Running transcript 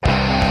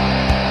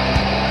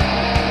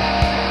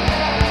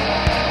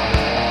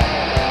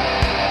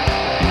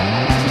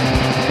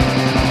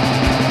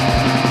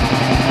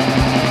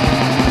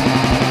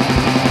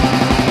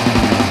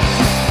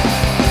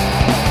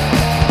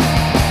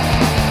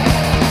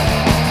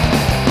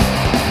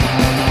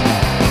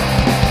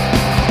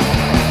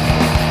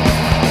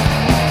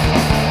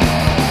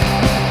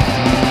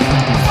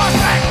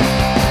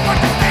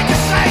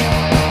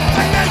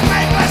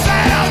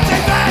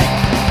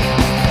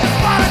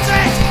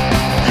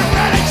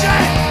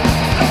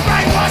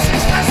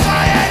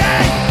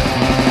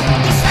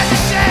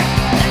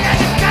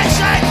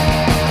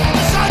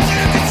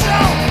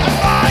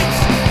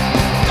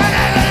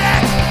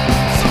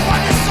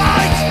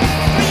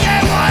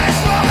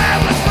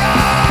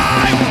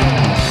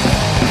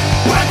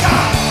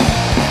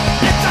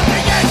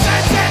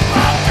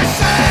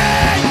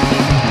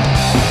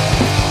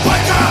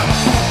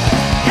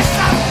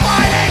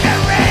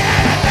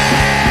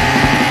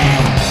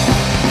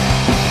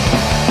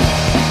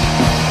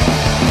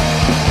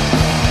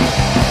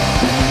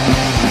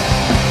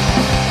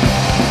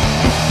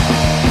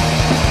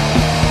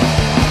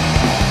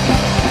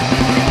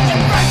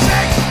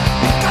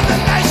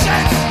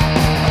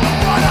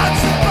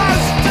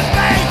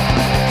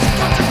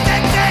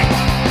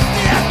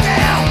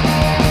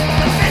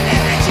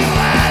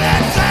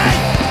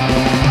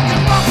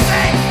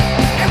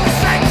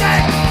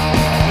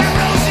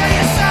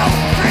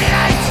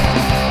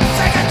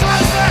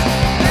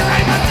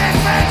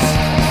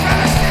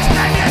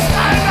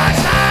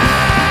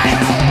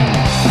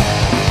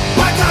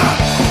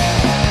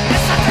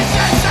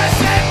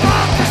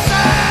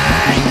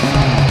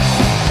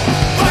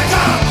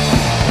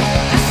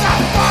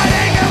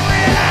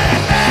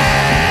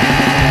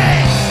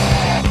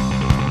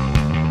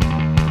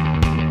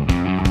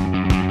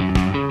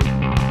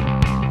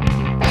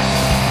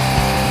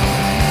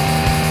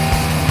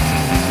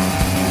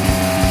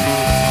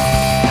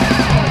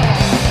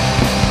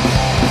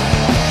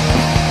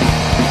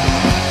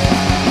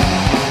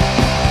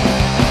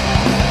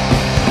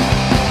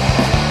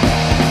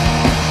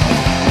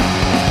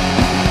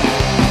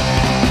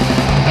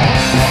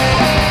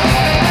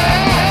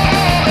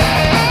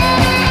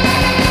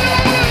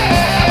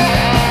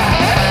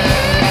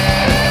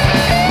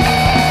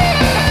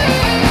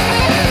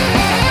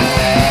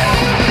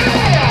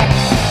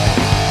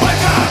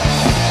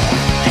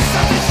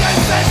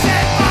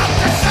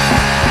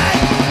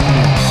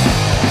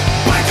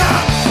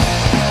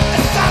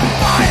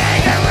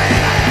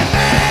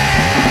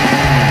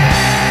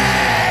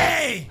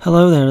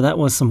Hello there, that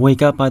was some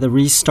Wake Up by the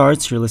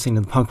Restarts. You're listening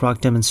to the Punk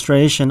Rock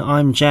Demonstration.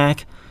 I'm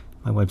Jack.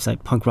 My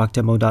website,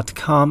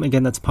 punkrockdemo.com.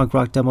 Again, that's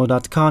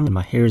punkrockdemo.com. And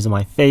my hair is in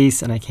my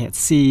face and I can't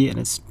see and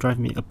it's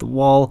driving me up the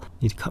wall. I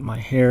need to cut my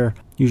hair.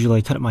 Usually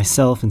I cut it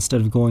myself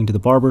instead of going to the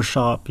barber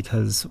shop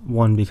because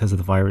of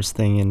the virus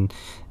thing, and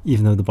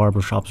even though the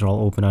barber shops are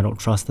all open, I don't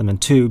trust them,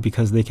 and two,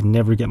 because they can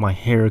never get my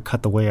hair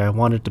cut the way I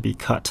want it to be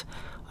cut.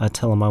 I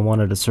tell them I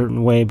want it a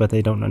certain way, but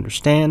they don't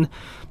understand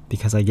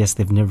because I guess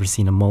they've never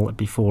seen a mullet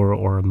before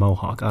or a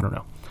mohawk. I don't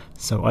know.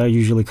 So I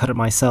usually cut it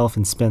myself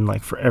and spend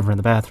like forever in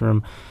the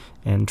bathroom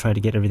and try to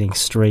get everything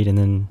straight, and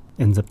then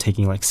ends up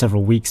taking like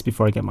several weeks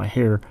before I get my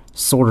hair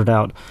sorted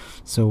out.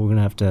 So we're going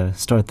to have to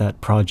start that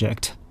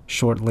project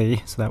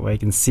shortly so that way I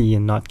can see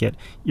and not get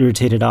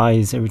irritated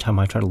eyes every time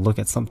I try to look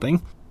at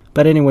something.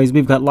 But anyways,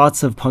 we've got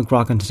lots of punk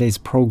rock on today's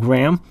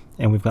program,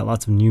 and we've got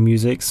lots of new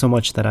music, so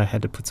much that I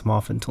had to put some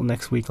off until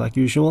next week like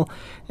usual.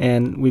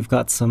 And we've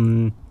got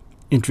some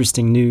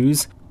interesting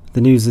news.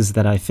 The news is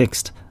that I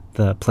fixed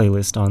the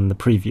playlist on the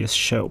previous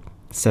show,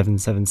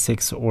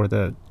 776, or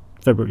the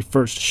February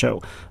 1st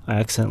show. I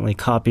accidentally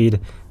copied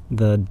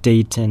the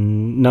date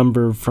and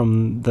number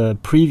from the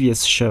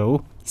previous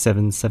show,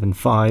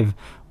 775,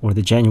 or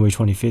the January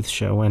 25th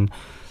show, and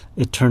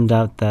it turned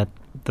out that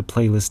the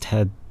playlist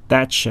had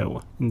that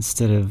show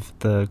instead of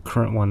the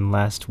current one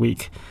last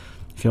week.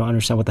 If you don't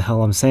understand what the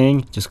hell I'm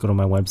saying, just go to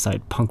my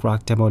website,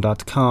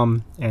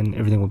 punkrockdemo.com, and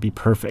everything will be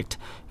perfect.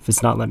 If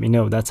it's not, let me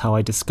know. That's how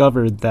I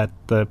discovered that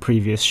the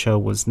previous show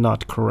was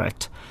not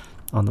correct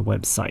on the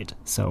website.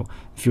 So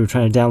if you were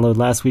trying to download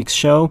last week's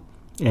show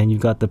and you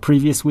got the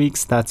previous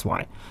week's, that's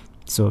why.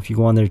 So if you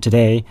go on there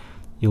today,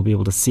 you'll be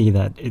able to see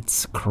that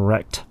it's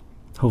correct.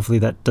 Hopefully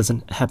that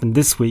doesn't happen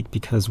this week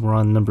because we're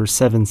on number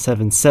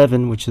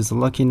 777, which is a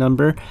lucky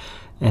number,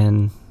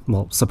 and,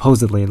 well,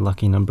 supposedly a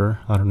lucky number.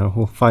 I don't know.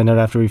 We'll find out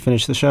after we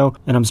finish the show.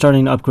 And I'm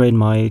starting to upgrade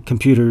my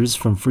computers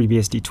from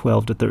FreeBSD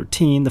 12 to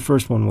 13. The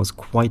first one was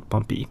quite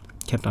bumpy.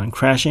 Kept on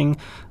crashing,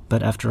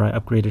 but after I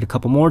upgraded a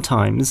couple more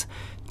times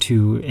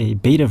to a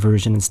beta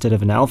version instead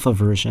of an alpha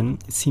version,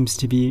 it seems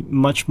to be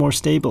much more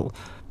stable.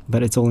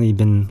 But it's only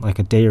been like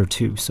a day or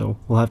two, so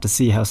we'll have to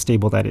see how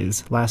stable that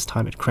is. Last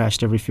time it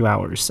crashed every few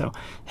hours, so it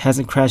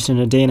hasn't crashed in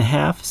a day and a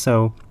half,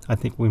 so I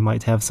think we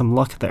might have some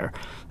luck there.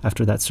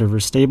 After that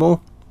server's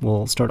stable,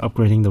 we'll start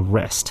upgrading the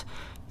rest.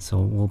 So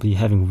we'll be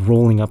having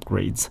rolling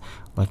upgrades,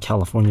 like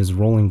California's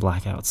rolling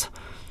blackouts.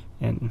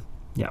 And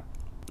yeah,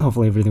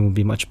 hopefully everything will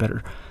be much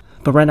better.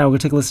 But right now we're going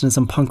to take a listen to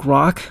some punk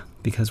rock,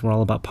 because we're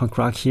all about punk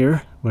rock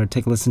here. We're going to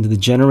take a listen to the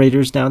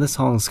Generators now. This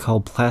song is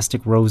called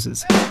Plastic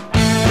Roses.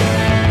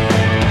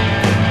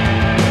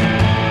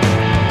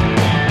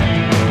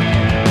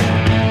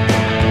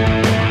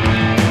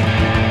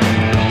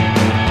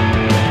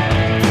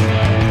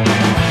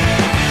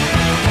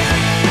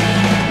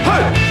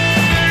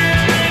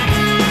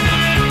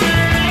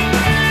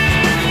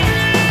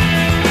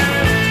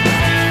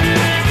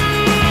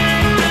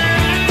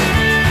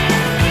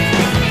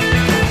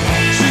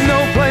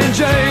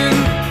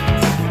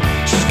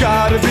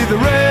 The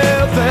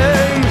real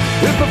thing,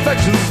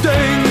 imperfection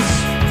stings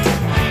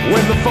when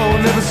the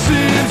phone never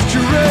seems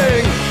to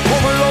ring.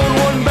 Home alone,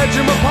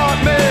 one-bedroom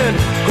apartment,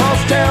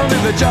 cross town to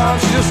the job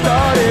she just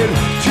started.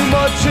 Too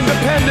much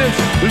independence,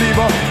 leave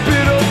a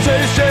bitter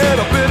taste, yet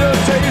a bitter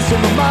taste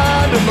in my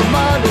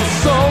mind of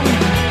some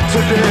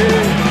today.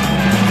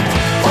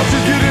 All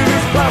she's getting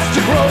is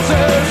plastic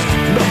roses,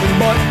 nothing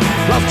but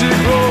plastic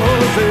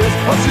roses.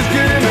 All she's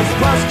getting is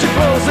plastic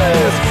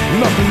roses,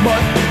 nothing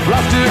but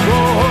plastic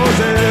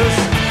roses.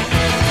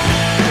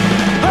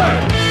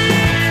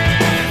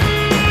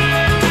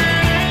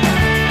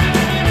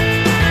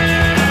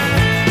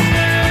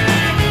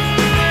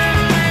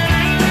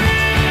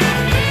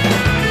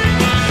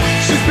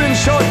 She's been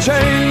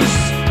shortchanged,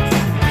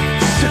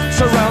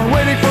 sits around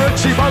waiting for a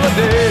cheap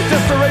holiday.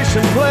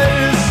 Desperation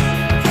plays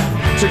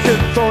to get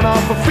thrown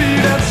off her feet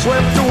and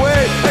swept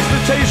away.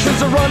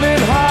 Expectations are running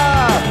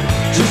high,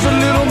 just a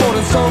little more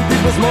than some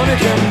people's money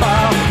can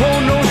buy. Oh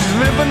no, she's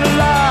living a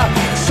lie.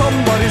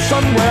 Somebody,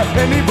 somewhere,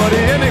 anybody,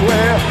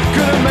 anywhere,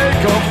 gonna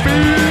make her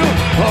feel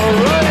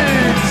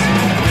alright.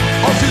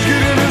 All she's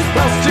getting is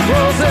plastic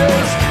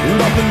roses,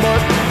 nothing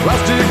but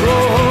plastic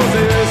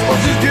roses.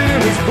 All she's getting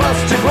is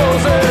plastic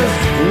roses,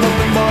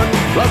 nothing but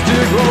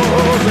plastic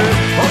roses.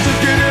 All she's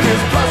getting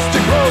is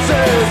plastic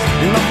roses,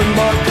 nothing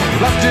but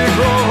plastic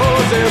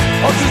roses.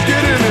 All she's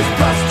getting is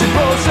plastic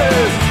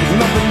roses,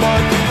 nothing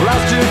but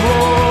plastic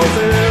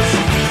roses.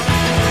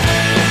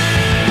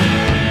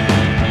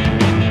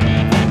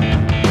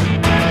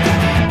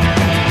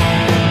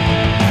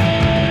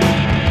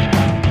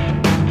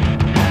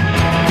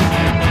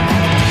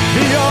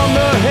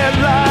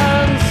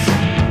 Headlines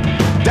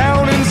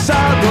down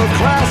inside the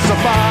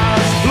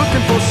classifieds,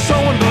 looking for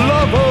someone to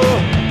love her,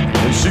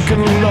 and she can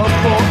love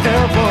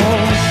forever.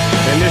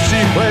 And if she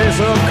plays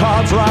her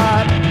cards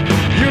right,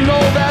 you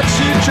know that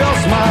she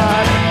just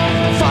might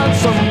find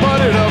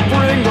somebody to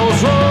bring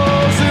those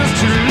roses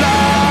to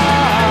life.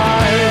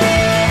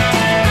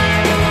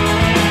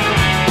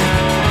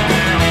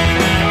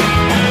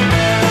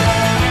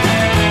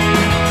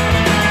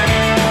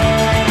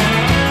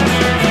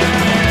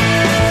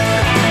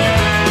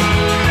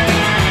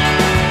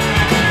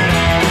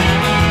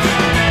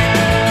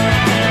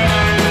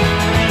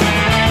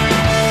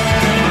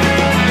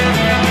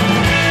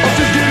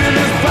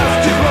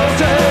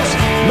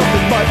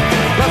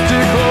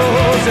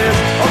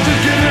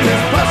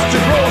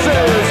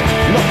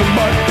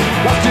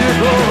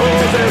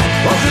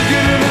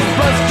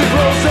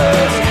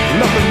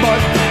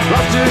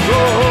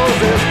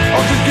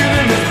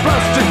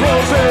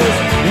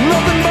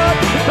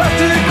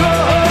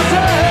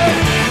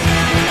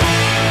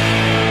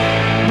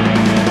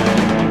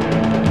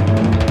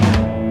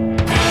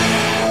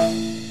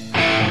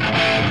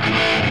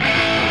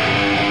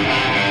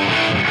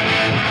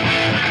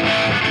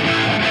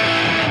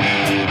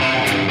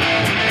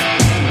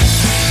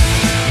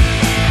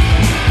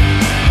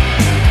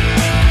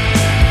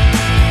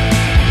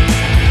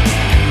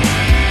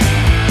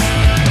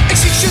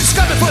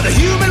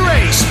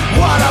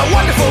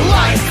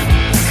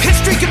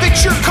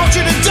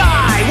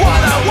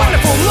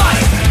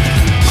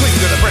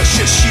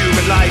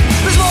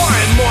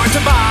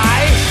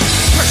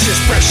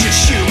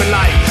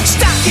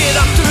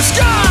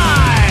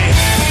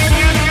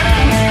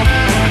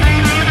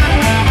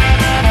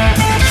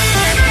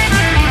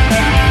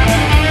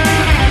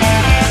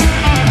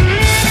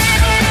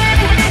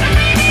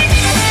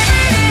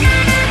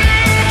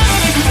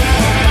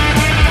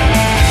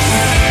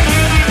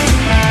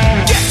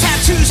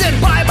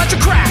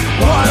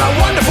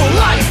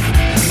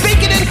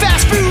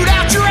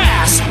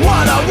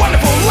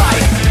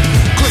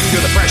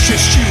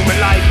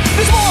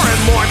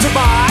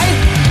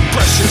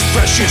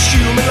 precious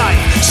human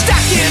life. Stack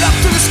it up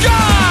to the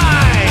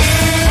sky.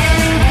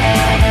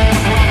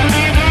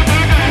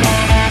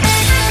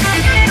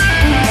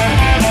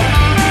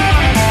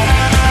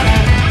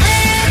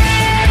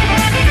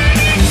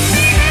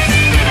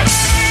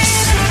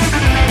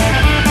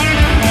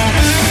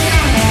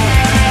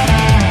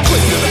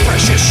 Cling to the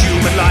precious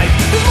human life.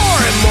 There's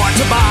more and more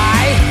to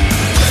buy.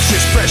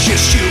 Precious,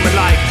 precious human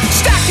life.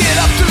 Stack it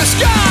up to the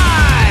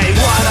sky.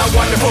 What a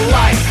wonderful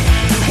life.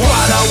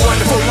 What a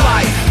wonderful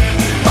life.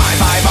 Bye,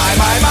 bye, bye,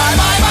 bye, bye,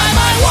 bye, bye,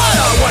 bye. What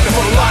a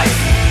wonderful life.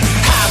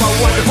 Have a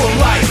wonderful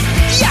life.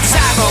 Yes,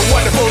 have a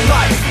wonderful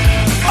life.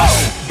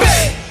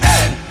 Obey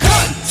and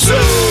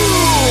consume.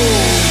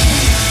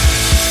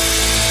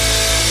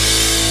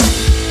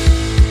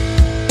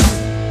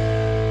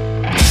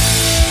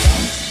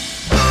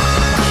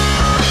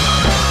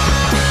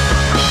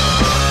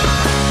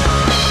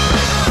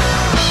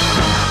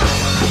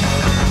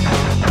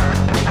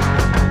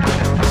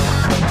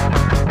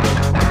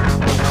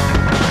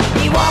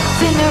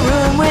 In the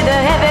room with a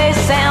heavy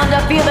sound,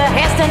 I feel the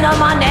hair stand on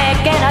my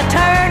neck and I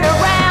turn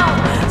around.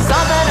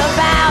 Something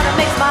about him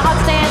makes my heart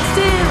stand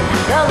still.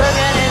 The look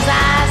in his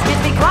eyes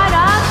gets me quite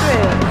all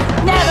through.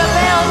 Never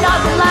felt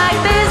nothing like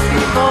this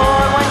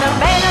before. When the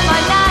man of my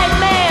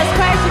nightmares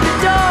crashed through the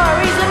door,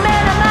 he's the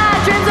man of my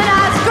dreams and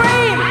I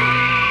scream.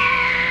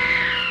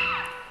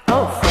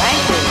 Oh,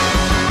 Frankie.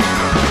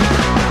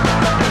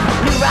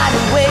 Knew right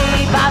away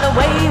by the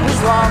way he was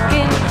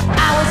walking,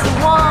 I was the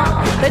one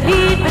that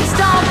he'd been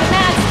stalking.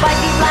 That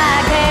spiky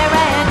black hair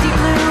and deep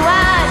blue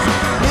eyes,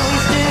 knew he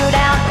stood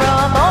out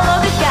from all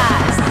of the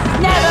guys.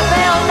 Never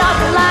felt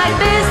nothing like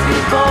this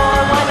before.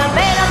 When the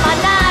man of my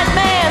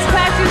nightmares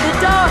crashed through the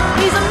door,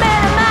 he's a man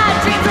of my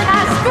dreams and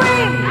I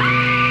scream.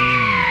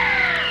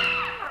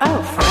 Oh,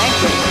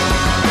 Frankie.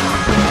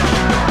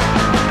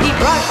 He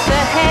brushed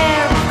the hair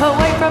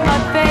away from my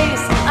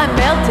face. I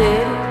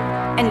melted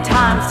and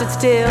time stood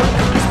still.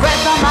 His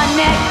breath on my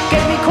neck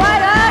gave me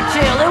quite a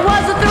chill. It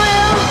was a thrill.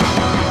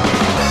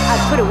 I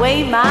put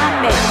away my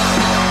mess.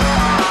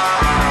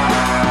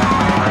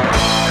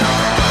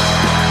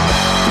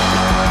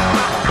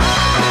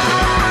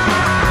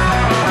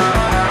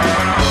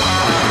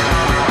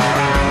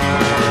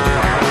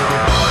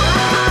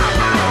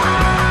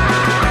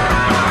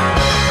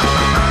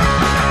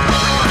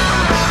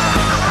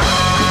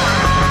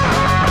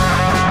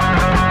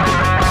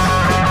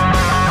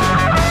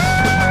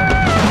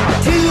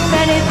 Too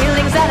many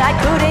feelings that I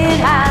couldn't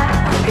hide.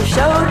 He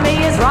showed me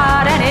his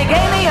rod and he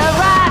gave me a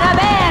ride. I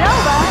bent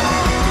over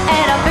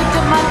and I picked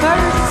up my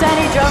purse and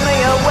he drove me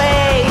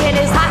away in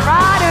his hot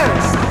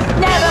rodders.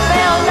 Never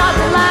felt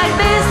nothing like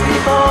this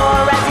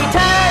before. As he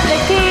turned the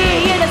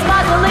key in his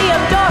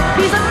mausoleum door,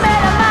 he's a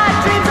man of my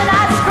dreams and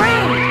I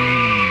scream.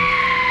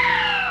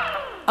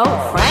 Oh,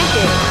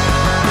 Frankie.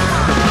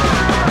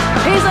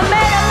 He's a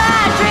man of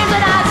my dreams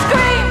and I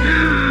scream.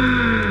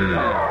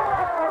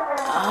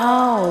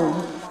 Oh,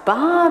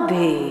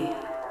 Bobby.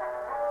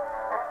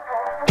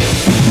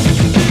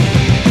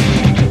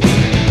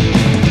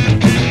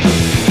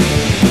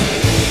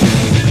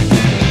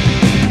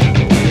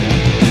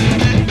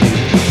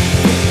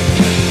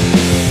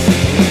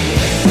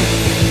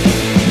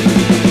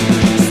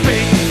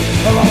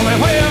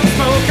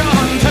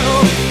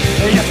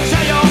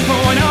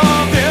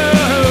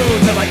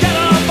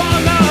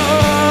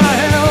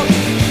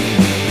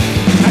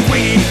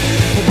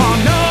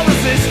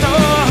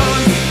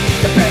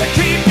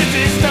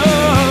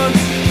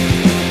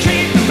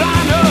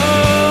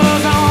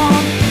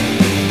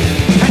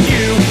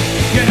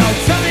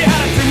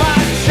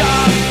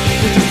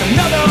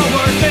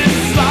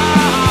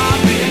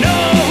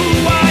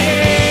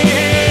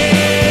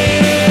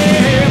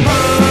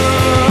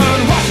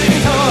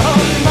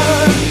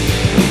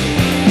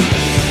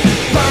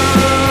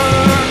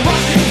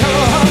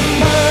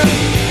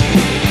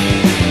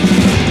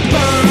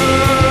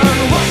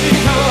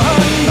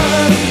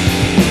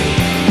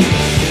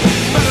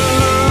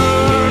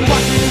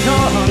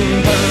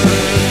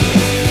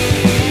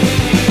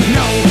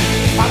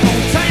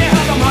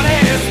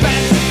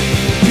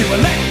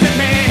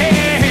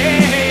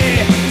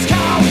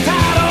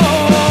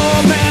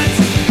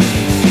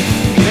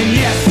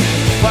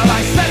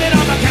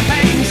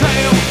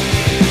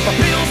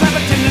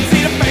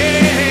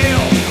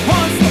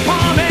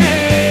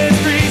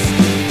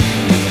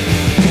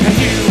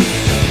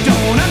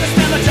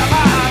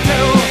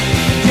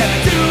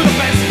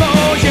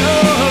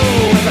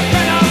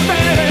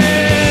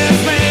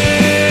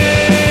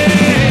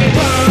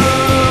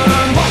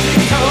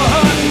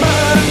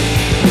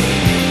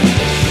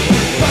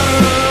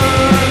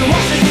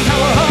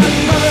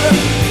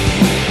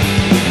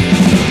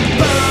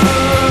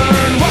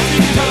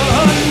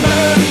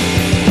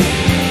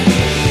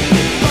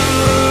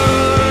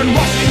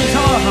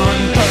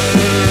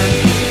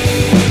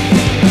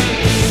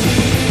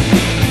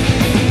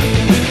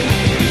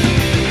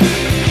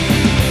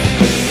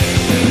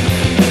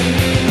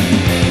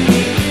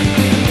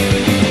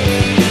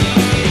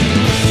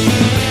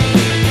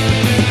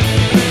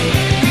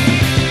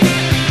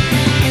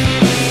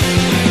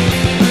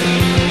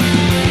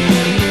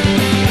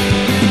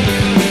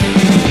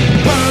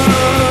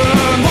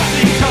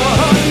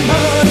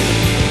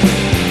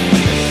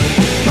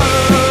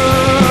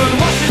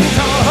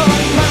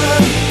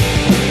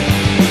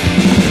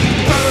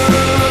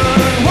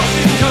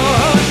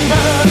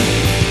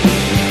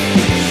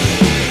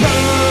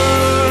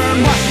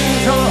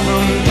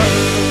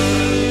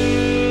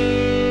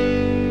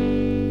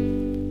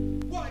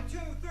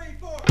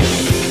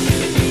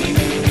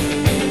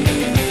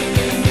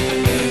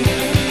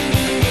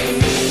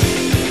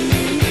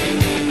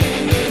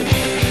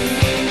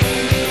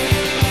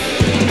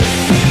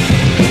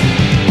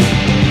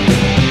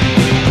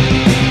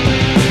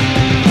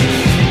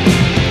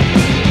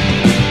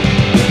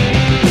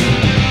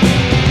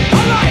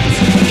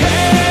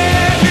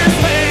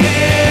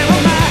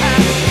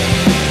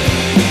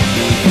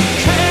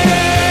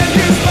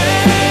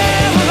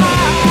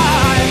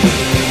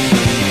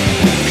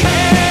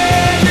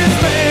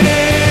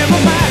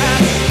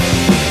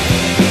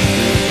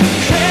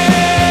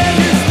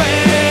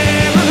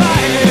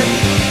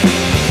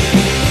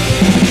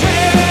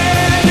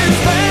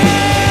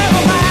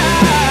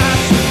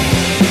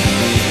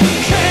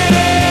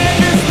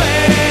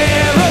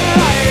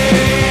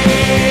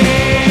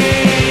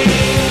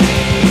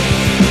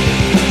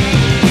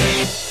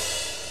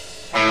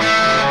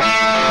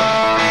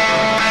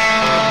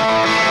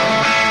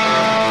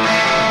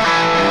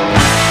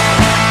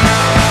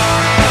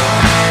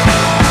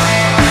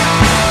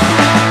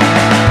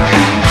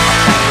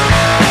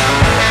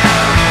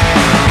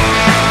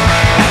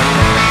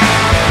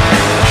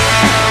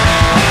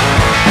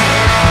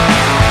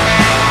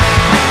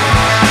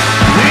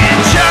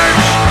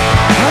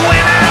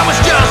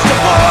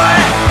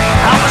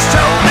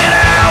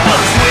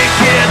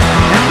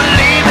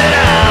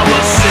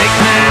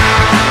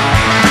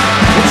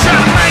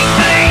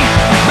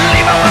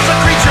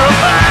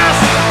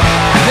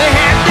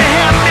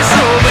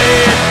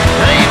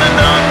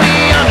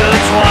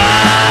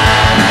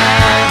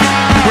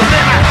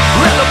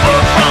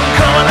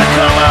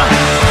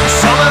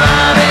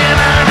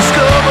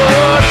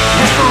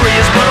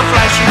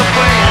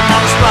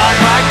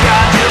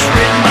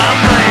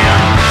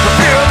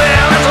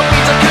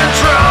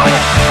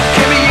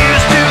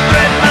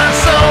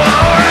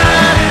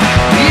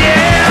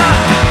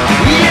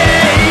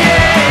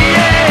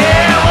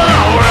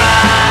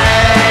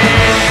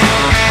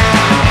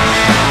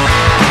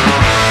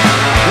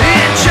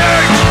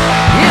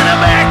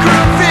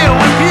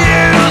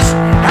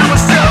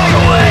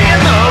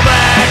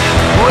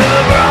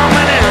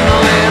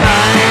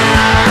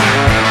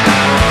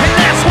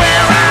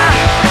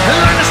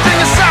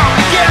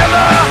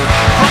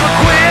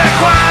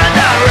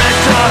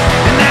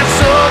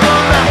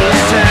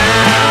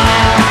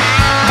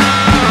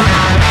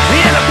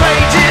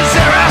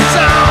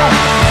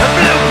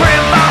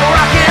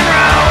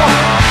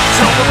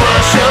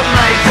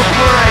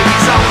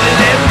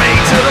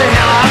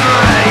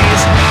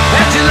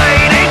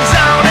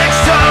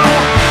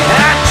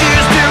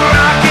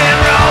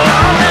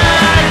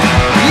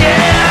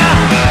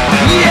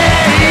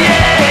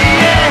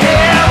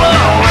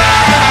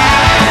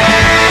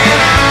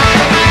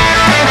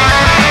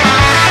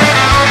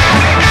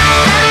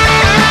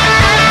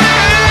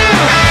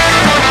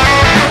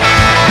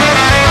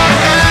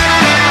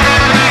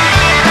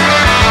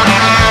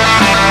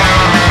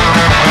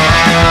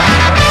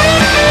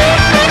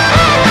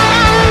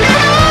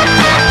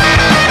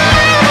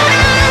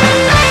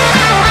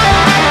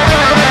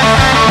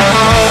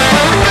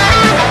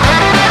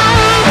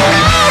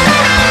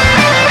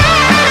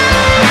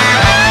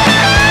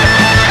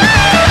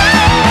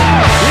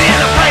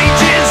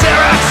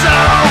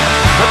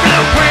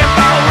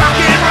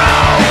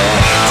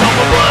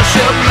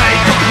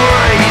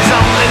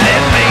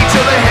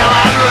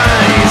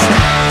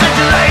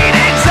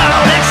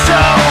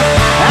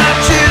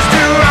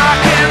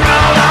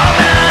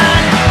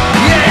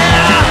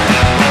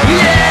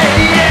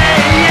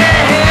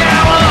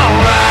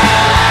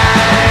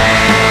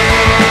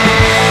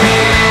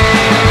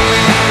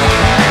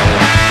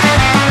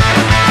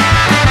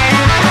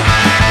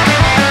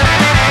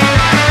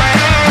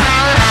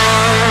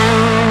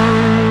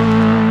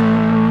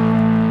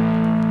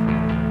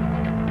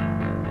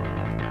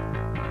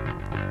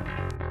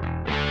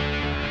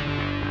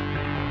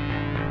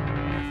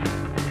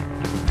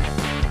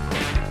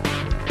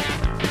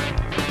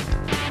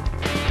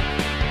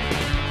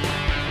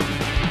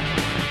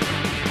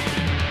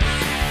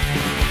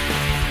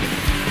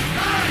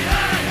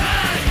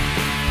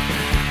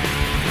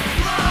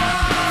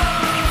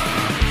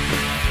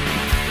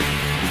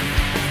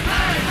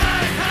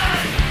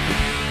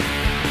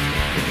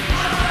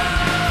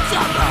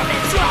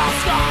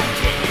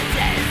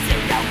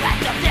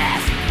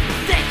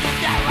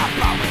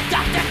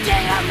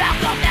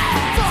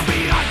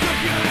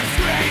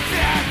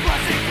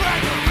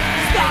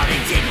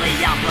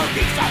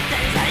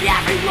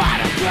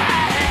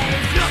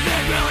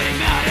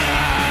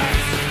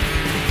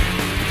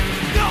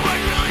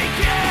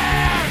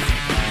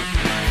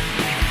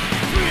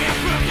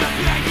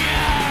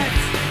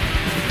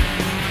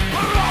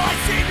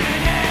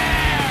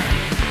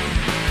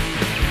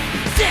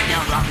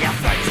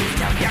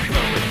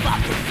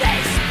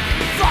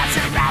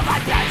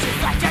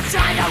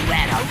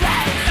 win a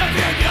race. If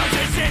your nose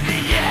is in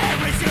the air,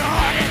 is your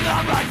heart in the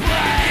right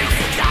place? You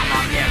can come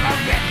up here a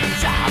written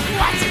job,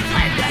 watch and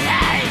claim the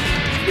hate.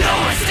 No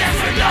one stands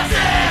for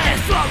nothing,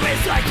 as far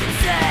as I can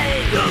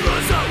say. The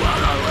loser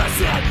will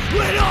listen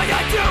when all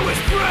you do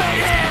is pray.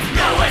 If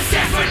no one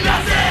stands for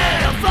nothing,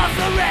 they'll fall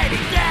for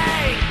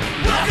anything.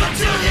 Welcome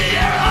to the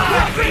era of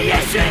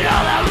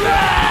recreational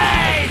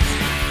outrage.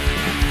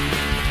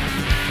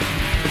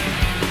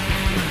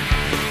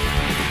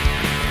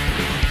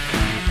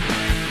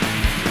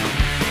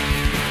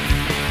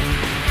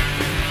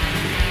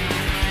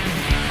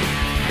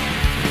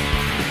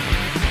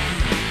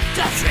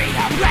 To treat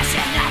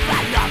oppression as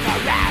another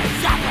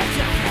round's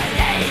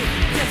opportunity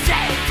to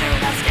say to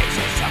the stage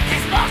to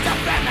showcase more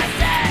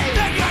supremacy.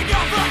 Then you're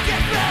never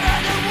get better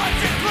than what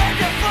you claim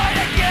to fight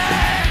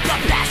again.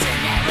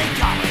 Compassionately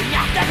calling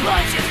out the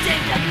bullshit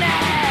seem to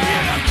man.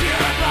 You don't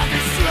care about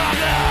the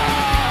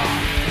struggle,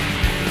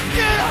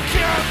 you don't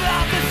care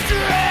about the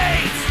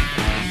streets.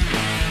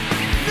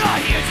 Not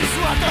here just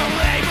want the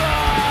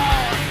label,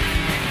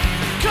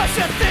 cause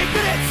you think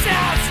that it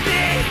sounds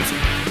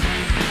neat.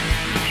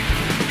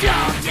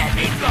 Don't get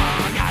me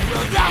wrong, I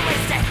will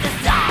always take the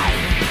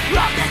side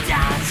of the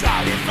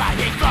downtrodden,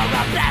 fighting for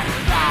a better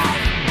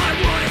life. I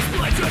won't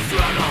exploit your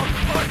struggle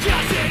or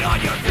cast it on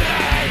your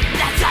pain.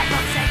 That type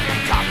of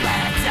sacred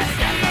complex has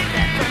never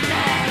been for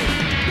me.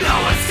 No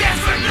one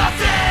stands for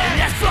nothing,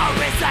 as far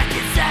as I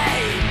can say.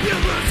 You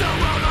lose a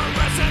world or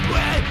lesson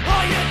when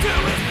all you do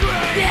is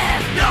breathe.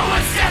 If no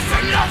one stands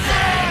for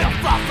nothing, you'll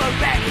fall for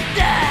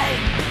anything.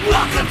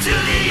 Welcome to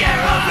the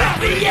era of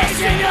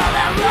recreational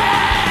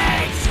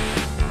outrage.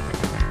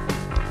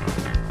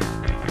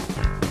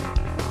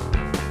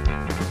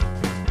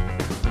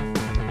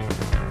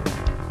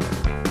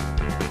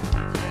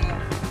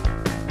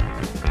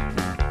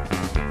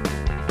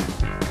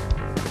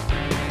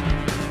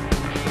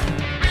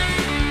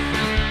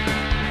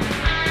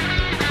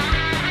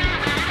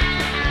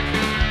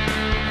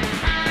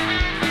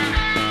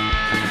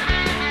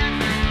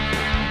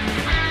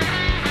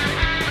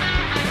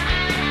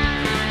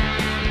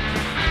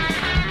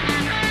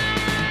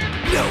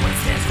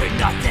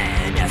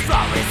 Nothing, as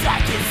far as I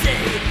can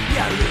see.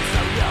 You lose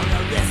the will to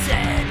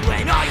listen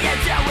when all you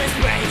do is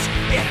preach.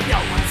 If no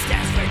one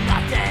stands for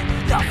nothing,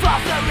 they'll fall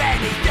for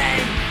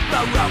anything.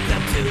 But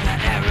welcome to the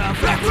era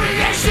of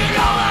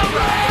recreational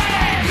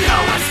outrage. No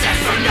one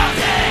stands for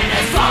nothing,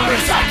 as far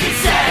as I can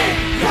see.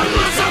 You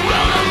lose the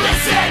will to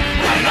listen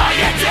when all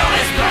you do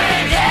is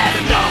preach. If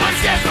no one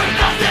stands for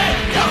nothing,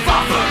 they'll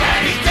fall for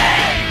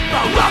anything.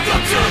 But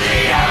welcome to the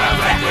era of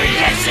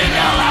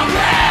recreational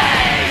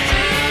outrage.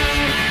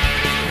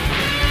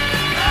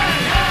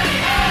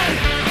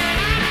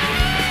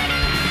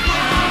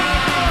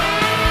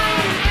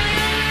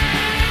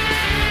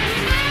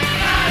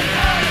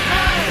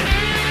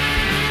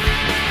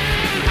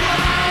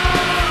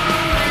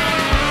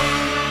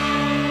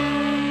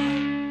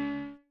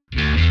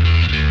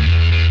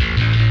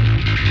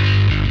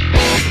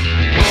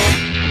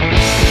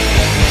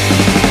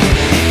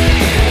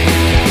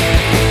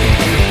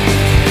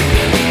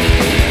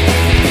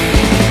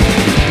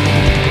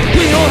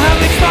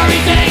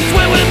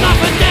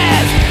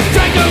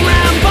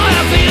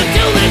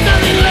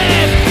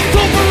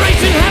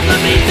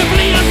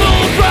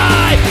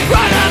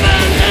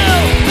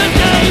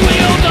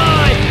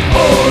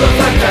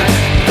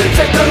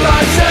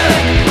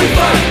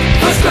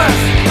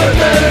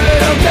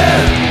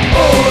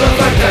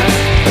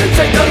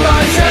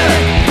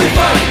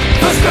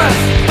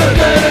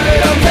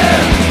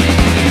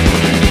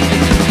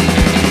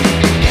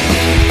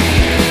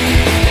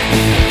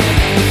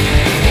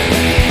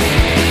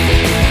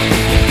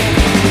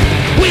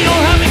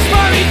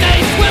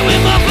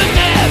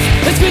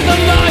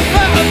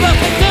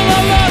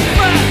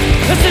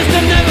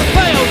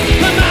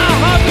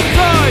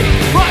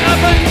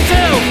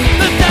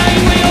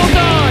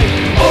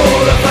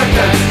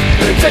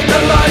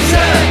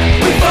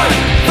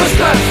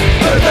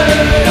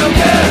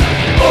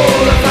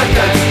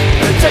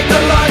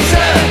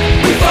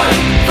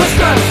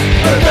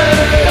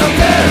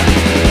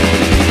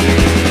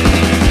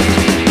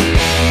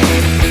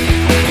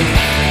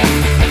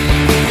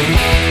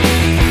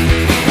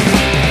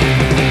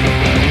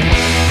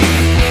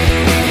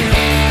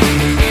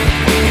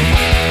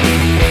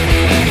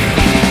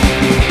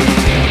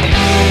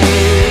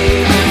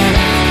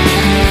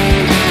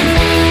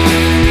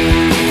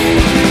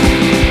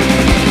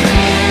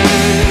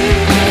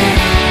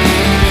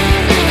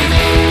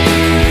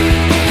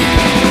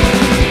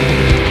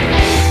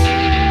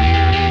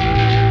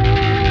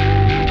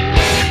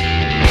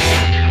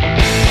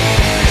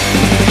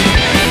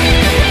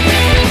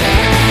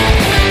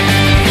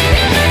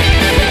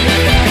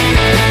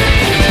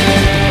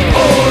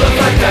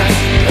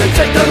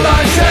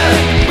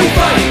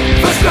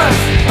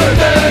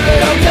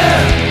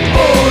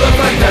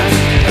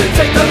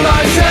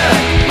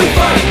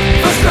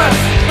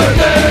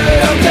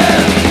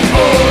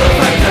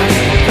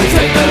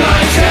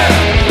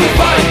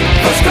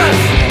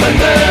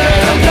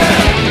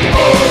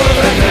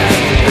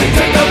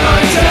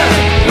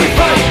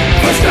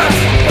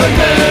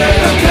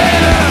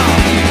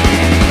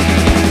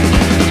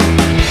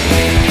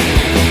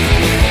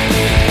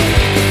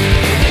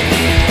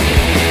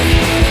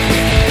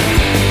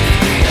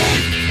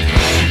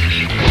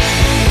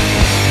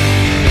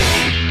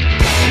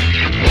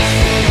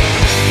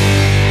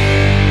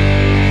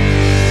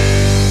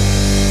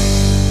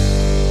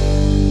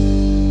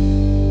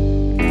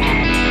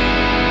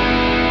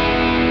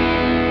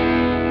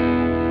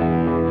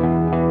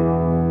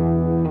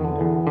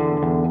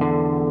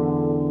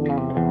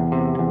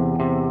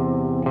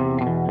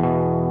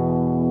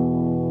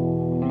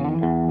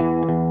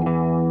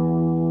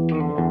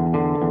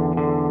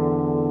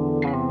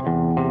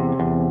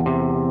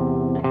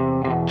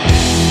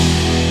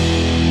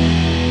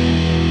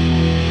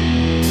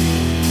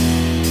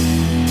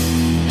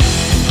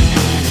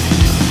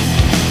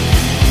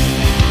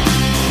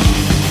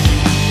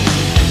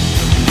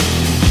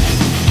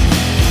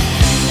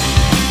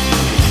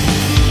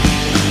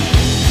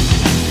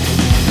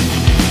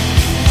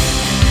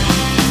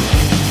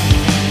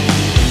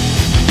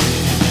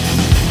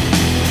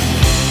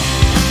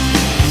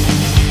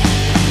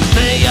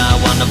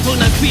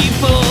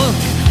 people,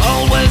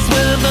 always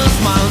with a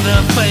smile on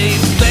their face.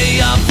 They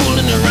are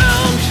fooling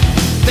around,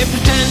 they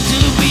pretend to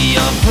be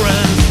your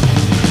friend,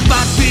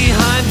 but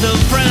behind the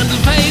friendly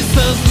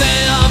faces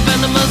they are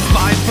venomous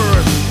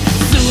vipers.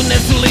 Soon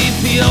as you leave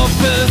the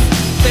office,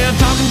 they are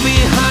talking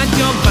behind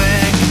your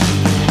back,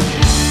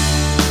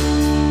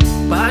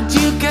 but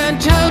you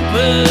can't help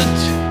it.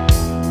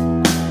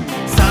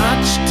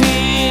 Such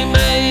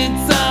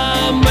teammates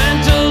are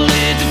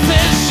mentally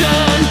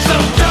deficient, so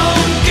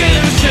don't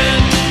give a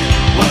shit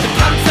what the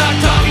cunts are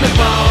talking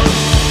about.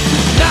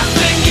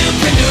 Nothing you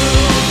can do,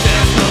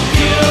 there's no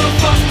cure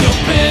for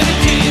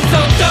stupidity, so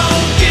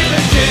don't give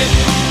a shit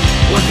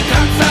what the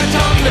cunts are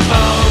talking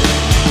about.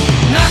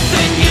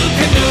 Nothing you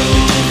can do,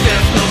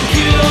 there's no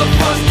cure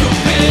for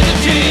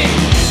stupidity.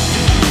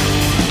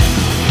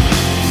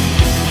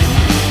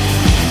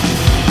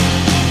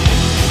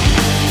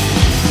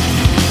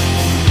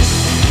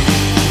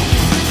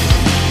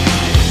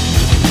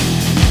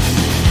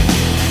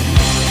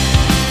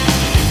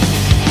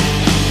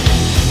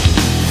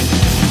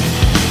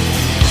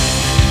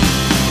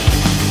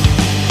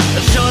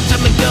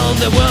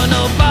 There were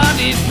no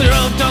bodies, they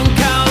rode on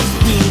cows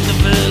through the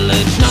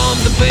village. Now in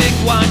the big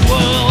wide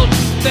world,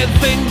 they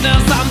think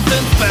there's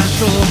something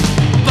special,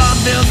 but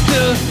they're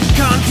still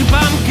country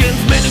bumpkins,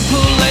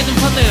 manipulating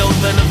for their own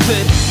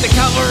benefit. They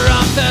cover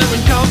up their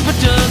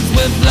incompetence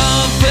with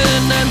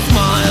laughing and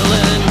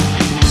smiling,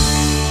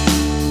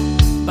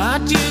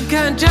 but you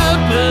can't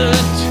help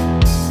it.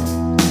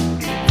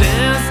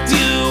 Their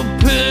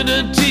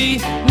stupidity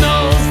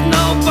knows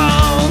no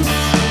bounds,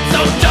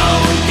 so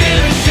don't give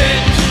a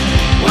shit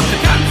what the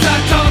cunts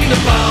are talking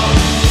about.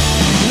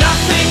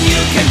 Nothing you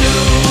can do,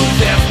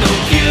 there's no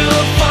cure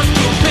for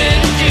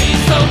stupidity,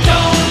 so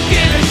don't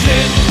give a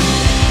shit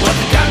what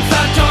the cunts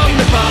are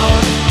talking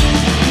about.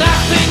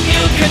 Nothing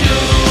you can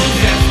do,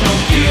 there's no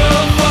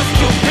cure for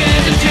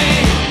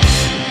stupidity.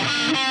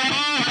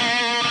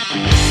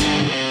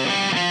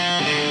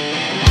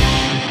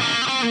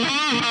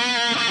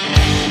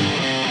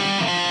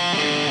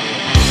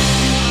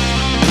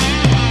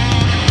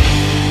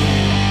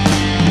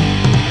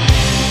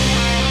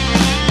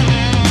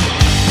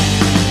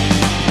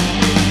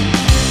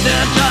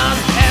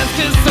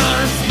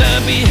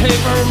 Their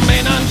behavior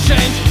remain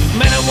unchanged.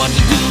 Matter what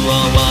you do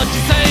or what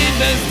you say,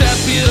 they stab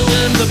you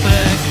in the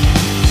back.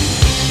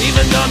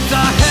 Even dogs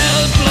are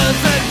helpless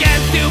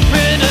against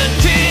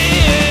stupidity.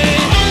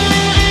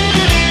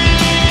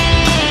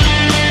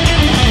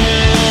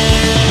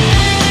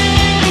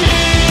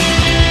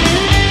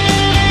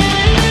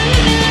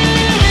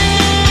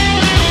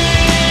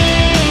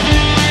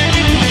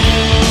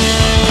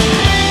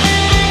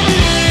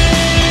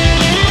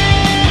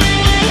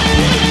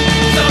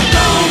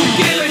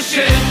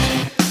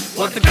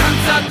 What the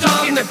cunts are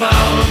talking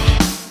about.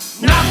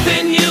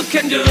 Nothing you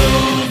can do,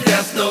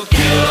 there's no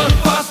cure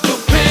for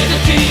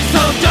stupidity,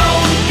 so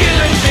don't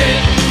give a shit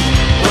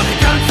what the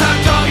cunts are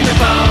talking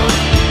about.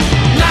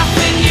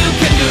 Nothing you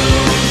can do,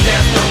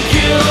 there's no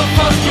cure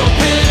for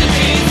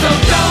stupidity, so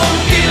don't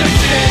give a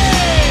shit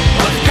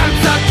what the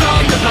cunts are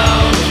talking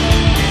about.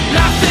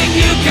 Nothing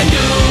you can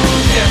do,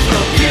 there's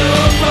no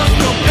cure for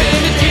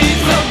stupidity,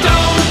 so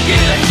don't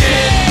give a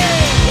shit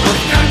what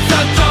the cunts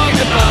are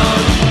talking about.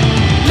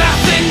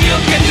 Nothing you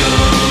can do,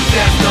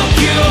 there's no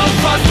cure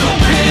for stupidity.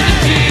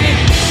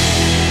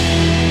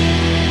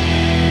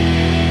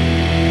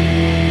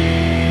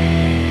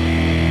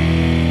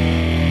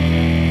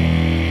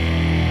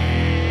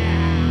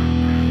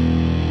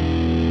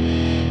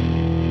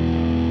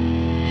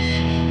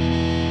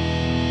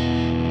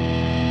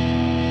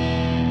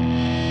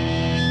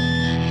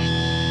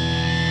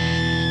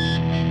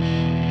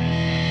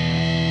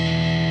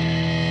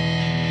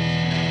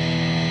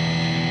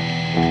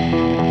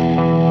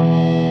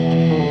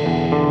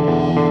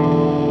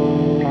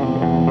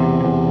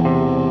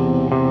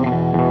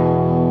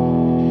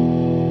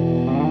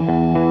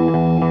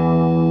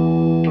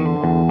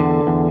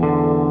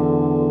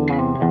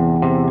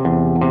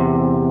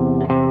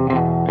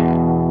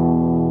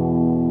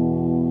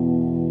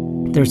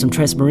 There's some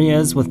Tres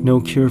Marias with No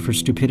Cure for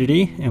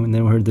Stupidity, and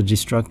then we heard the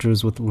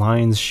Destructors with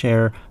Lion's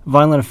Share,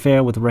 Violent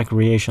Affair with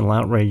Recreational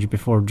Outrage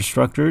before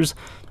Destructors,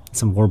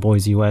 some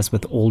Warboys US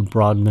with Old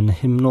Broadman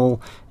Hymnal,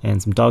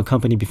 and some Dog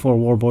Company before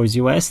Warboys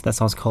US. That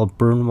song's called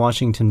Burn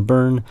Washington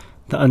Burn,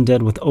 The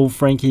Undead with Oh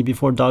Frankie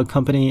before Dog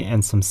Company,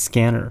 and some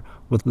Scanner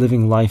with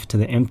Living Life to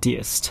the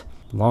Emptiest.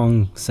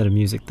 Long set of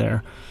music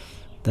there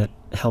that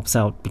helps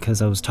out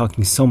because I was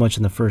talking so much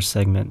in the first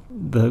segment.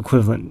 The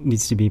equivalent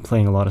needs to be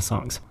playing a lot of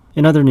songs.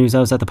 In other news, I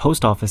was at the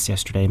post office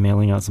yesterday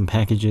mailing out some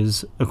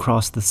packages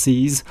across the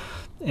seas,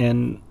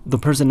 and the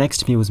person next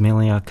to me was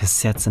mailing out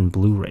cassettes and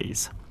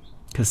Blu-rays.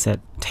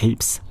 Cassette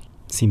tapes.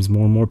 Seems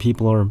more and more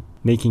people are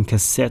making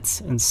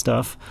cassettes and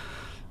stuff.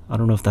 I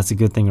don't know if that's a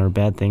good thing or a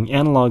bad thing.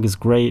 Analog is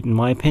great in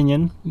my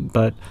opinion,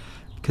 but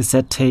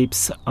cassette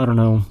tapes, I don't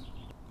know.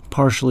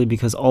 Partially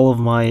because all of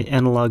my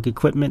analog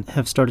equipment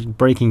have started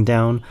breaking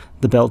down.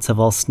 The belts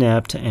have all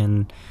snapped,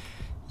 and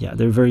yeah,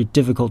 they're very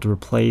difficult to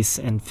replace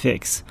and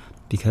fix,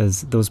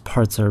 because those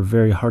parts are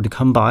very hard to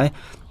come by,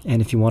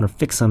 And if you want to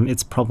fix them,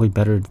 it's probably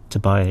better to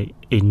buy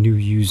a new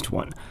used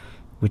one,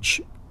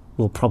 which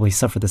will probably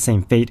suffer the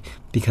same fate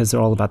because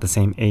they're all about the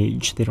same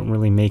age. They don't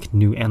really make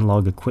new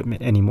analog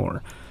equipment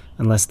anymore,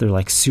 unless they're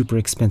like super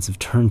expensive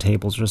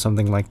turntables or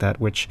something like that,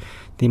 which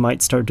they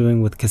might start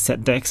doing with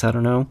cassette decks. I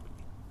don't know.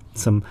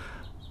 Some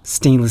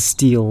stainless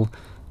steel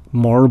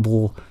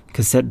marble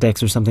cassette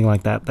decks or something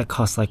like that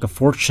cost like a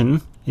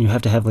fortune, and you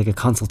have to have like a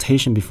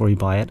consultation before you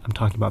buy it. I'm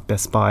talking about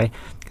Best Buy,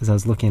 because I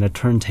was looking at a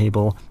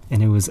turntable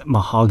and it was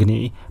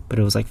mahogany, but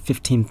it was like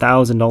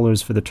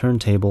 $15,000 for the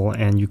turntable,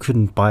 and you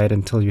couldn't buy it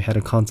until you had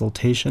a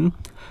consultation.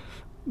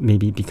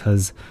 Maybe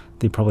because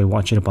they probably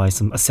want you to buy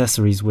some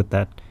accessories with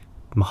that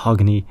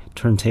mahogany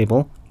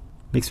turntable.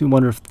 Makes me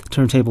wonder if the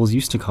turntables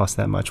used to cost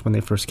that much when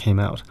they first came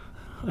out.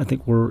 I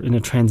think we're in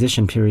a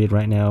transition period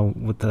right now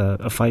with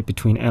a fight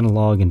between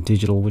analog and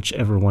digital,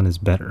 whichever one is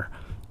better.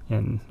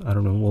 And I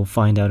don't know, we'll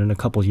find out in a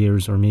couple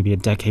years or maybe a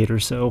decade or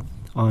so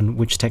on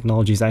which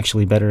technology is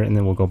actually better, and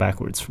then we'll go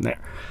backwards from there.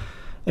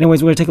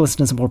 Anyways, we're going to take a listen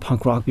to some more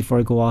punk rock before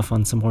I go off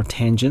on some more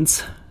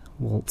tangents.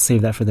 We'll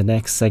save that for the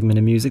next segment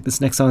of music. This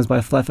next song is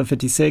by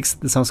Fleffa56.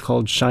 The song's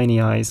called Shiny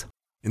Eyes.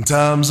 In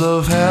times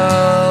of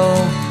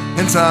hell,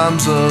 in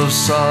times of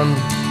sun,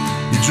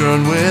 you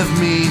journey with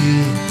me,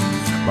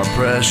 my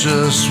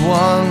precious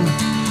one.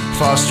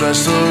 Far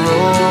stretched the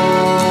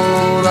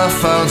road I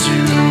found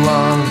you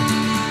on.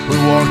 We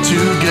walked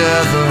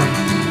together,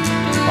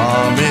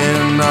 arm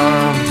in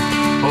arm.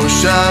 Oh,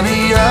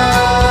 shiny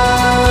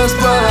eyes,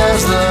 bright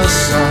as the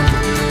sun.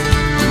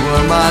 You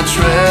were my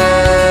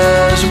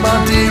treasure, my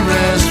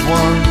dearest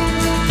one.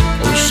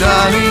 Oh,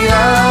 shiny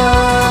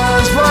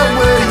eyes, right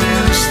where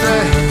you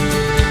stand.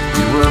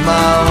 You were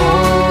my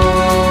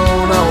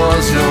own, I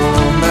was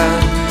your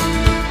man.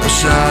 Oh,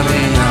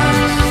 shiny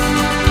eyes,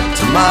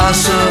 to my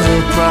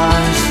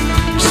surprise,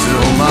 you're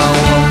still my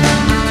one.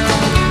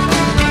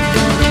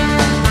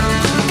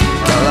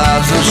 Our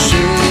lives are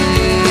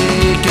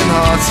shaken,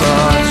 hearts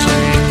are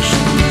changed.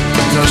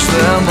 You touched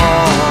them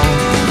all,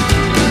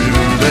 you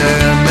knew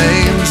their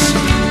names.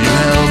 You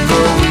held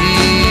the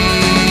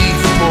weak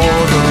for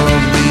the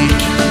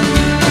meek,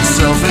 and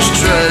selfish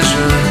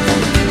treasure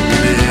you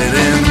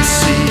didn't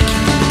seek.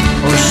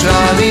 Oh,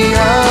 shiny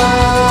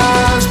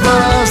eyes,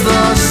 bright as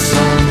the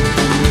sun.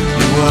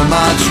 You were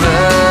my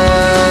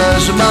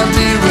treasure, my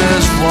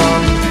dearest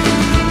one.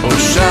 Oh,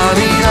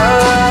 shiny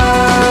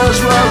eyes,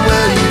 right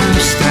where you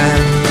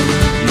stand.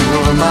 You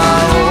were my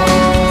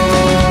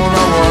own,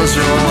 I was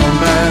your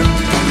man.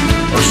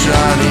 Oh,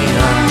 shiny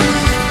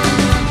eyes,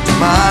 to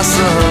my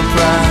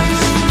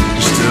surprise,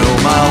 you're still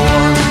my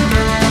one.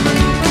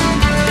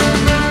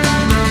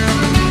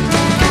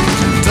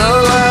 To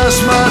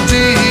last, my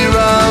dear,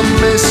 I'm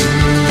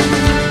missing you.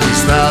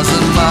 These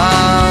 1,000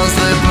 miles,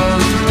 they burn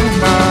through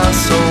my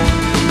soul.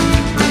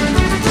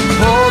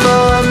 Hold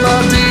on, my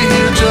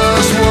dear,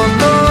 just one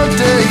more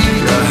day.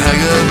 A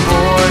haggard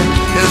boy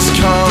is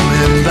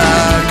coming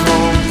back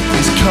home.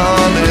 He's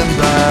coming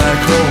back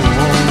home.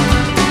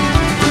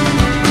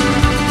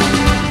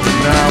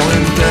 Now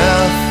in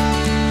death,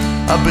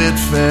 I bid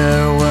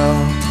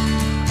farewell.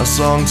 A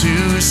song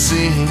to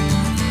sing,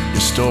 your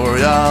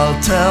story I'll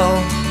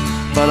tell.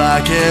 But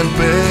I can't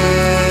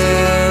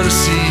bear to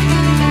see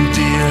you,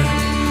 dear.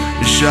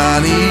 Your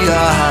shiny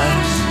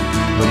eyes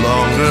no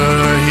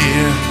longer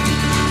here.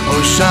 Oh,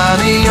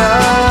 shiny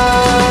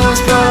eyes,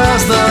 bright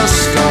as the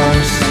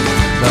stars,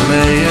 that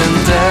lay in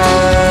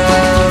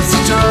death's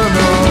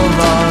eternal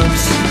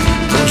arms.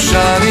 Oh,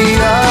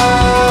 shiny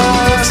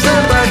eyes,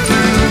 stand back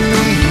through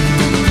me,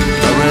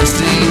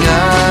 resting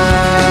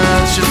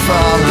at your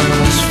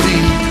father's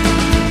feet.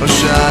 Oh,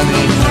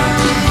 shiny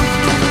eyes,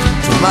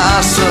 to my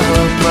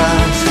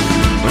surprise.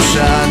 Oh,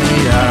 shiny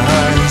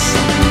eyes,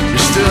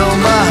 you're still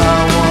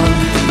my one.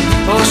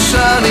 Oh,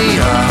 shiny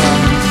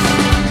eyes,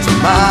 to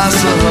my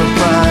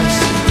surprise,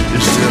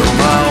 you're still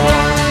my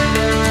one.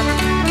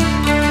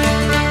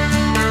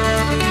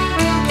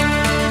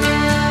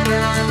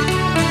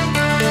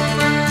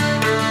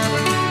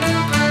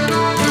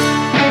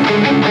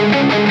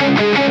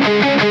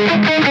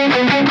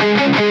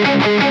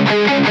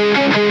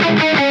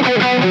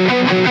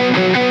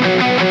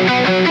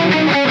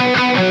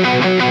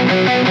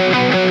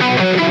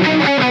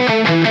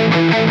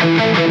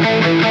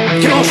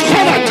 ¡Que os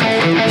jodan!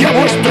 ¡Y a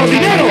vuestro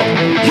dinero!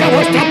 ¡Y a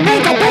vuestra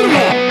puta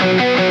purga!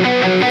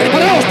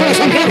 ¡Preparaos para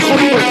sangrar,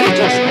 jodidos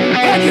ricos!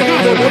 ¡Ha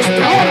llegado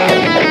vuestra hora!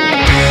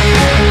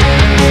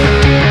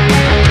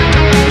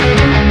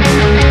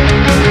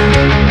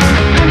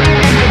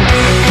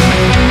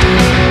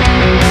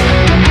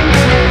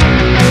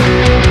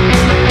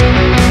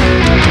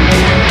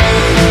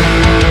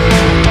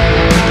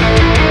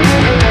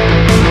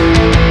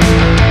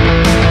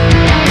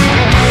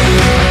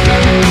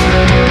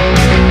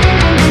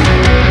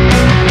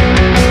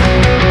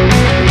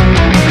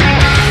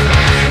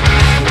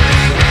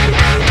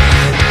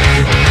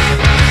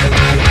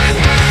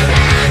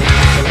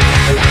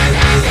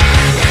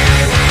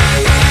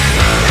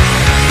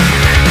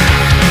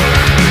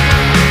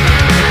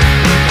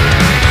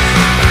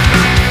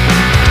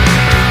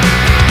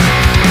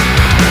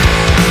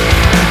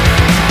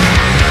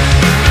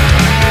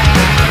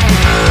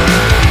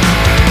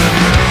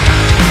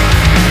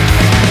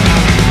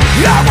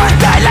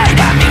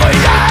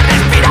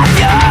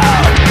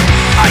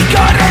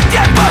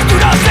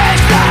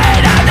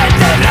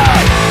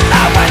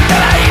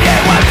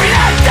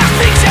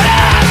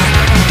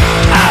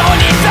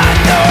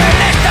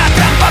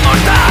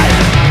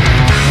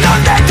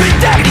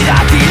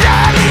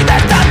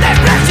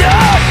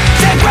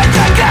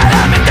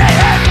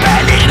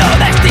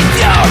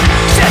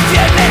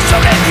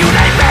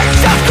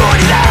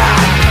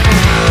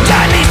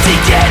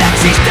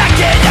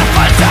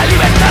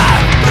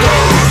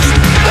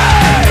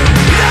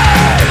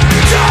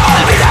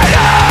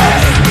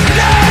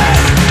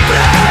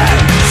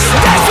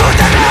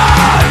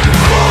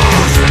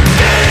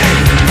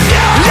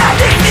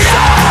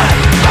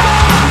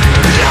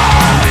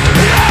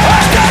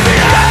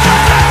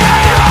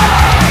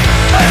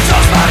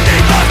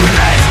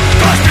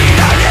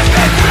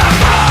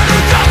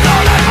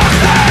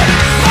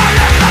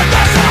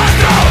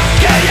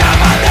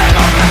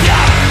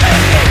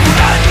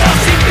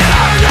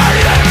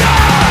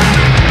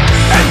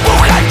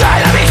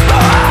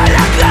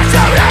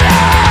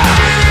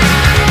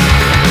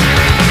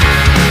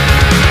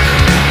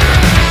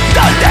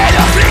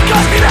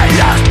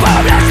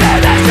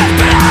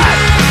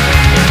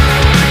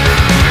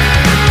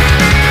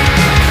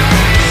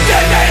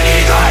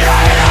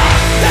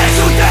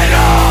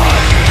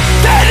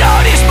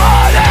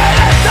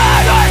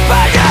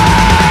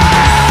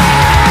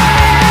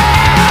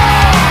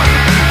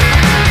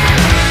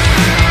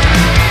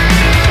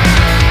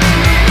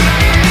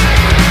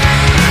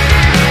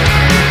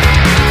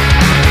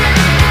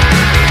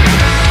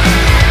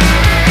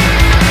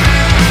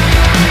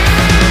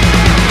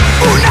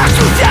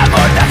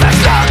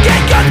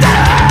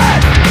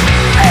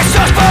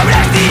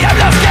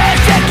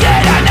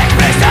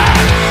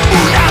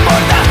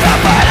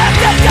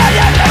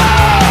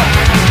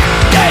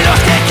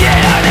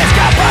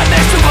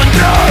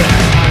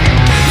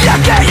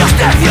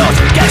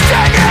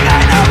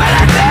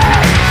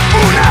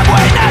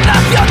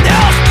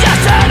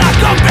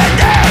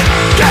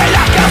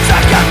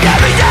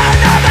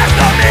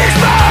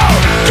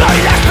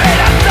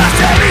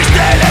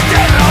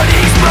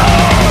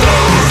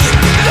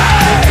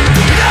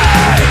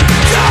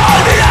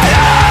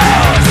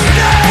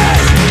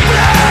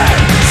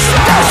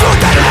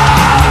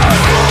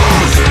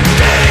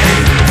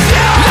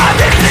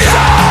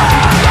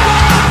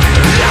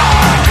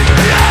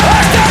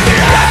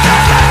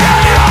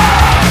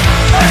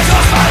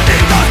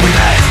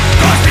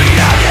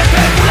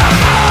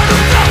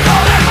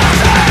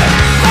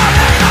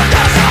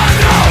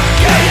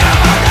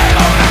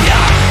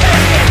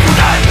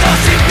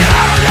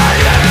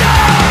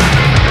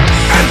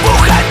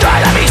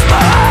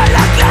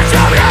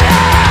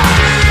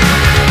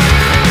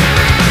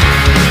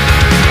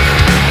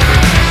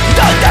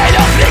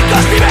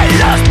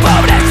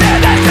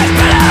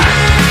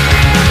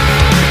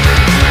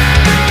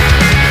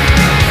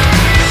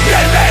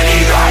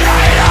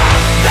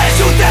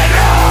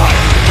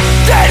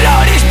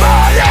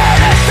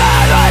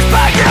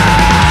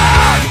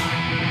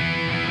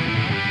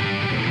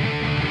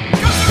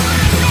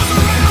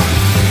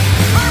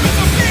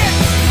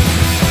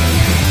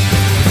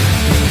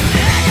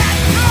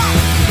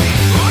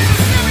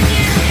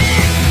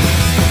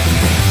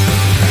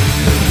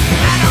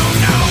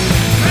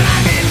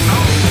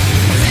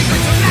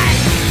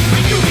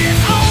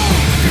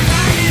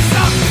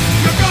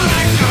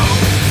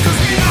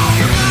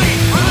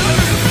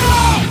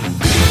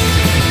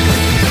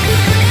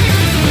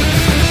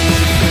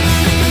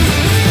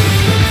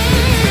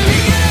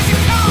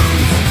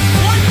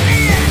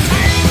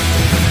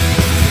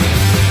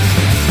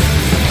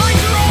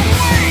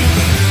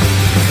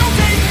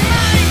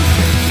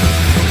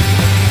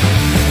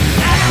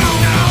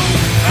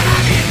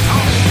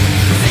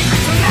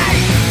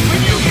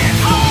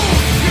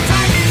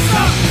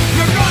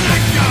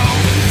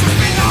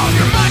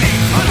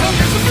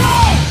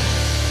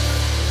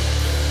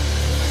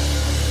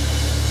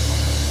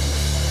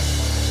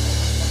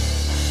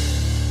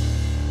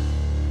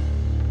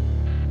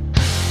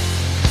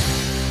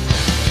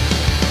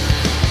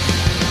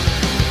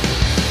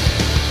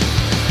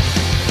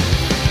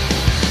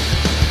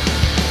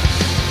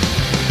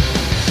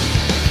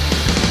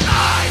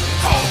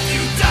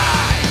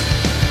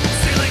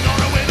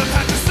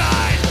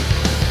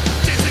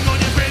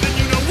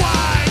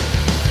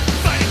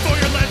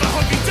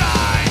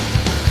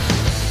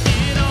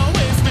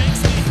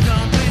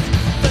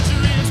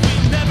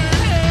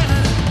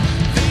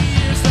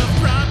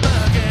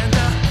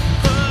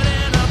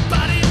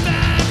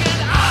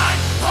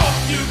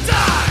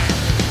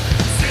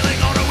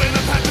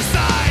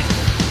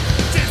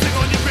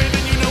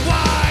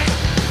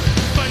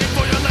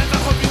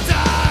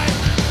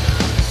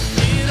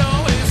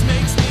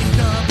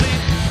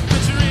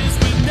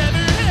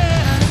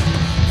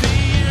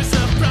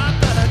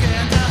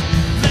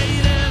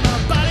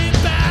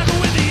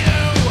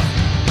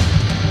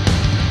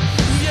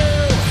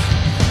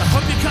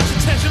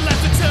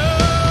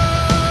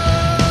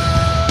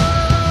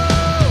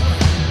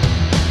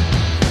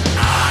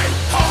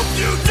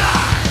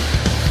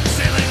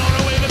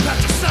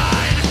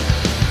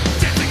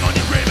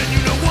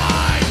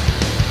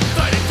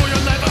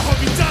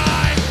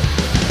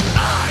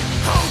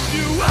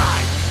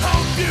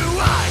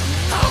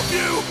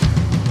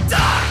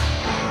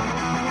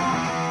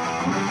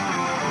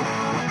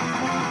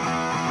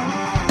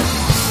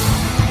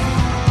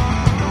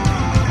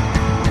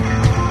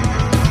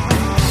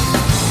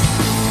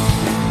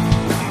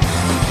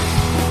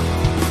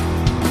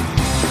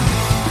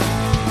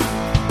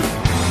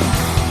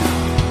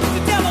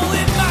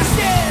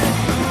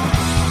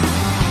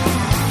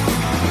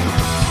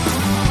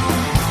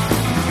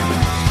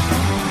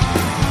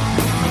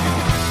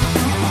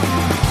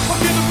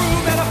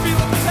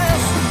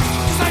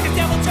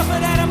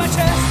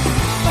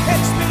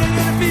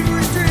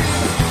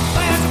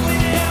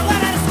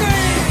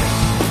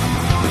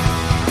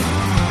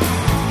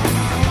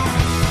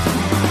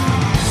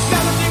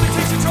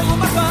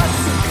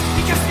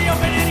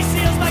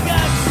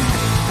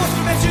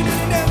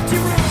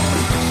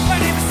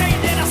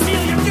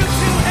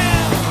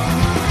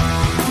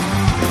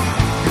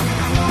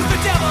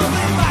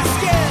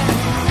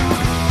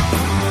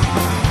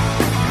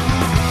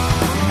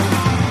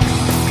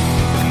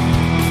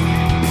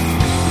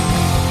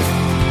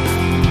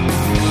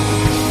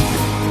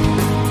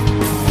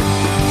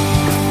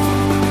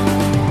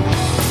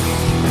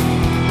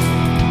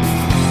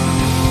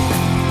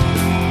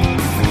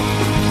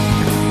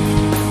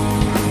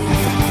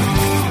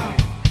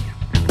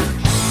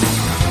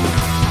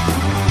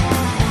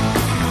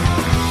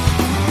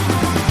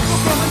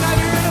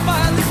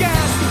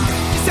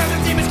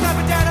 I've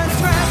been down and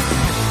stressed.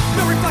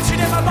 No reflection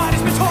in my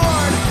body's been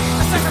torn.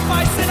 A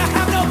sacrifice and I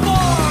have no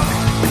form.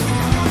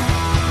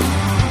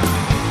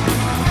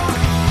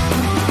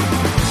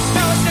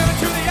 Now I'm staring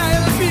through the eye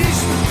of the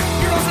beast.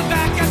 He rolls it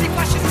back as he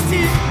flashes his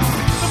teeth.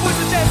 The voice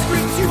of death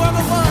screams, you are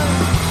the one.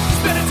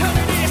 Spend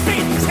eternity as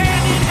Satan's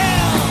hand in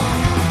hell.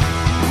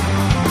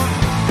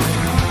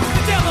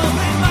 The devil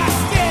in my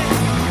skin.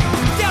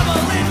 Devil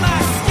in my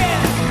skin.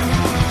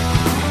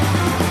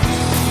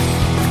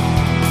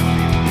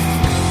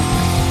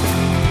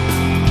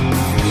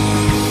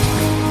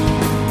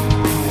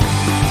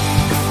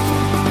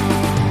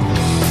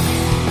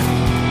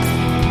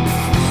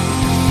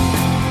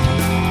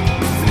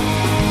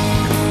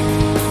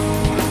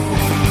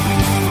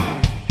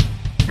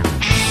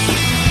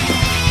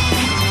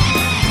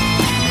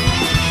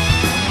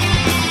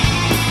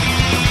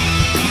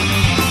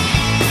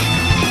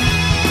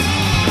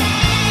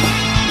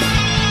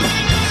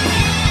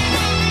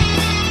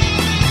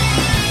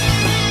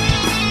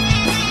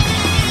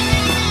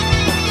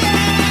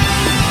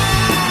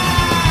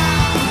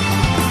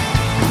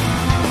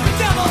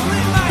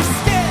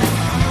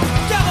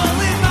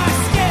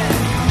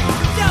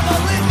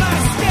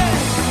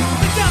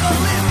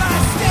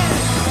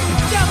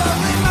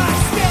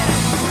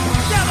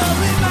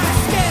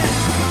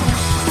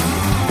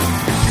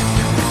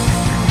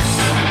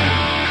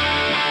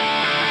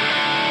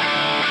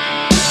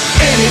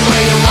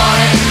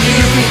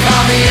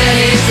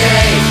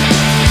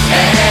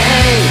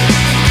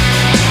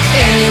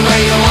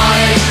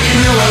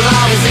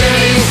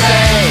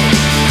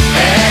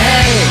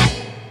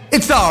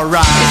 It's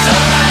alright. It's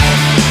alright.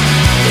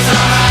 It's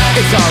alright.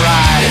 It's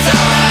alright. It's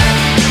alright.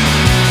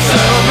 So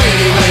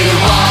any way you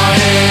want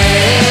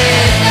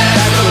it,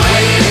 that's the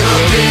way it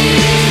will be.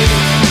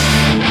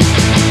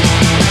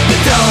 You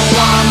don't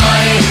want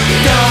money, you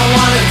don't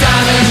want a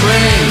diamond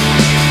ring.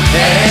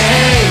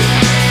 Hey,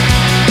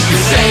 you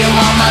say you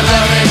want my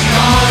loving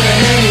more than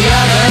any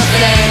other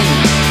thing.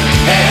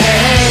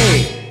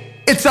 Hey,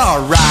 it's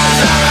alright.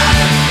 It's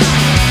alright.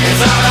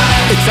 It's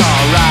alright. It's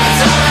alright.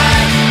 It's alright.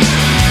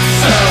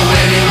 So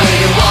any way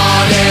you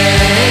want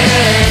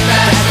it,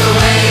 that's the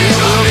way it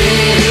will be.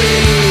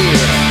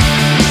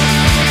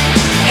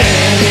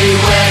 Any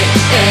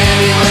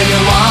way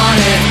you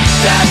want it,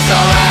 that's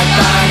alright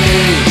by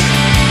me.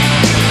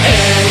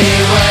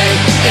 Any way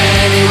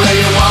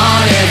you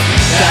want it,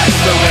 that's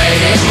the way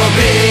it will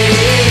be.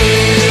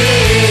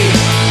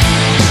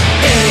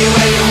 Any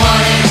way you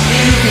want it,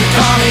 you can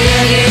call me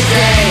any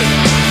day.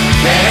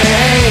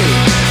 Hey,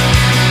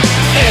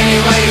 any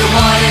way you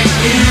want it,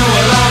 you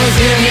will always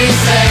hear me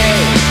say,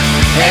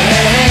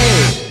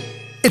 hey,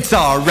 it's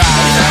alright.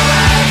 It's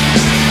alright.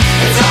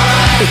 It's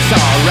alright. It's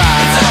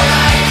alright. It's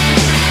alright.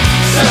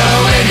 So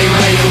any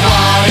way you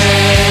want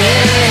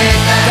it,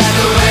 that's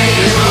the way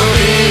it will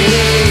be.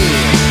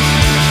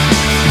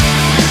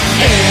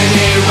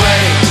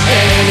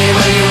 Any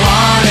way you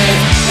want it,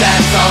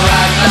 that's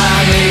alright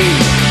by me.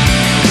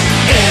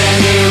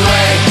 Any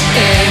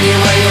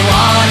way you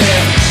want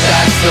it,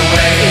 that's the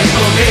way it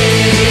will be.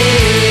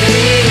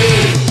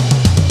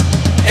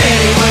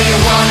 Any way you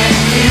want it,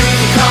 you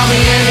can call me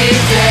any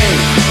day.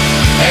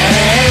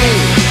 Hey,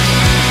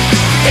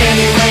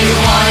 any way you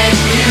want it,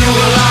 you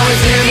will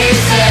always hear me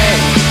say,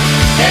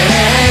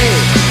 hey,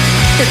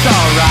 it's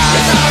alright.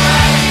 It's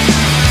alright.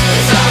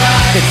 It's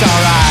alright. It's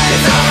alright.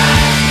 It's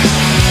alright.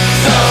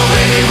 So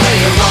any way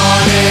you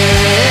want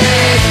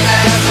it,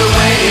 that's the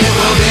way it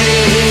will be.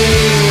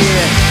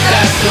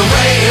 That's the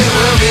way it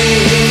will be.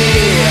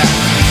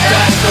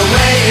 That's the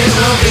way it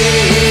will be.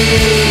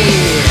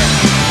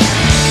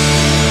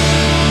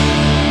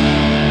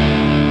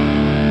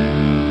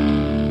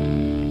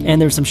 And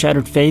there's some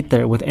Shattered Fate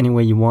there with Any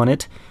Way You Want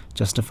It.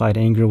 Justified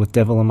Anger with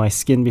Devil in My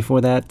Skin before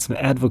that, some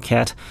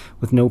Advocat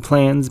with No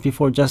Plans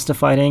before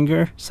Justified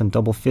Anger, some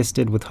Double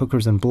Fisted with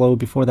Hookers and Blow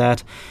before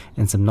that,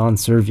 and some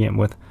Non-Serviam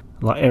with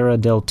La Era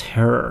del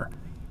Terror.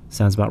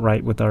 Sounds about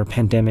right with our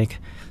pandemic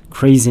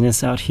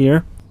craziness out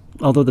here.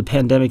 Although the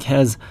pandemic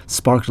has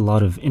sparked a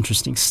lot of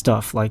interesting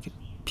stuff, like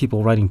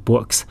people writing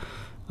books.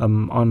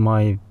 On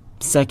my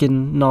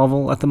second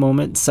novel at the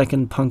moment,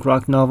 second punk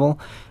rock novel,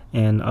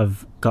 and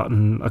I've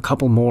gotten a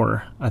couple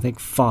more, I think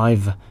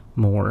 5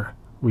 more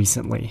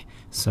recently,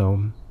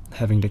 so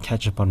having to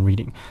catch up on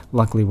reading.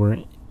 Luckily,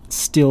 we're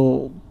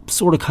still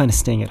sort of kind of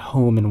staying at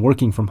home and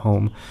working from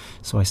home,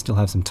 so I still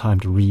have some time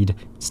to read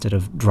instead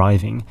of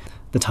driving.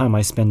 The time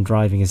I spend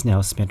driving is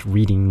now spent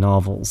reading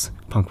novels,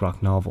 punk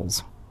rock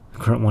novels. The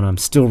current one I'm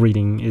still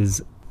reading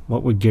is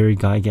What Would Gary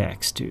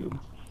Gygax Do?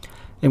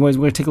 Anyways,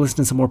 we're going to take a listen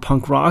to some more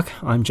punk rock.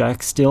 I'm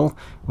Jack Still.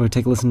 We're going to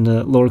take a listen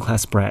to Lower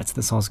Class Brats.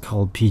 This song's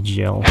called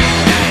PGL.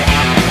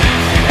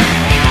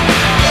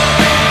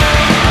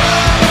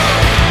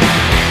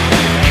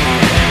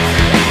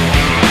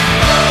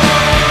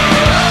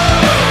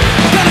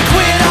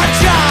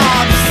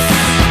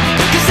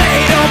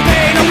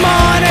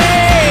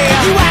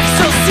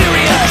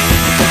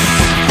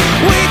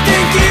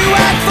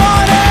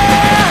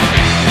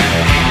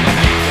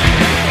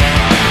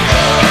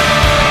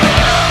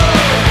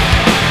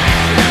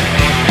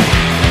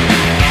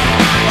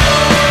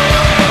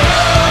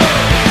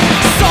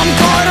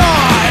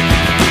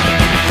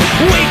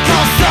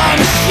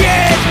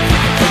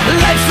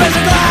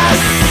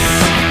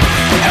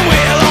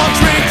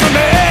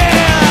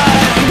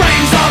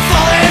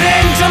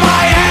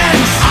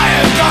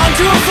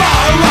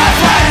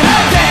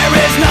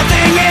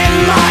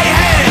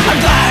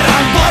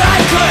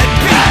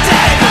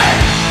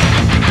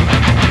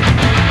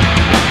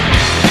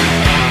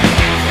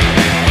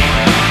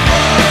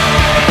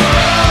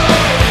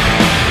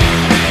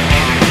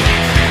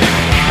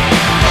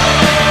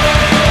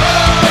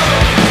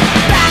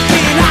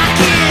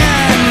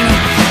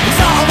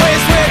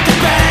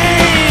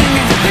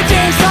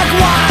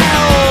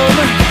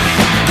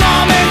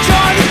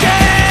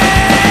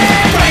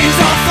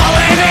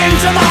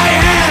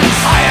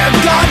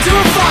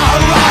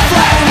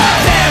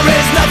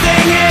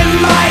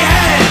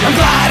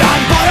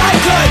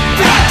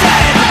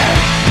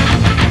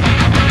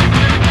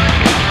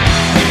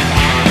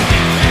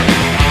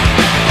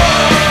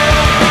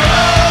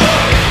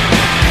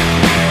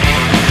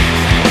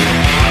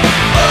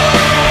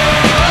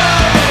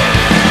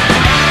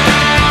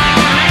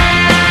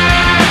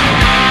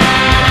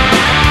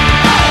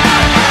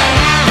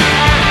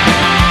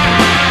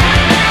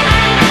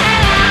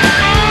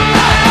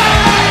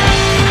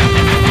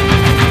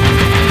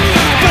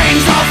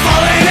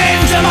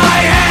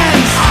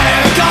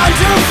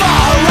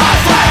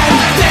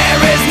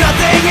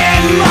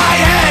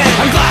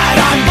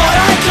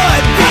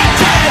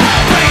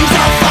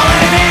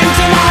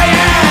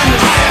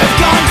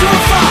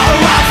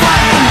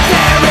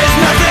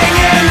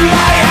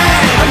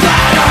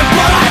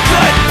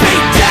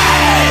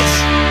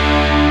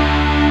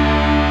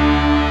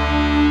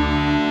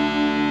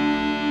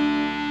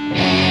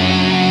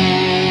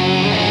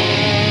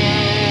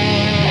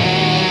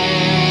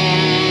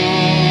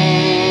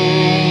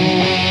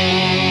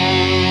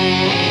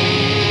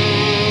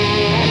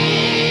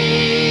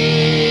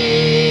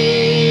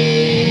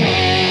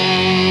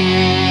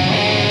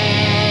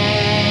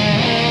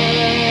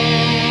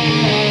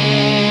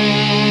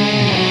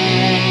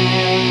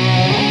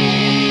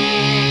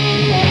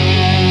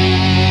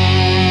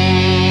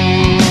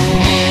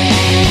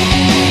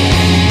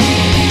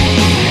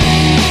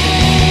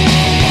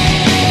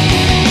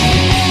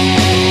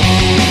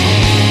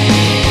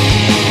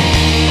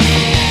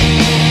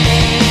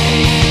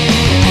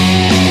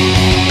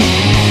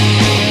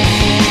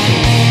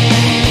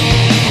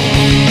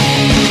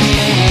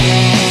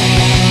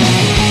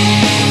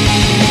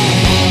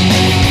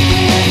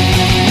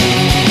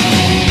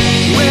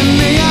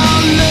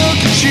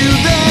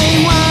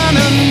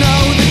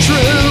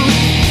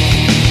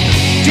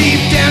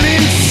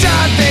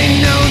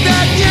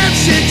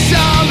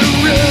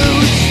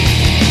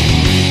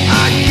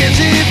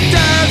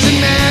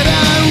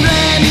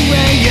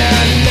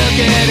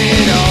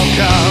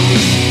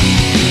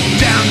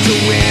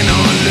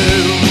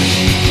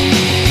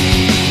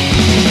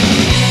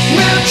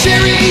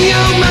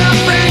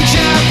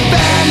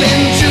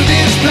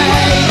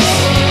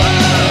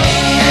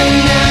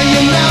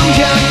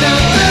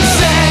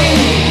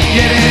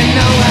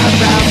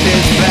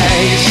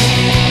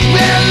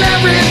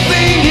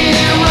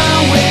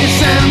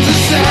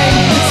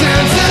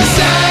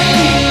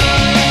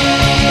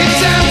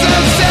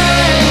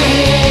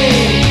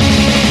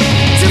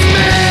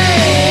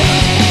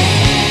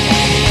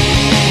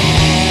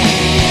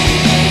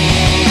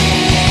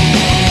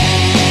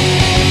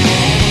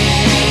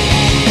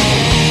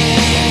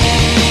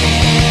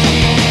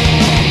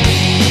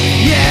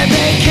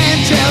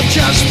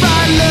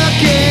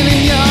 looking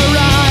in your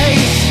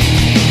eyes.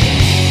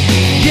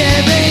 Yeah,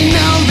 they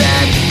know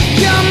that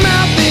your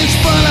mouth is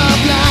full of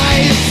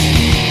lies.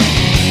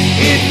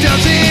 It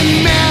doesn't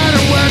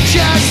matter what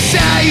you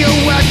say or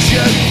what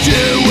you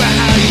do or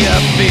how you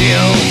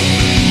feel.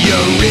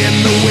 You're in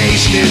the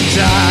wasted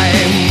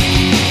time.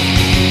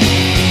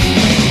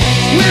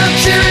 Well,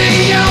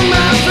 cheerio,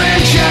 my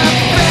friendship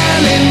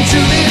fell into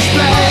this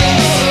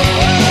place.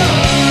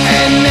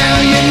 And now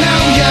you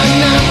know you're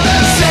not the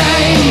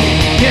same.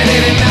 You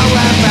didn't know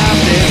about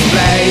this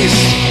place.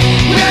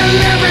 Well,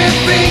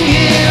 everything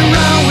here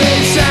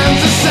always sounds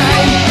the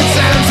same. It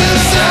sounds the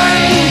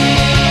same.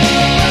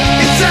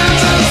 It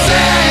sounds the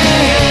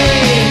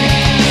same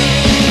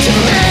to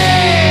me.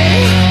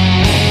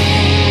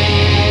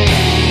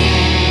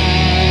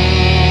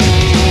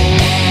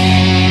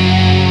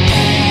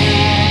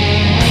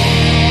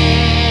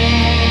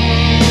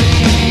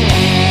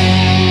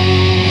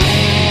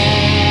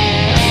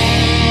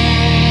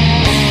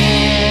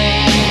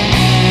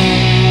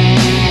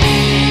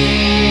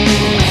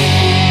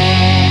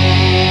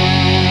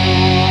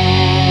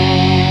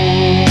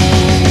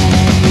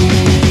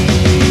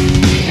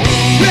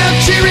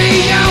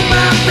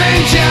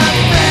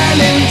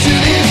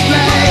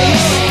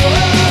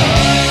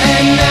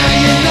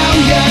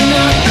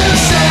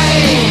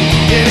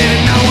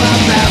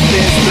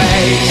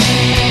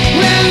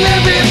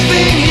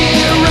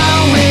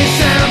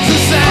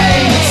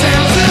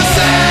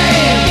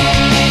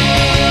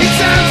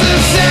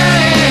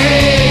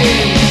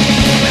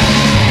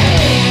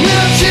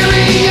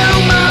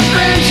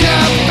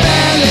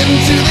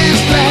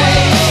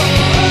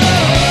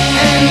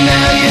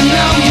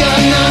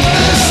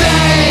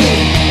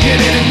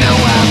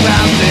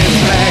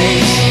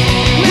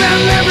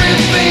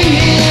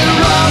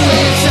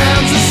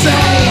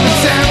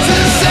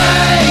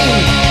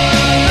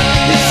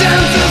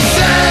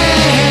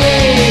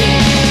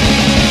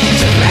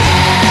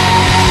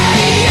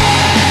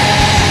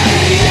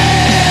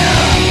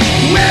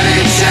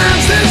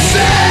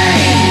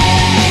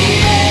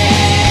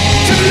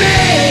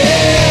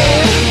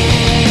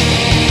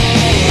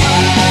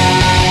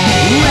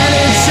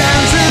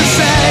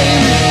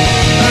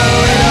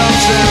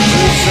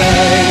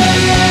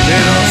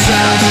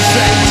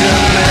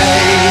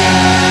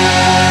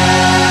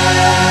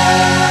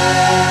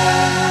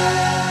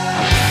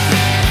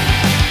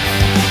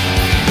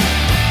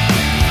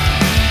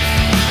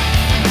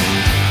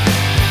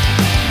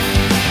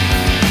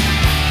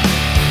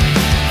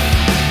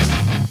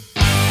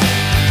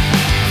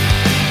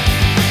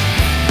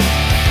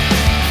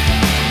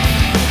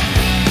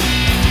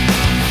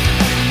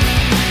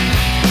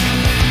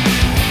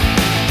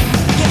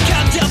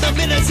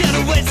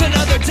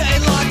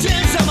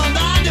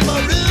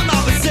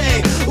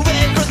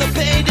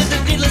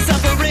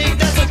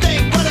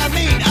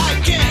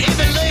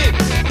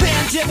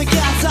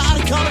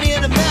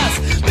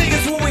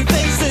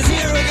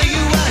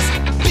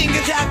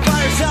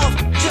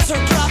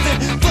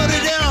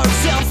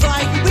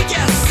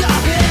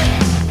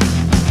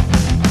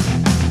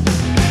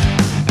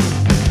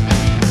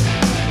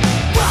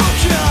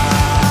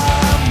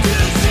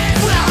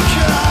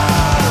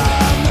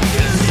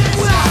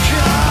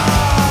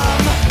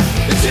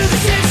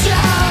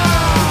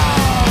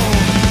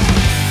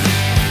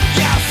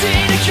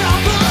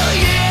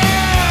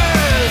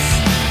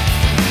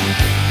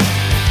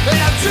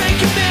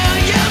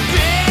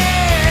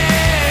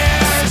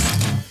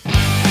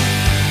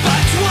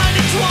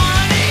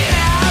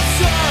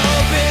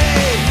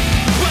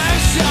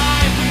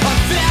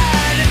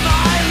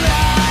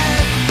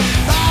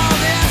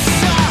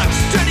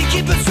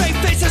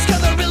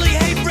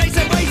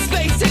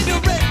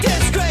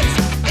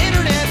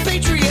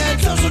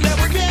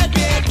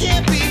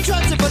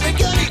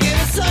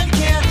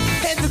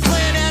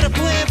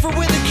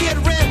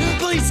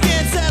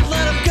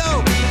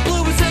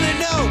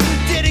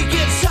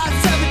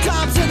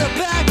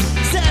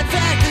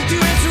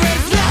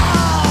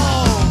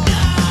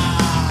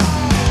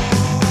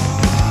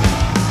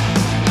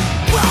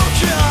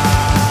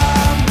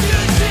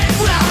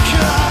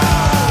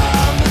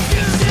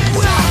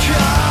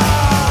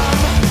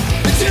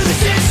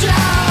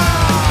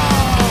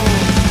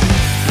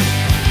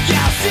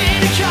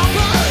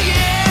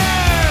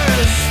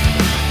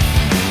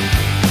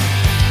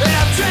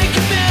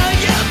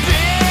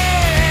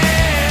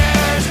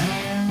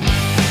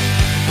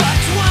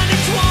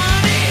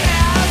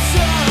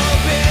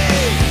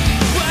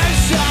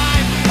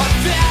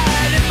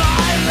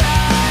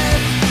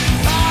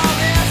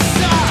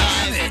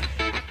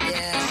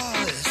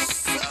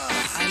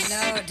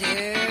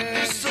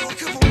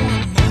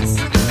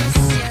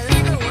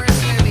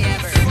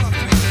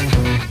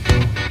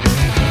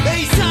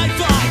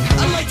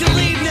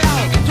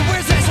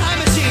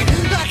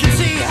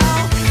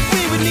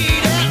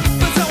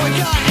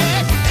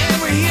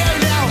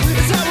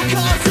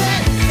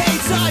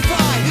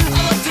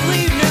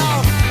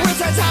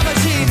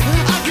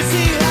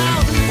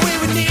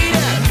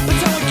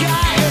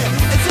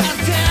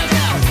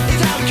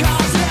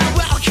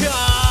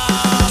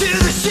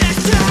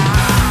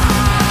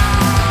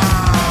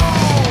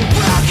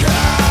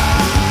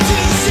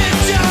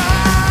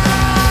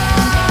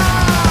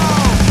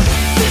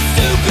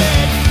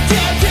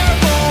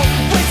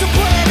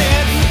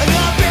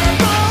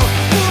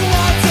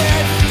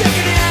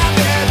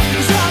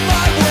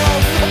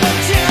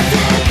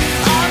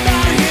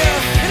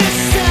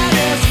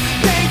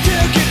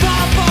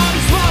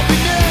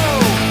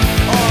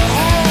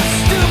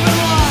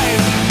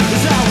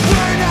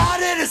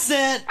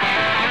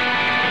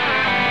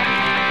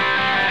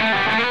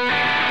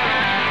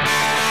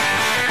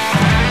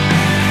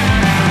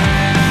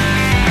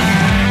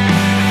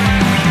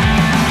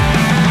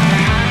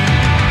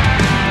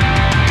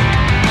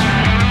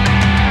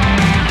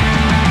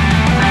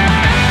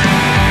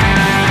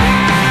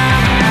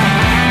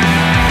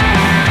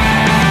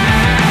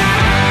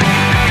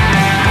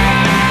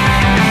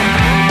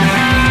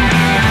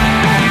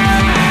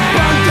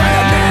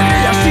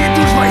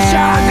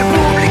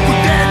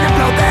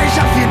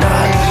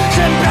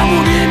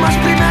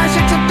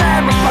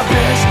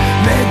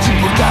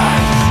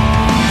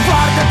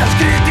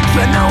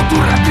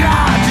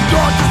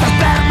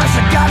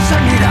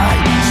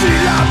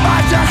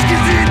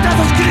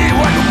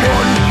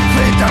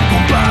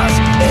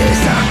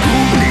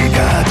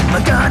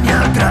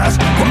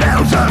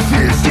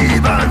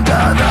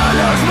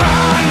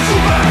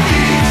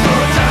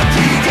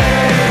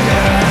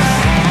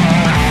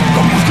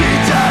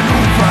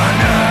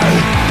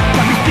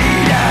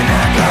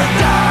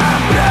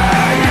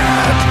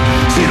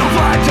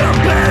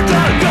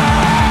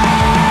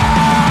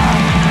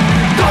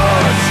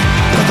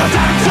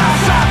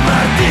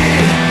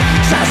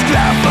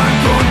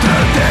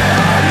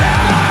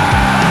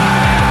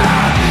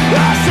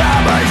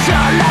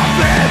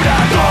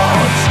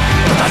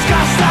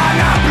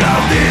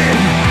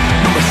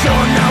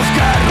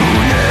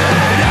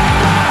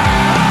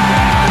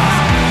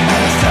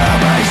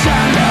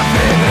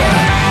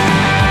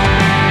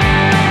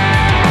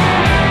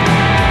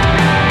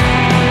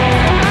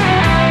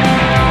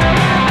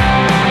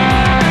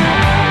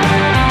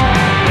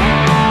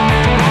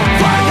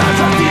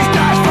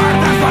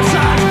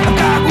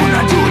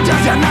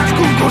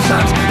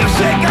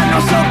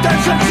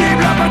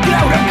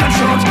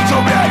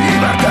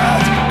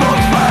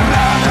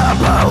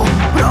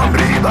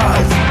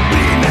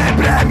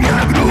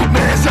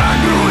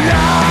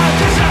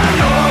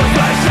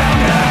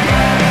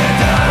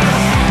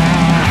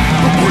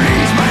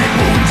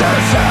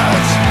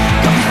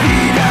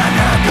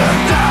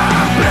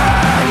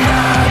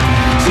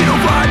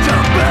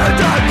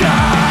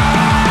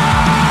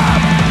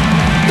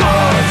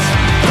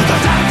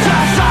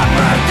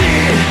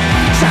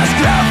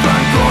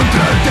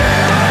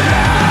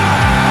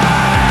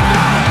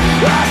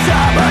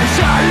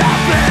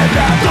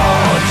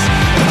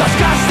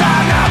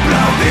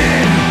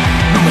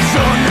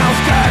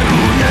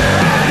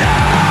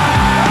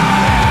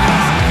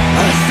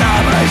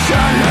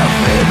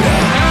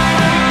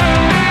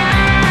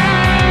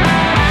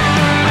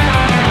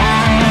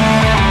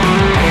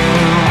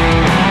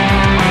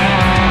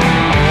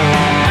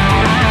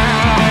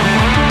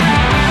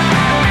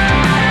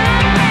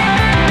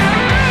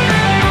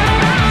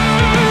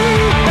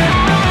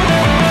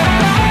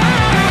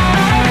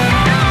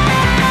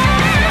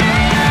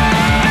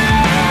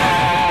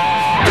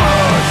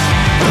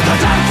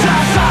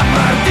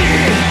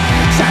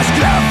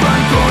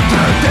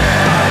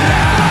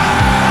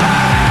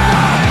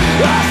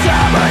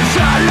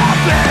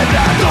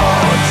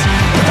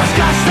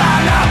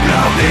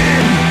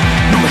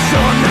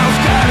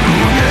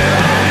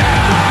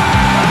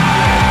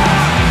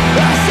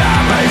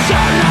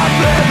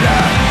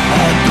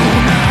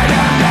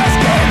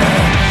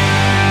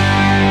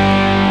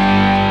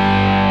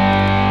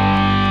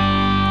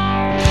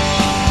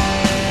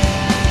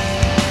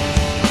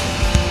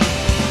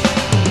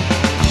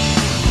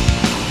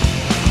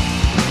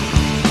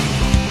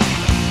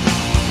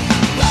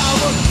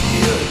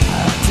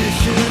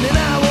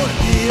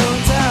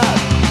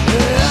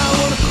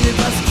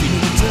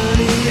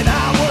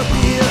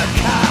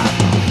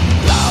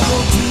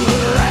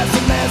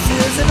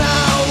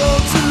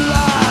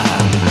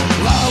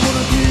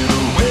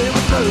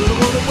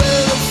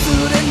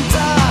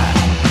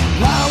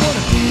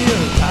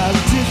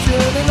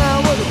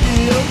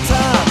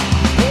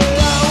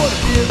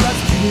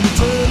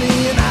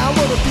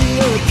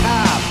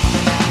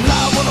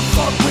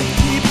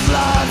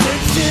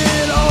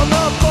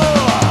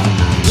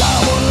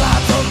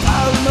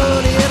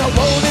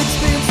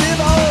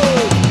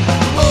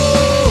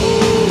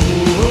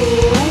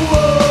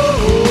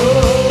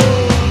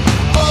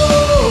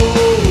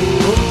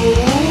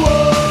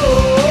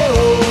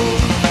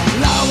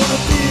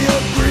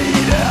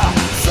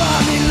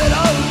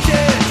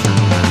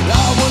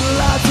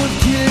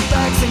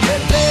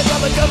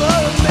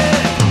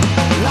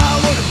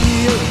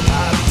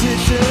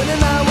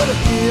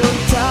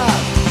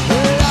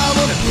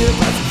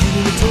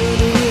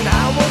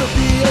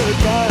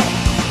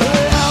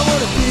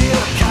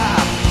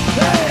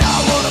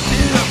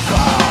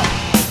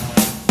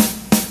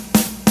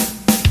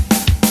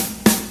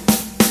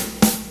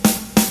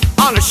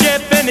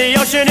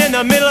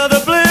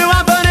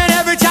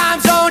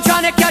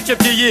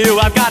 worship to you.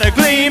 I've got a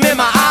gleam in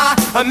my eye,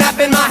 a map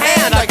in my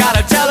hand. I got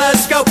a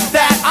telescope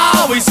that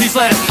always sees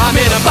land. I'm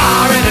in a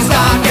bar and it's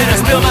dark and I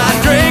spill my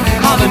drink.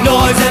 All the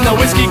noise and the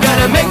whiskey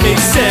gonna make me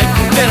sick.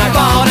 Then I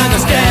fall down the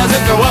stairs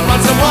and throw up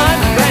on someone.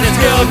 Brandon's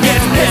girl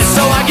gets pissed,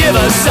 so I give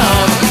her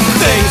some.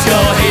 Things go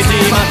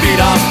hazy, my feet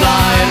are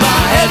flying,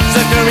 my head's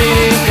a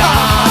careening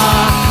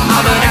car.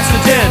 I'm an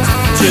accident,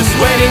 just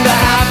waiting to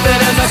happen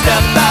as I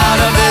step out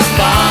of this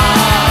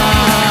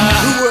bar.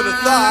 Who would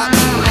have thought?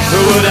 Who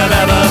would have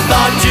ever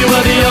thought you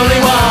were the only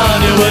one?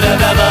 Who would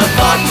have ever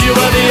thought you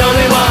were the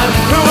only one?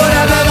 Who would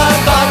have ever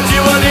thought you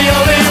were the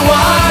only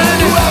one?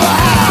 Whoever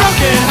had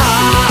broken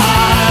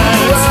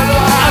hearts,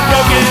 a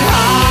broken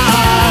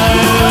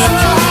hearts,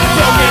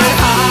 broken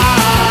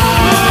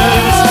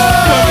hearts,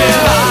 broken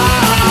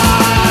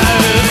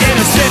hearts. In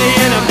a city,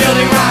 in a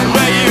building right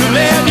where you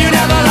live, you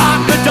never lock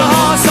the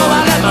door, so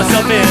I let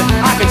myself in.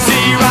 I can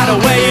see right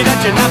away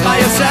that you're not by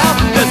yourself.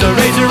 There's a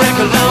razor and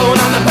cologne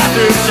on the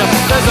bathroom shelf.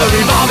 There's a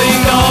revolving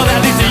door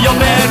that leads to your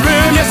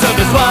bedroom. Your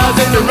service was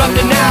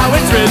interrupted, now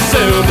it's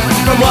resumed.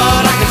 From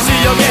what I can see,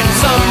 you're getting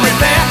some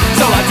repair,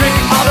 so I drink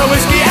all the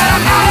whiskey and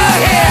I'm out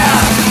of here.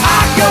 I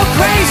go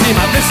crazy,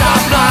 my fists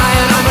are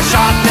flying. I'm a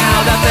shark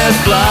now that there's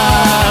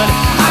blood.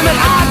 I'm an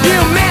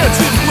argument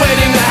just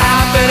waiting to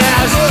happen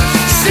as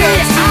CIA.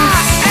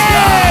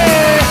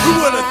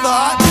 Who would have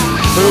thought?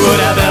 Who would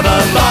have ever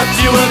thought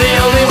you were the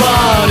only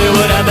one? Who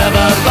would have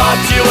ever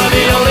thought you were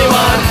the only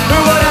one? Who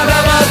would have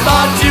ever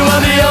thought you were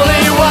the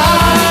only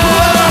one?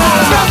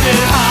 Broken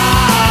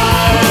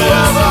hearts,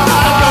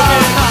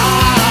 broken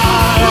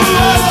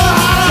hearts,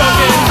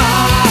 broken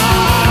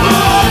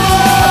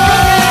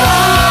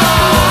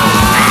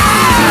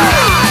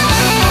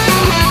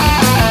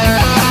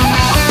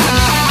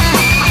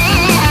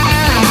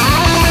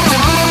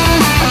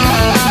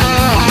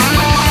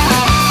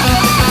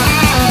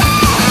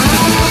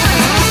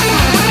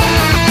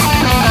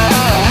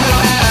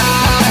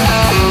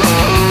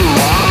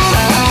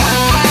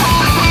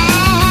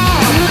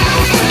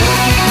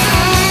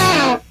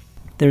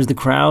There's The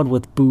Crowd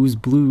with Booze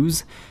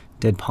Blues,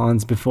 Dead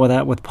Pawns before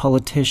that with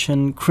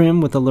Politician,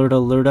 Crim with Alerta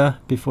Alerta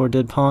before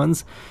Dead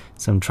Pawns,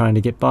 some Trying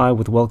to Get By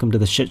with Welcome to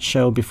the Shit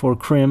Show before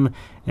Crim,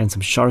 and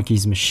some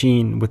Sharky's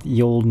Machine with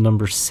Yold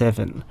Number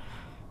 7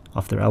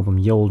 off their album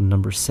Yold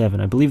Number 7.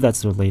 I believe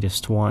that's their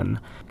latest one.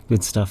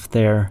 Good stuff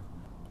there.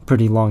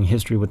 Pretty long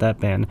history with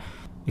that band,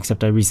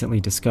 except I recently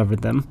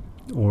discovered them,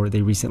 or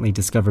they recently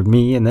discovered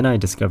me and then I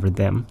discovered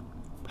them,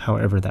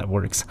 however that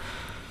works.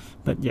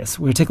 But yes,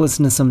 we're going to take a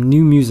listen to some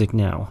new music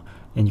now.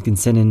 And you can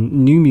send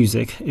in new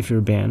music if you're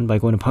a band by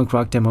going to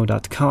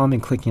punkrockdemo.com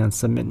and clicking on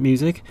Submit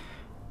Music.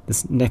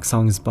 This next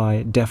song is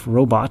by Def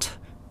Robot.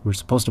 We were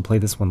supposed to play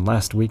this one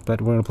last week, but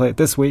we're going to play it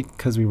this week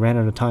because we ran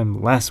out of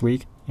time last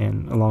week.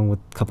 And along with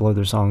a couple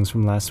other songs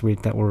from last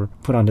week that were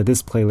put onto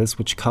this playlist,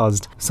 which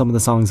caused some of the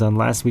songs on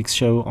last week's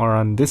show are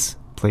on this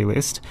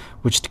playlist,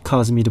 which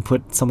caused me to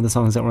put some of the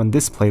songs that were on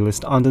this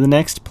playlist onto the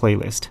next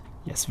playlist.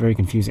 Yes, very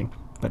confusing.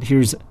 But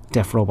here's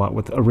Def Robot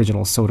with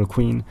Original Soda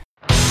Queen.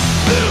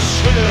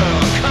 This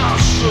here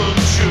constant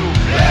to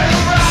let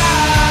it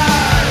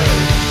ride.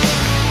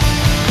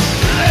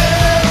 Let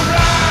it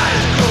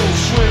ride. Go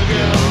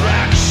swinging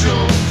like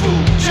some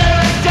fool till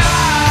it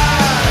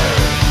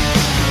dies.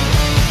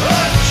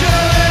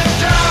 Until it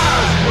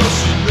dies.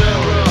 Wasn't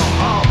there a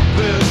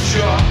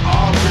harbinger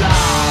of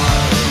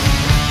life?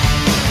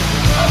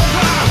 A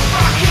pair of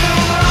fucking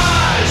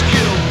lies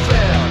kill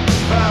that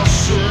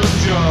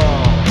passenger.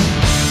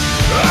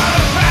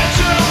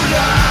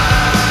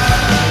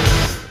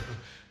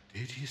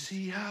 Did you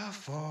see her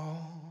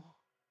fall?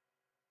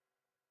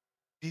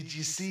 Did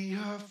you see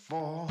her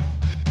fall?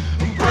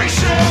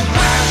 Embrace your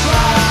past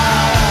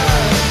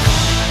life.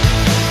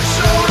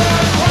 Soda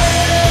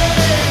queen.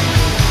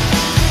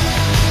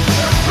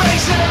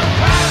 Embrace your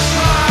past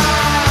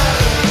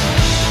life.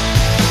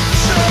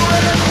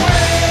 Soda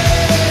queen.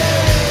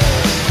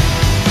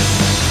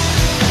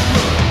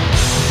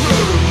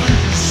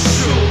 Release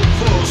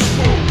silver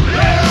smoke.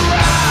 Let it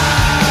ride.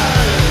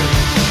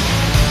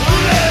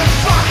 Let it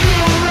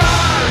fucking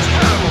rise.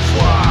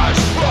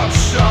 Camouflage,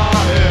 rockstar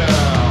hair.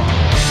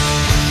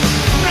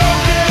 No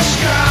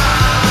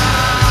disguise.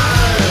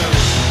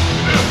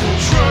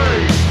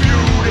 Infiltrate,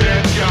 beauty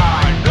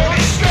guide. No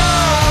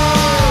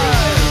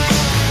disguise.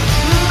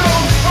 No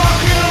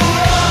fucking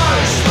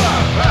lies.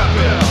 Slap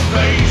happy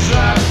things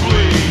that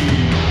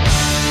bleed.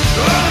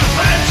 The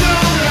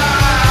phantom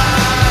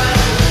light.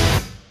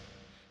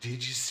 Did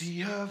you see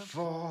her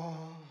fall?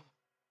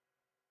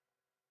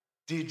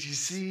 Did you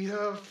see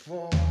her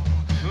fall?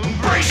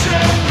 Embrace your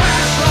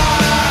past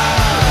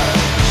life.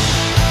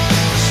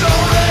 So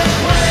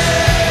queen.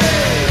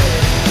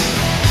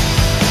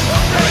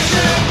 Embrace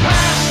your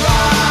past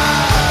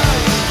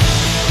life.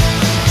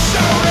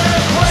 So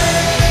queen.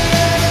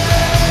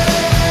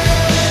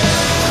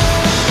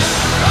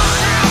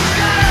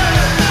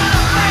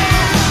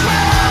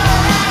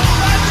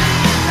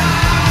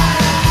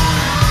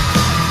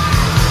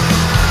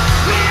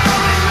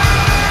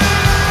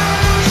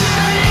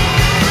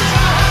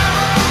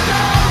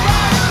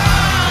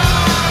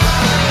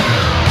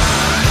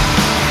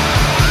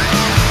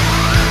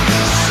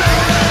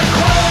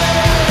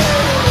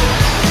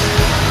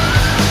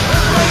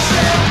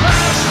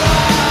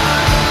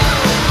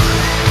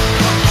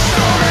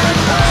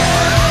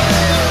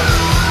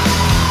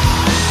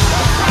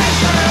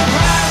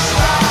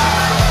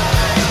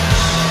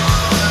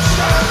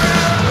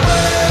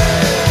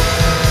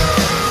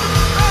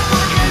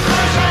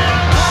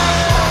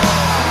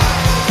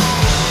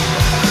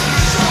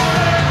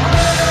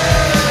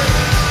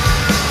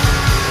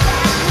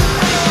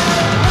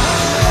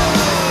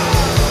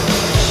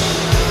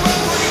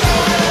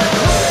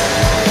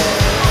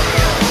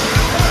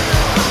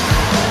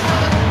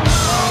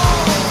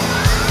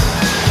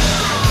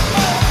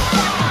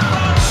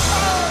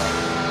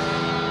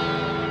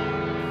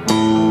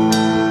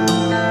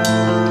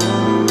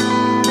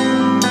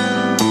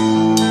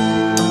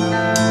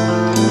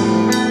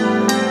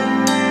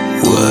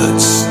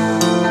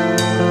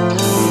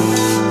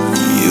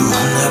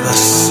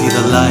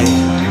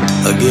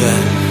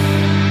 again.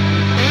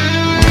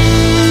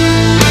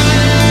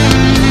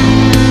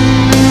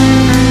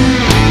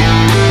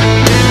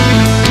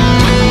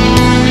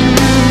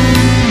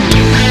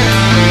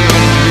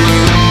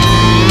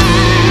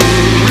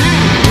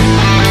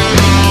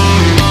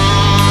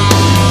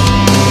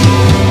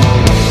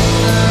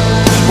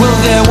 Well,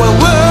 there were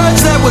words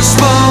that were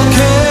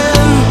spoken,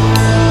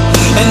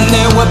 and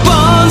there were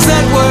bonds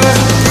that were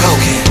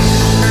broken.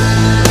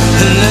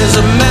 And there's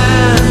a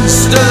man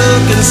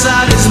stuck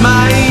inside his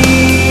mind.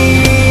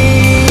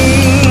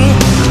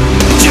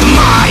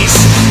 Demise,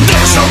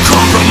 there's no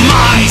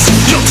compromise.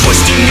 You're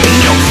twisting in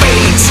your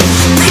fate.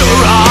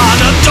 Pure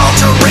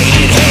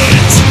unadulterated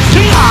hate.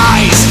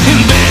 Lies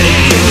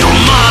embedded in your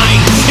mind.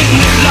 In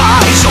their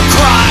lies or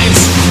crimes,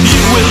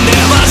 you will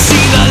never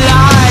see the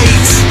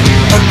light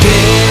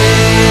again.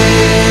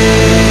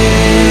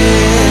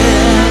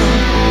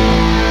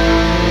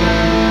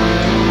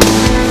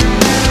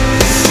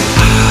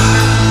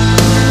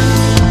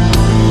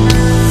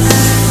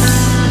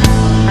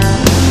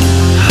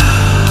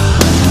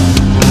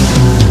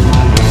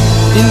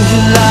 In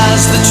here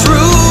lies the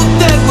truth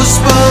that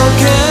was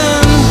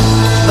spoken,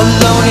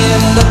 alone in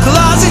the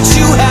closet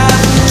you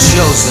have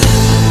chosen.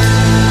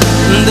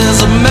 There's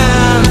a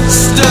man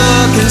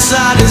stuck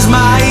inside his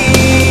mind.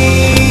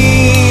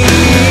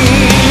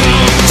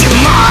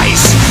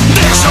 Demise,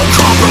 there's no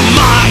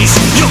compromise.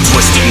 You're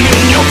twisting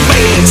in your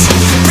fate.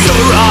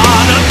 Pure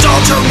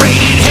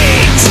unadulterated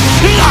hate.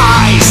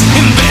 Lies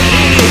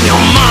embedded in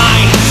your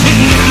mind. In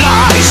your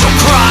lies or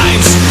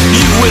crimes,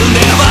 you will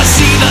never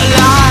see the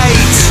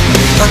light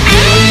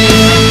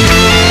again.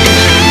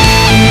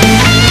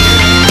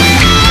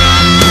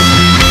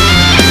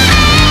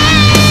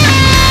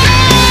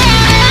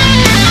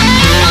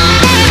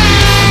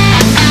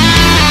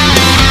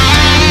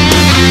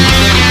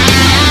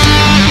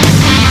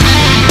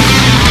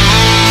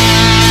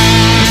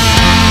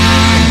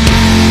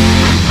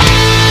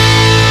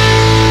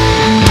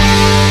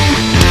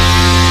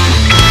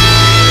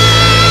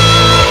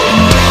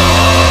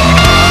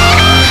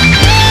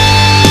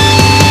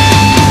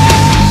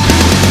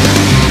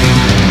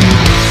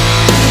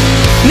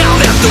 Now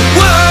that the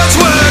words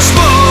were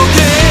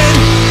spoken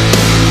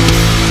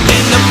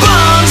and the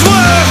bonds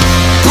were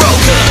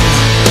broken,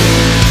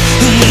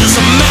 and there's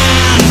a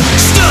man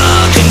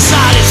stuck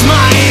inside his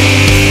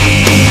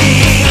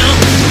mind.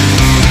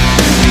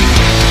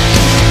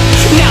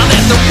 Now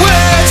that the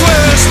words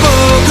were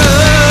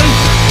spoken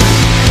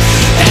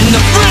and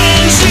the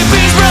friendship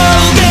is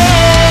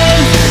broken,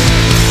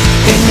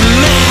 and the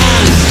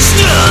man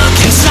stuck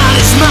inside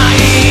his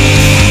mind.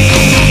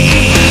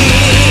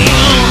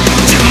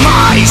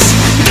 Demise,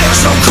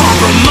 there's no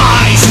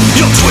compromise.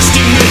 You're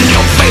twisting in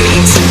your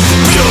fate.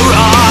 Pure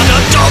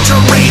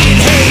unadulterated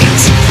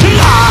hate.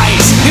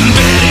 Lies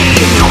embedded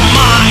in your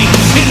mind.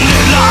 In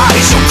their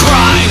lies or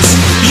crimes,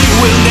 you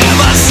will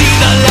never see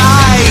the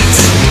light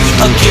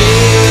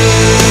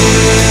again.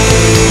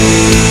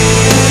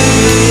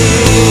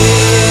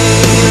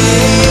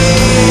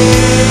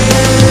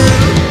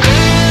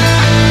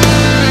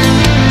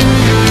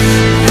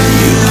 You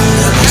will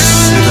never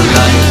see the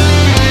light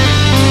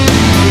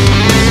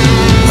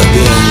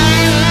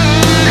again.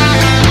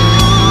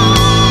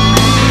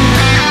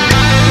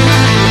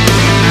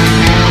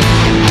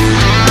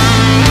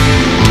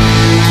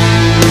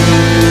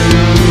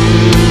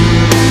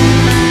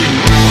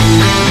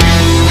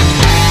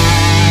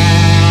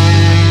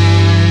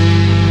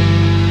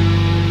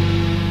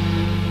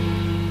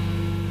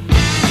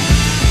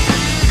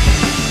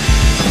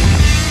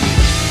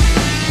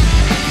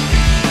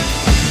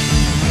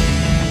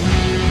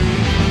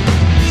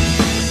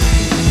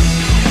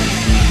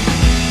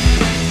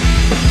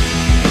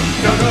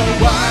 Don't know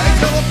why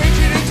tell a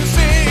patriot it's the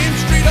same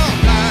street all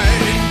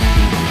night.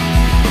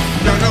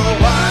 Don't know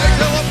why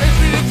tell a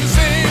patriot it's the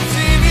same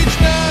scene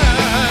each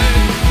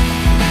night.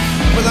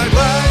 Well, I'd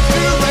like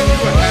to let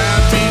you a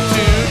happy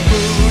tune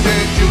mood,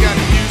 and you got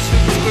to use the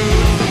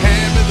spoon,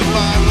 hand me the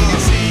bottle, I'll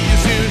see you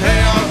soon.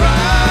 Hey,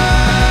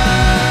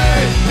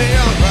 alright,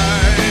 hey,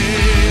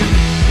 alright.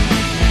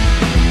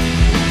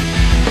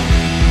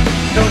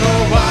 Don't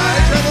know why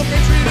tell a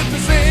patriot it's the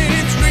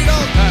same street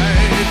all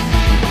night.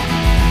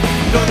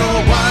 Don't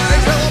know why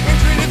tell a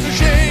patriot it's a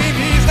shame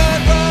he's not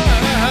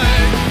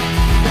right.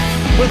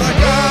 Well, I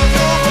got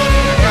so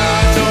funny, I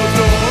got so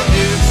dull.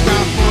 It's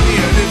not funny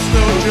and it's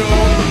no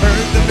joke.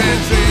 Heard the man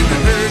sing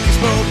and heard he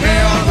spoke.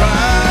 Hey,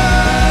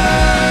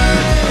 alright,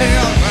 hey,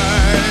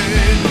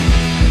 alright.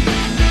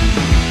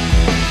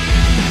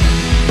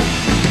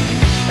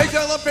 Hey,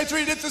 tell a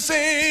patriot it's the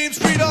same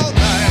street all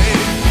night.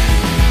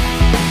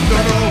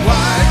 Don't know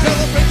why.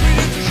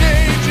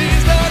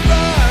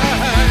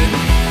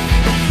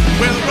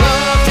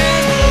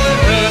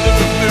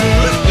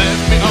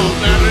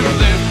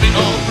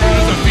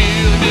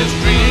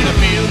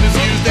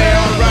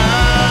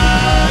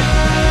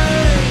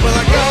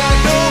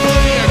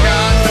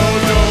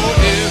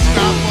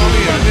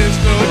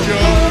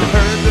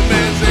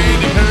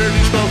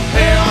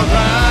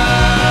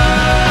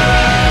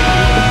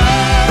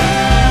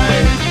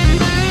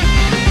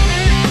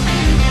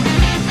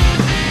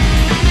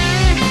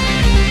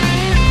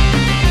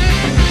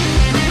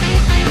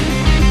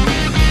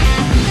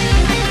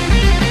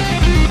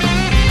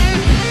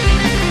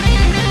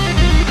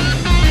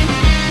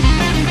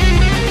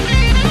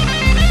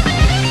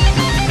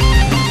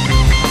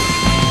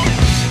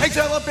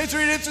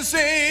 Patriot, it's the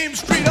same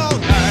street all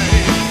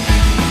night.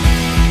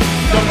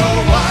 Don't know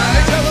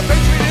why, tell a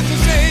patriot it's the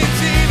same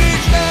scene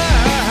each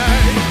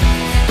night.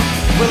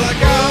 Well, I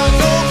got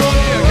no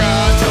money, I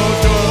got no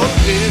dope.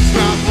 It's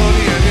not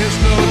funny and it's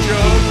no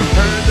joke.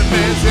 Heard the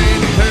man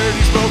saying he heard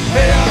he spoke.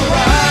 Hey,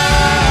 alright.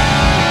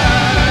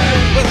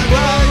 Well, I'd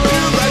like to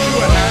write you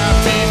a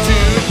happy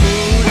tune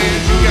mood,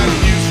 and you got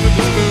use for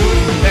the spoon.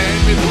 Hand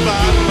me the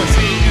bottle, I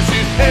see you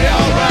soon. Hey,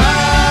 alright.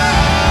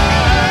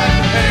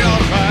 Hey,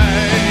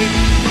 alright.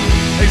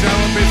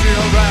 Exile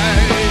Patriot,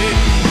 alright.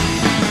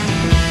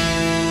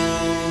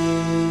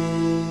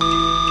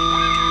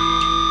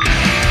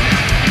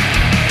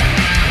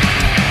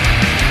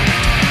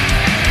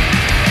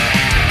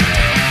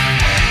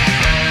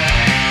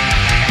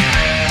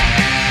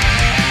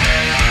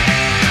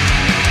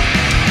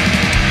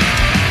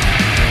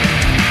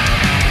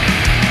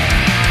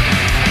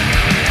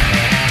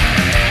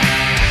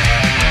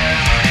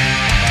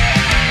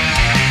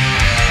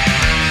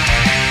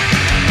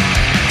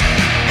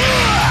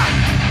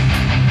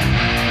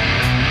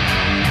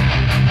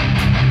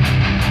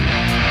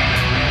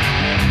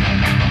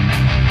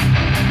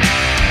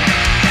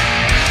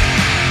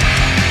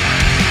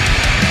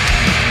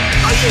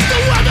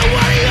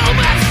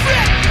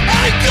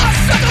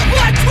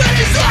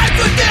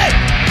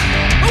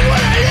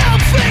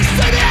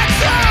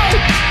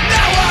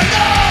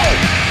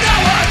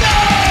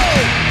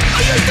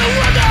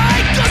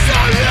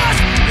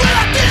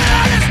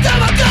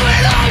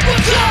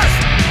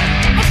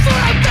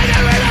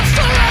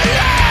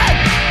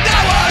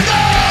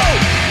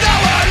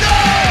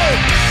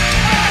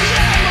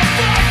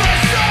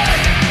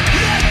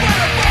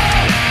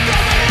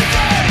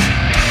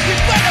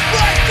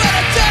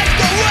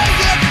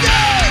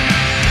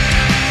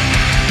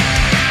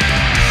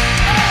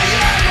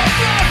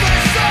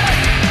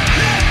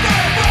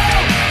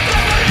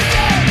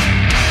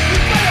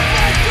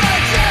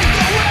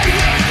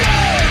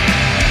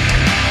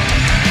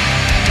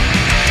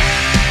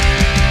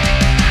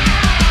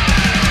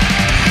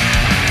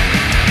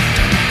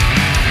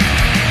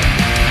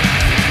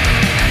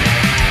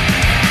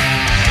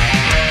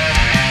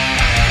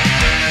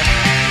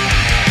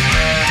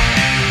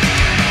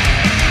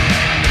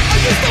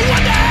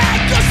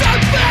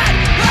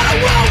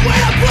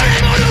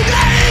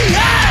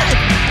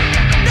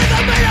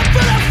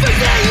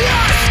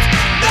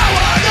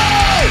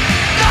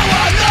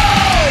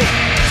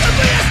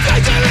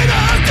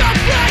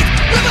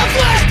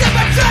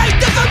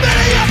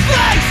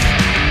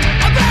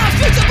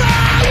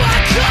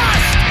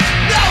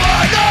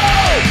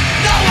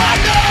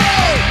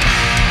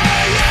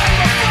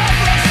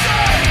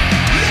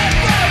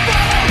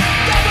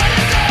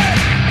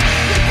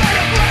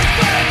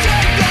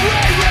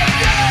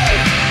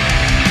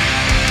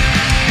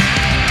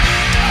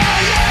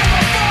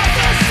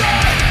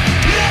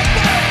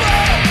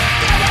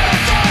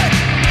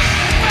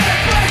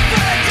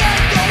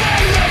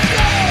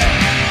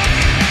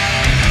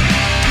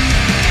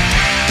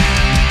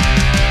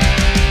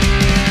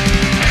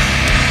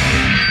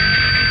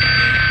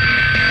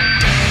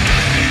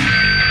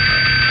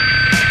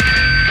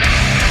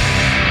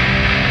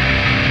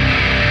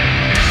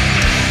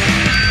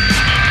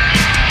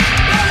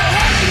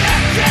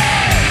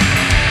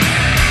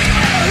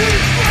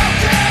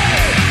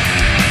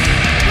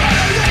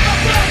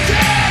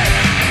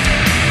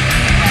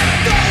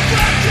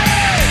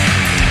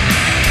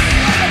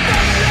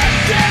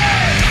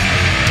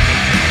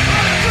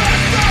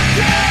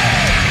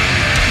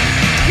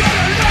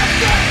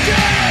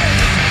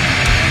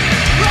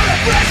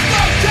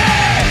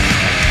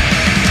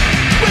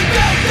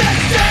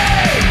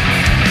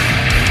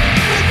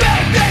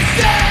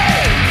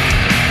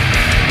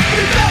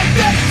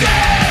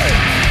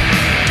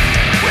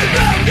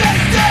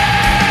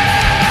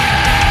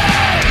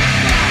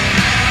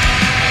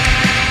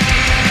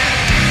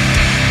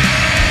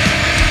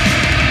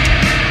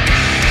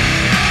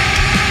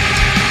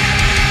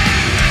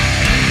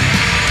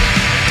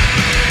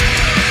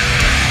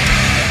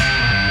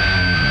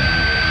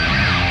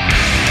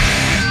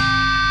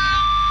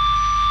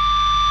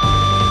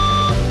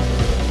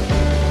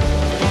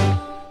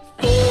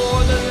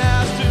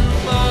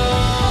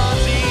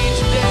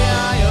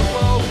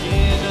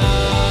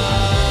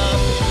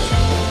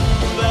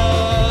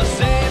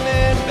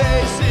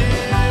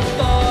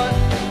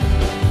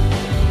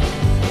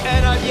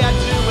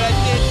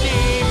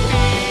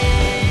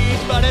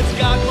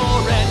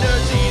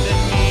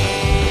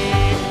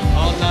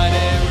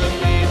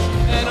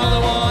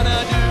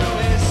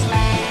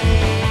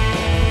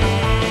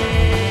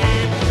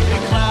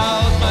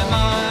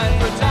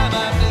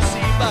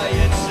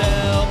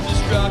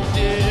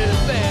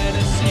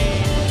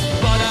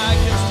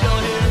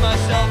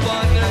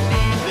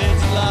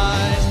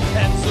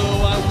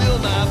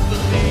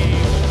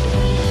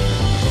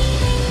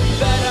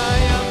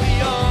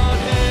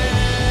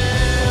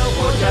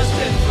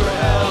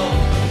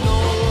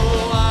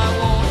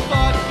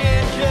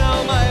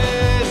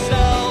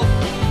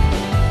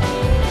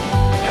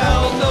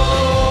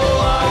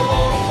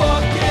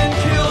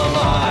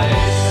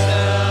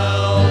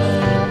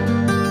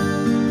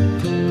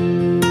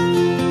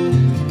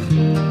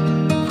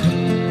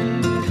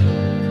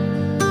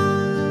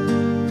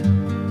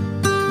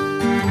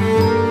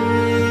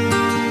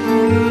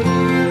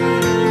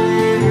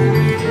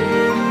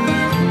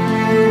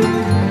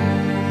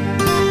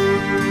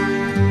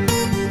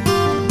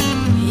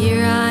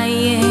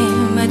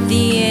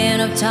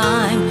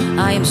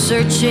 I am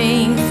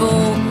searching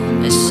for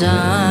a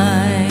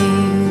sign.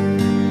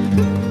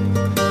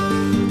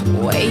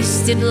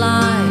 Wasted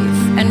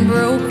life and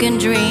broken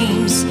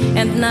dreams,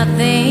 and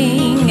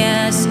nothing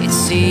as it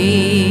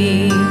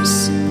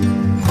seems.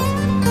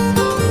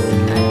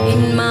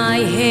 In my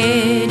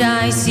head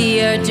I see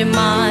her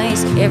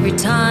demise every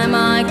time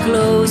I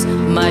close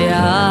my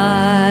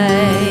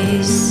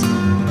eyes.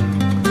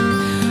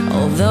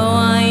 Although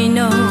I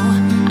know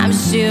I'm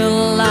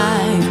still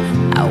alive,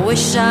 I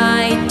wish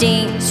I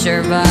didn't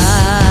survive.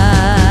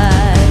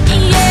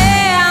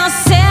 Yeah,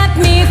 set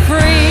me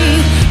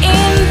free.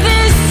 In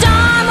this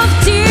time of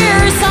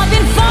tears, I've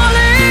been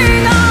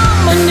falling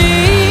on my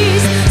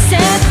knees.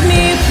 Set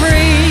me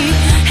free,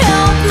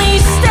 help me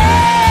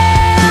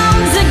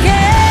stand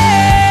again.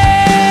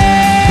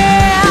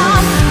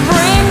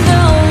 Bring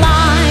the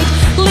light,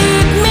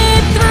 lead me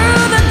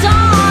through the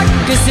dark,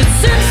 'cause it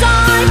seems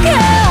I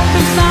can't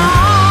be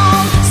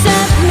found.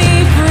 Set me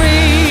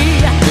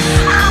free,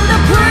 I'm the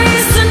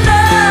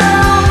prisoner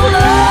of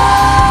love.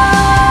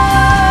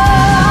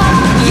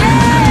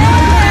 Yeah,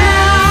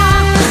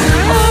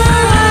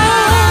 ooh,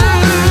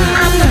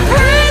 I'm the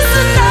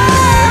prisoner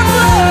of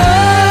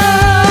love.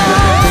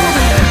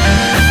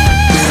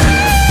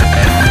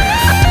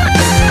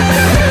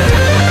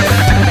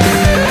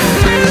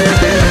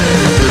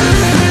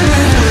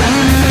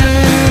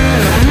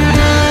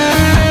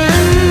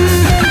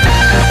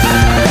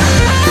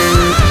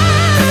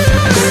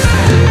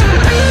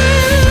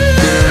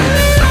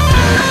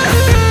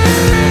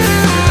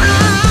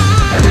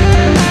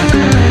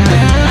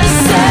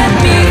 Set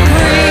me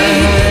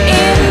free.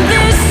 In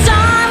this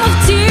time of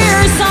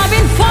tears, I've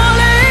been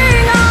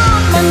falling on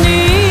my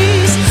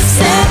knees.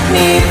 Set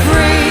me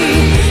free,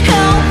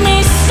 help me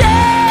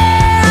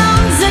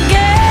stand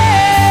again.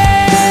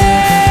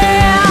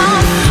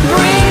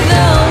 Bring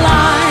the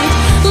light,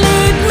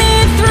 lead me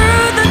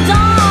through the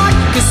dark,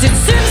 'cause it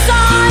seems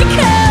I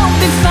can't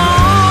be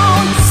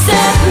found.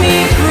 Set me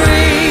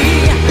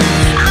free,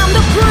 I'm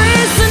the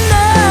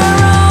prisoner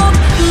of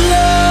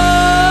love.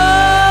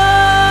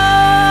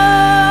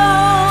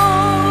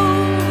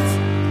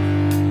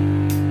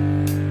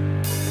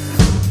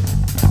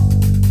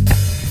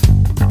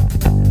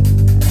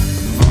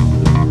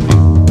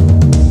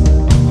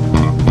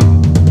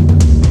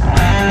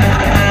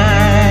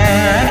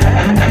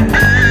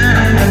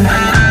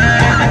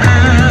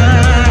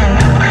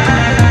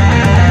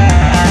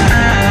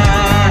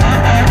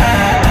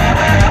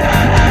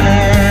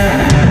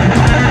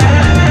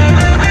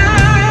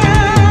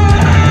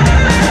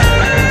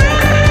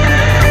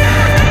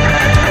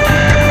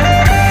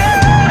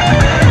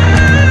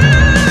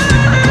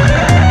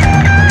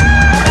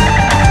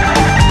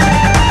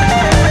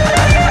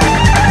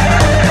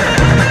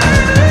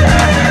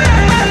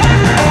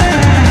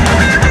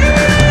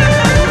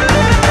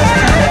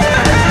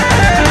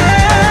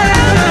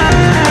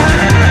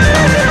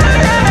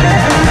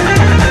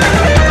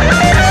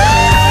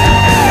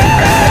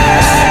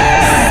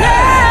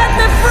 Set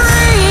me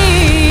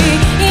free.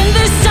 In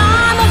this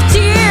time of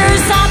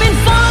tears, I've been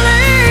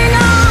falling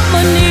on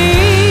my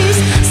knees.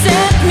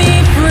 Set me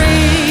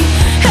free,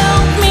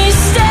 help me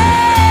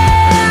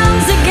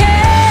stand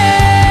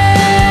again.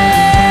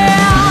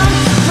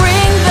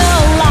 Bring the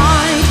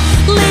light,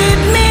 lead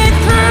me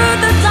through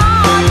the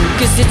dark,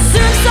 'cause it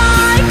seems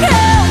I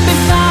can't be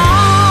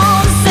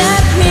found.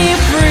 Set me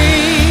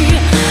free,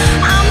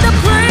 I'm the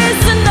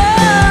prisoner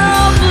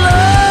of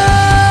love.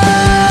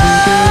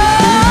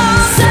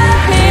 Set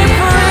me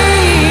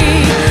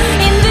free.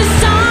 In this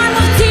time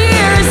of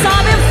tears,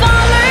 I've been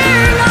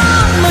falling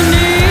on my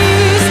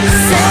knees.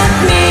 Set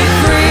me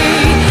free,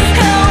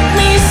 help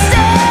me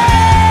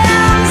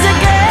stand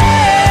again.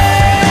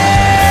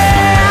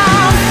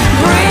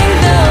 Bring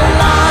the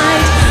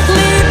light,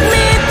 lead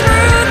me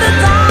through the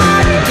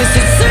dark, 'cause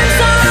it seems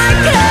I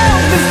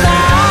can't be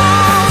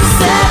found.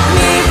 Set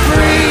me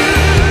free,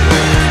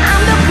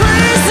 I'm the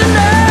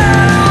prisoner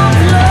of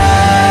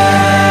love.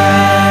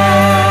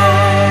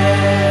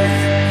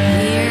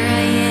 Here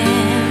I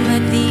am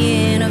at the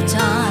end of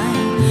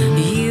time.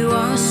 You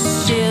are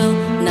still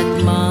not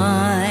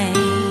mine.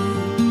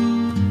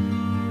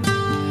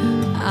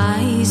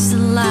 Eyes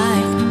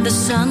like the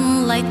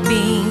sunlight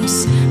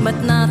beams, but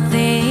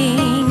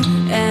nothing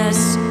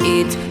as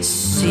it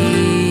seems.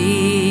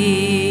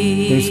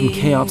 There's some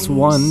Chaos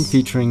 1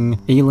 featuring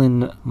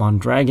Aylin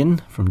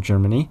Mondragon from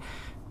Germany.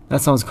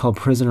 That song's called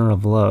Prisoner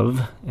of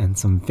Love, and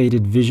some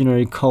Faded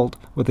Visionary Cult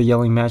with a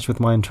yelling match with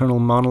My Internal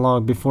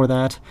Monologue before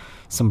that,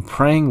 some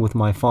Praying with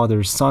My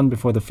Father's Son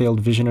before the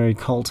failed Visionary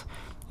Cult,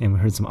 and we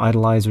heard some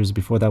Idolizers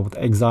before that with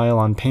Exile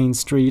on Pain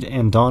Street,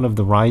 and Dawn of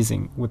the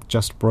Rising with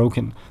Just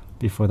Broken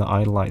before the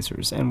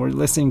Idolizers. And we're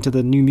listening to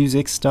the new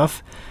music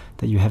stuff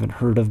that you haven't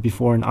heard of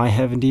before, and I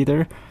haven't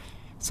either.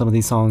 Some of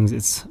these songs,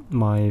 it's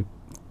my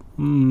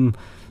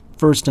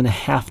first and a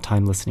half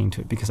time listening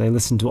to it, because I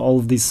listened to all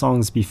of these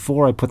songs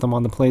before I put them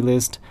on the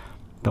playlist,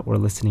 but we're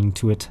listening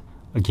to it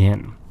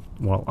again.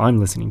 Well, I'm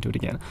listening to it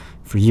again.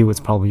 For you, it's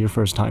probably your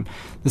first time.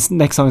 This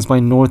next song is by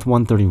North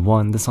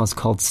 131. This song's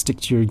called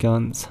Stick to Your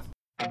Guns.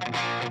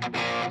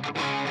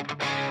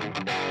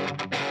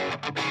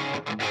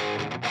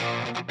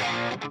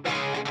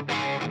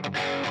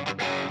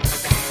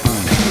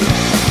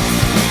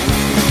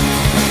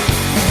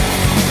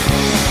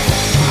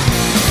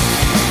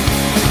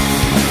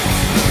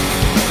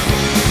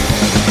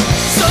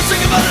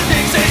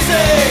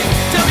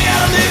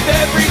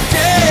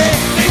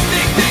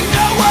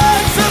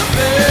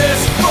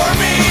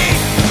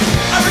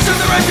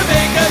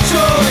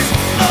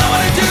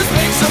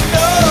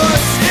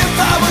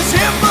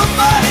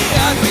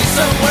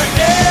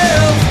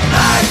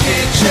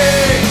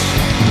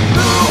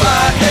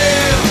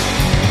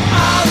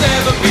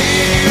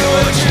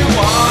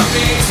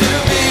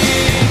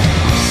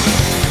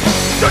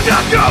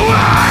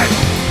 away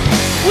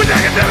with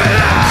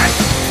negativity.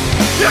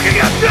 You can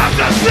get this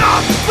to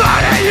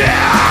somebody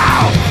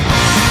else.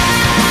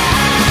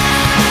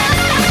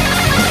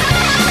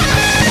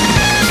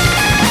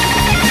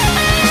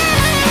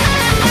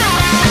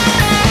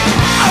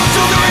 I'm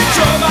told to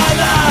enjoy my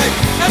life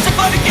as the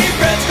fun to keep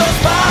friends goes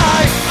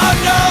by. I'm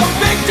no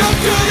victim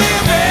to the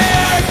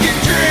American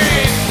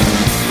dream.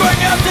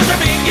 Growing up doesn't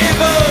mean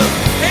give up.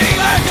 Hating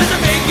life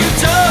doesn't make you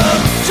tough.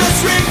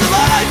 Just ring the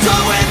lights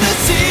on when the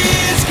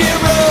seas get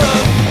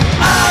rough.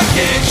 I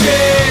can't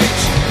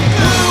change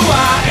who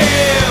I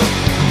am.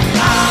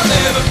 I'll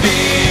never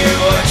be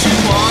what you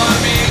want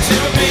me to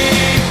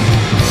be.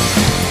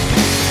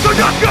 So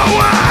just go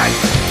away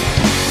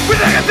with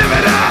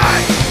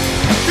negativity.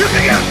 You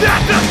can give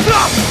that to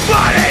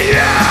somebody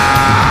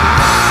else.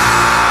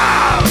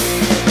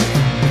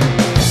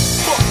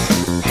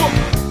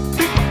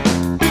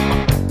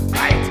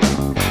 Right.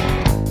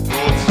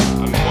 Roots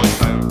and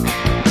punchline.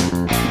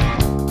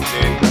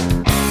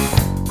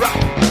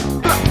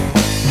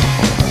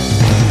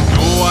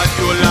 Do what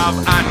you love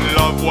and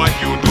love what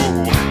you do.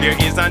 There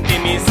isn't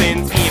any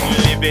sense in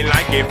living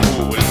like a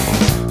fool.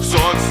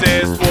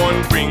 Success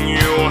won't bring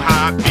you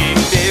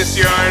happiness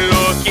you're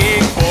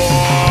looking for.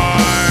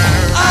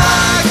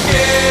 I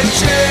can't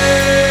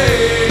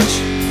change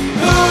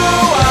who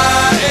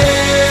I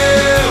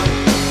am.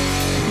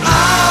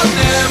 I'll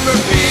never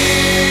be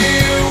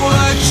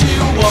what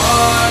you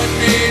want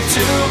me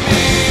to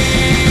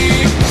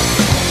be.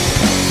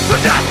 So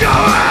just go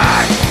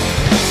away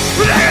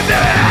with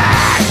negativity.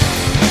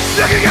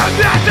 You can give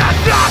that to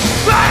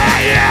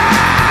somebody else.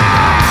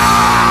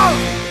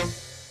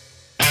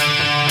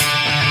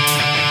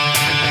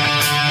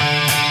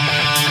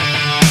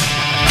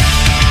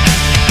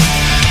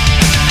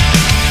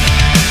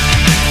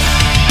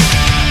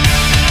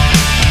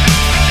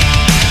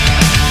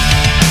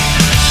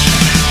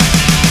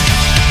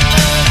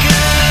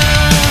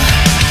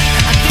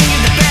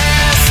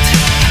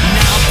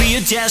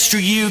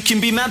 You can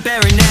be my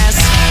baroness.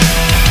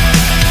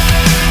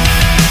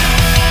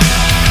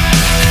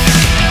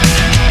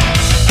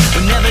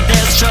 Whenever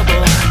there's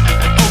trouble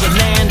over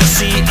land or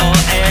sea or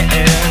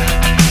air,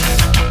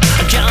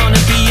 I'm gonna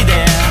be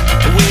there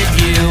with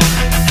you.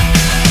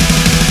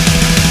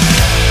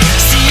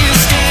 See you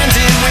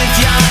standing with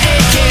your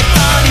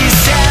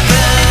AK-47,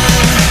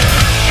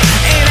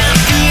 and I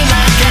feel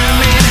like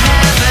I'm in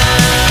heaven.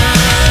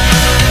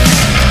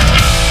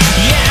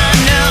 Yeah, I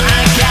know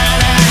I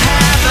gotta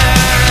have her.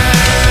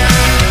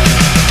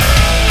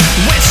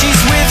 When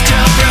she's with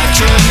Cobra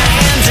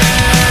Commander.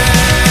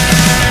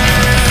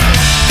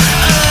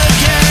 Oh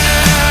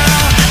girl,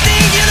 I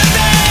think you're the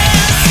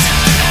best.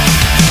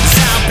 'Cause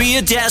I'll be a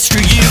Destro,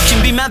 you can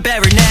be my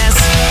baroness.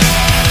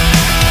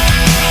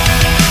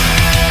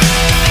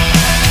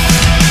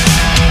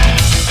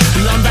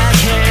 Long black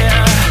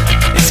hair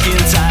and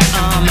skin tight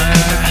armor.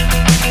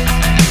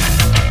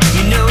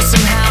 You know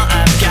somehow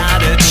I've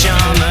got a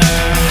charmer.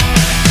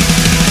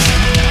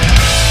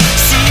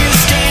 See you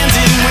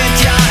standing with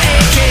your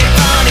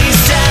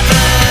AK-47,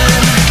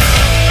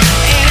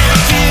 and I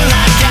feel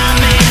like I'm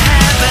in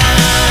heaven.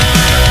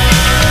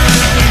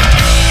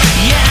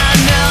 Yeah, I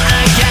know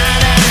I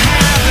gotta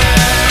have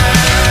her.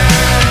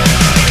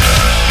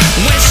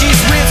 When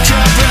she's with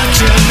Cobra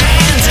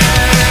Commander.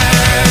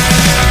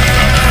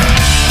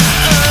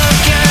 Oh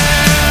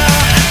girl,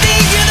 I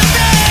think you're the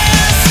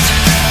best.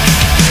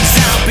 'Cause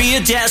I'll be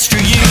a Destro,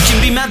 you can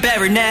be my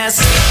baroness.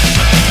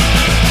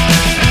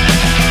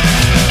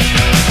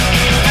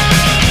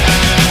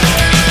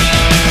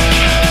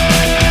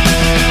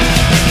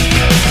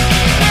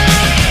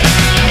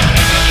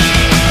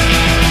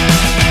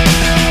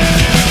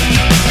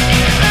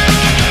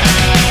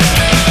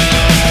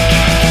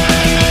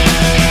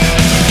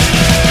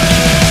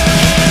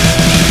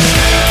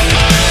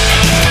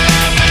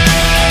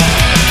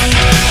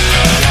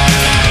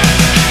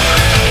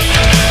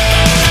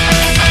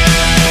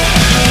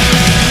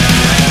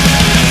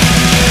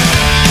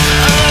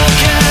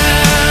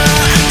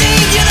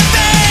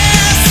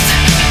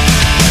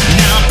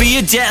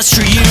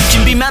 Destro, you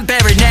can be my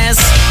baroness.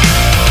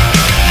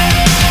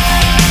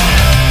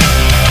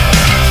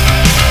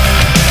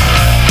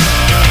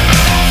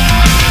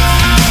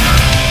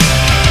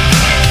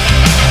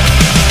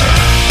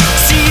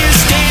 See you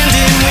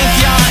standing with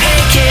your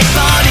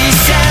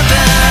AK-47,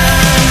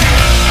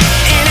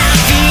 and I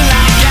feel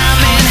like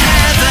I'm in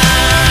heaven.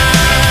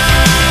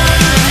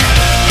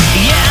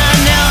 Yeah, I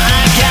know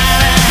I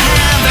gotta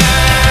have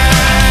her.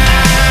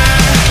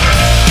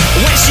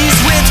 When she's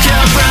with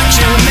Cobra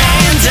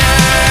Commander.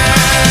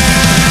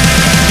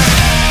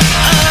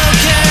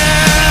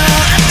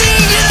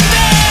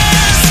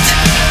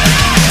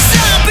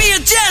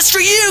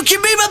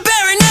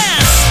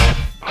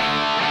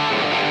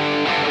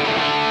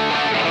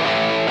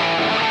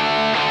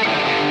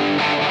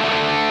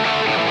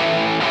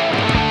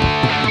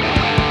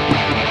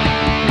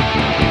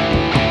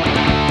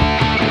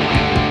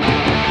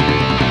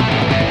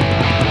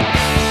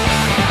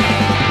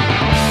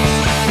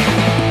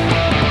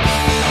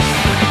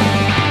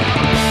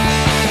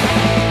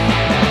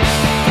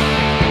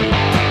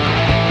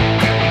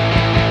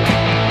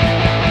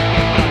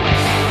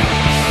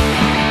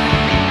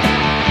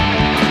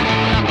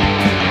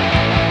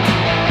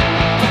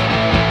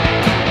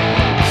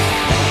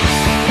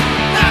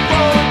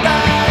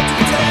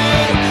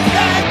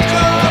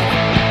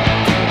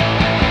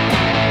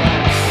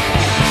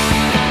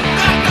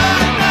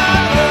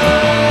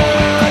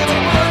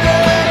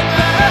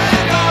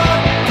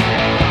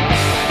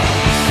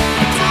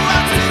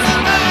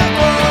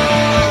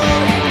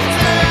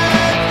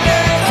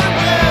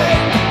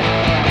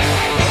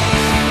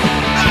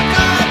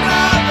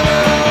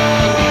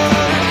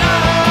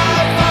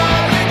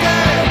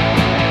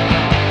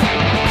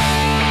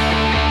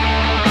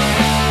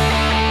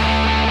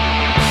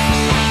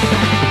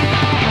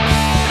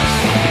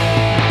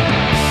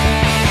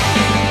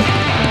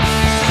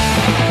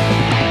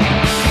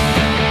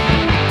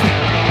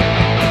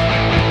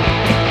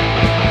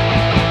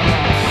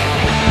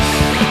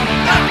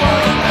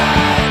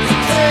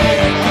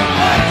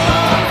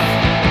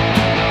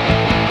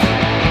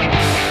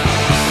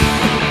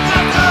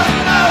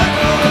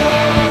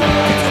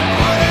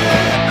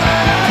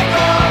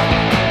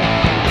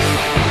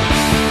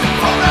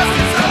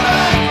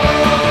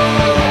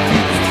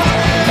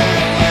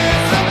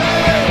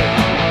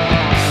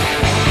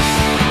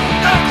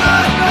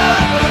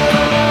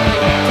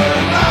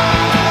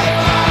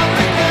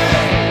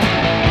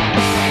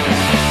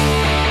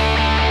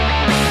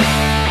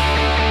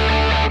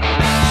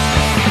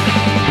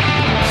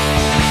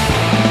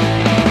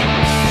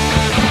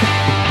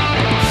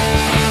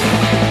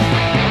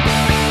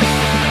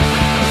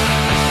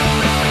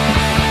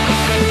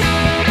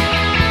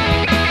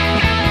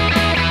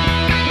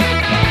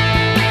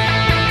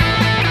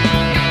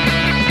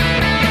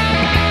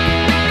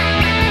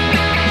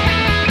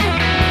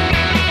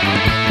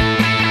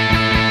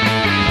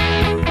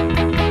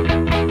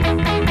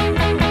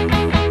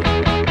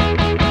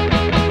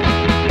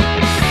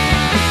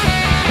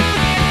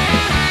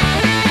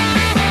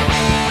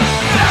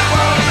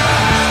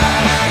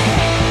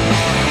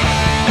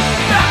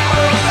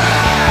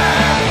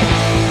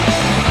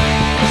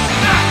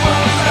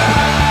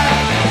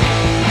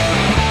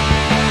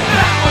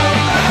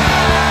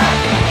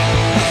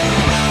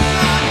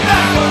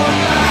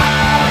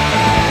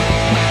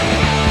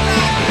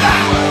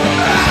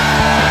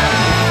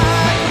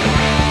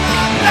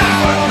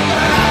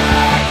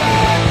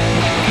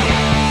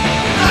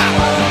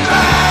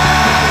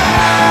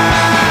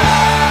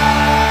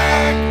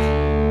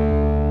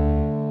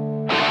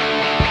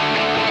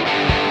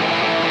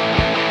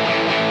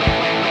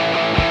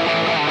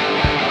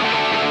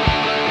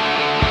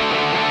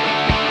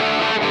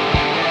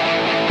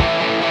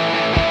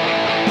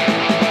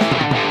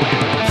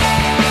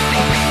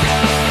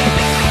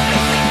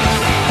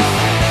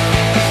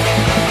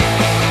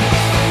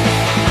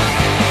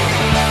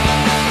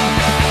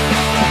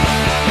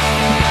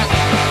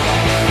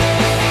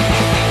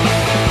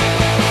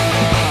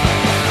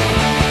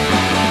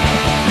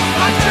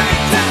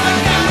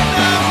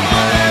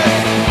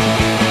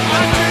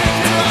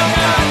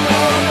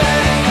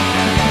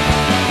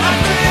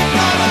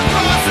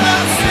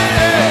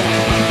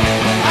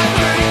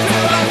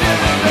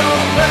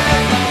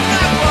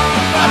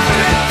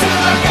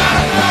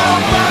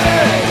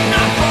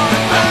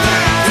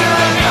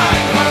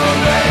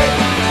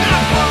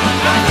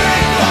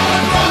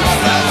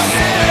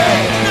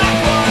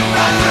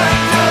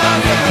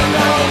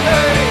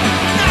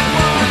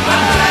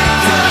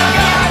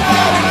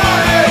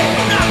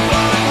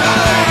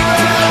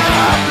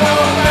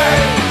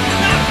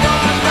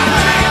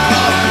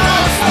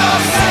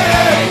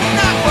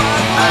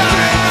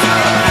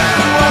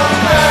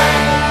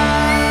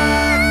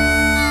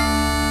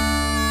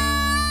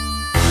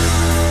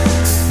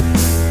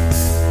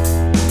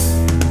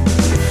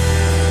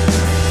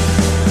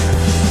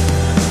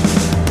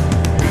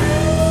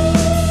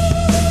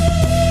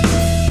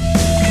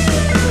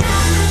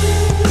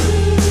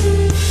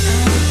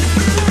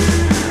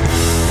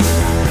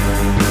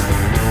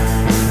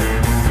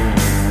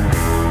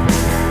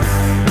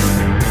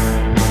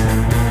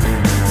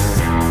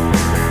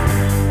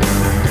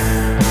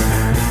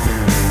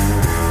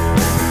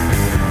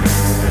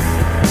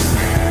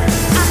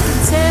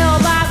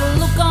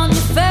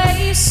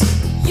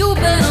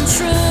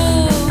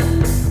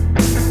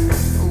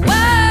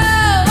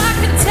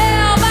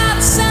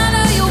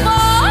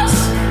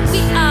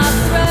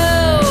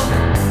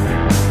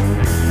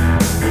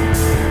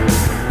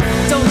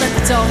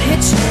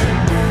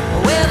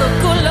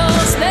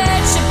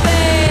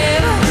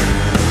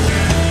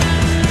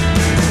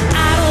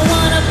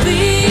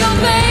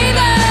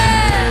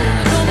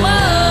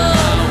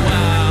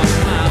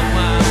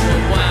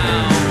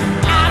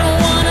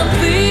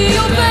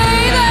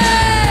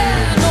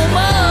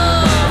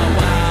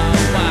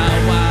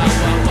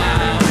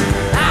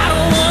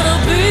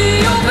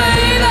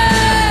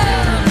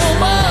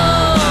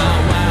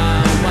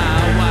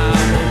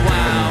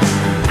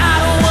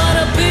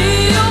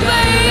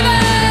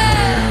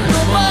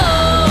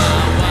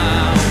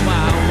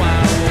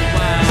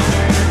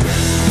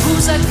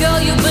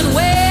 you've been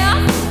with? I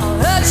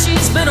heard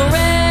she's been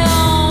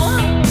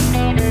around.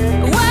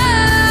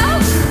 Well,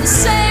 the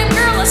same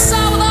girl I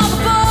saw with all the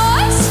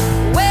boys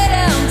way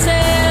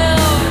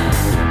downtown.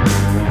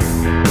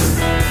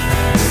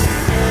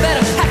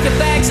 Better pack your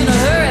bags in a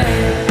hurry,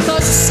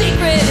 'cause your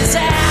secret is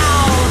out.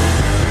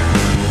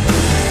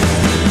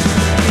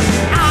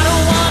 I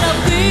don't wanna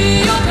be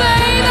your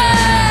baby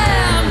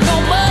no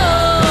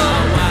more.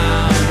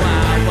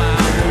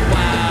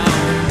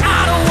 I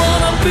don't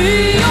wanna be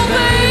your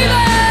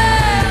baby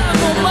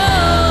no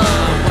more.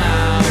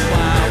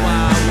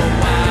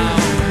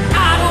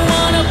 I don't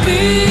wanna be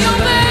your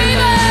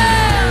baby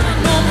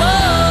no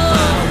more.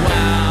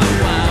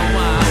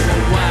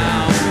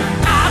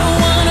 I don't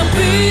wanna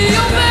be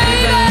your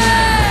baby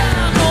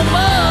no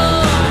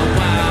more.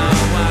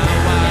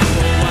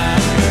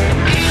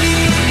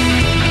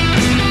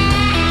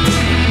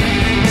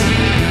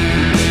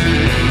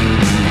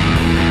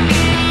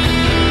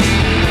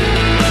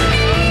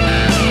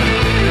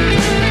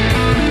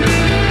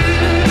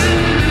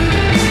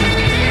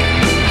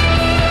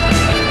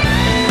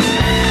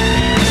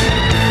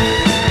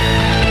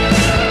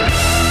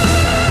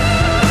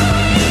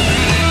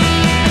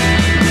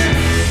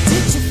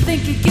 Did you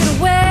think you'd get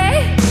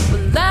away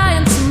with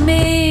lying to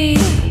me?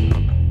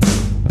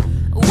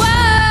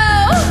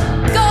 Whoa,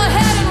 go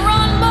ahead and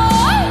run,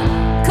 boy,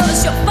 'cause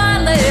you're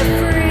finally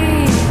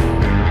free.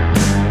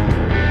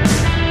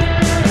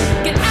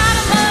 Get out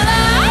of my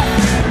life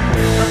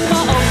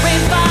before a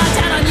rain falls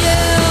down on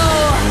you.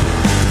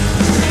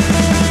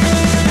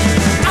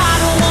 I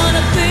don't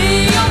wanna be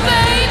your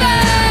baby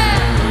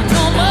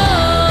no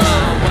more.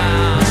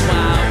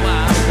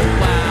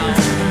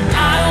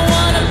 I don't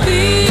wanna be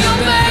your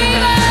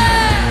baby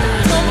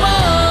no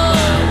more.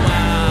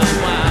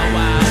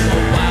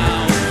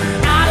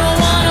 I don't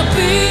wanna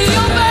be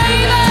your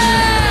baby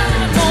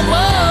no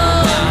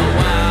more.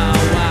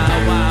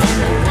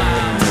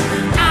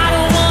 I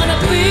don't wanna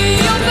be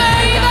your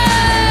baby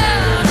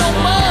no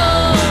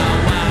more.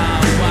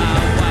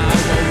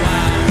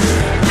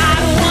 I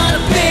don't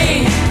wanna be,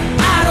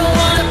 I don't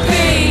wanna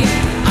be,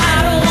 I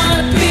don't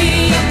wanna be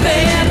your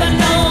baby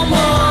no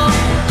more.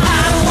 I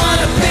don't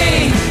wanna be,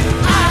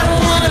 I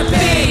don't wanna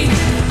be,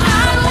 I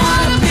don't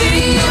wanna be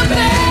your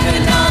baby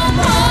no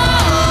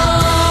more.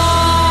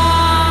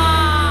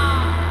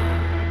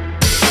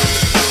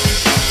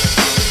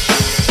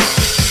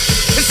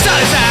 It's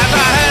started time,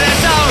 I heard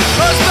it all.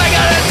 Was back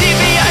on a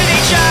TV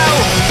show.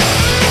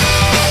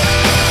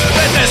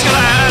 With this girl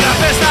and her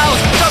pistols,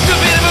 some could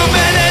be the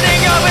movement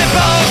ending up in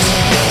folks.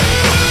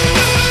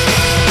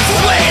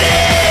 Wait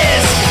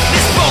is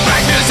this folk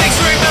rock music's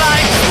ruined my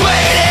life.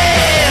 Wait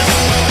is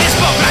this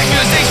folk rock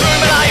music's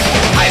ruined my life.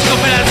 High school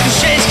fanatics and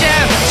shades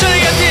camp,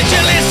 shooting at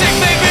digitalistic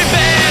favorite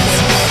bands.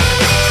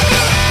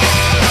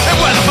 And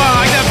when the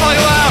fog that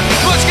floated around,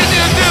 what's gonna do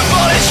to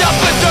polish up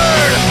the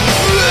dirt?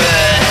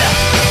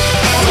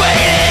 Wait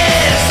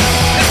is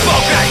this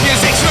folk rock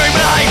music's ruined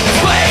my life.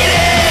 Wait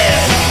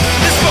is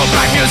this folk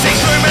rock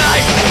music's ruined my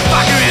life.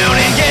 Fucking around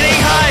and getting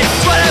high,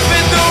 it's what I've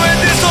been doing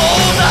this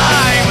whole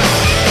time.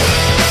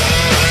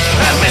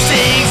 And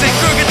missings and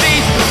crooked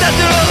teeth, that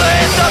do all the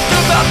end up to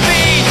my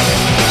feet.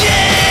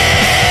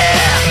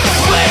 Yeah!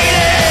 Wait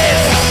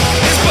is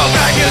this folk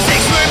rock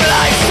music's ruined my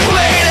life.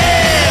 Wait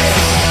is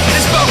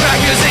this folk rock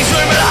music's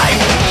ruined my life.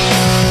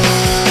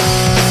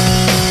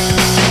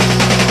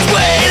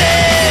 Wait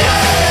is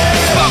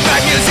this folk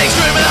rock music's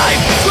ruined my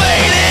life.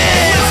 Wait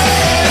is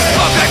this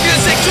folk rock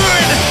music's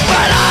ruined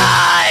my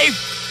life.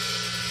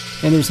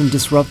 And there's some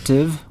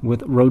Disruptive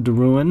with Road to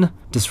Ruin.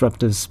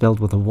 Disruptive spelled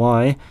with a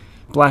Y.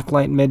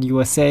 Blacklight Med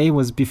USA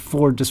was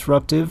before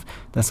Disruptive.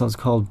 That song's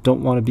called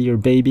Don't Wanna Be Your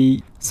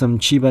Baby. Some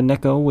Chiba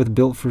Neko with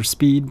Built for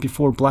Speed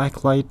before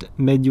Blacklight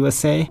Med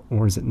USA.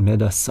 Or is it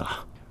Medusa?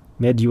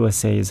 Med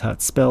USA is how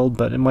it's spelled,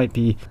 but it might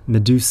be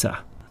Medusa.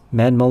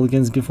 Mad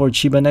Mulligans before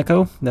Chiba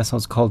Neko. That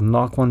song's called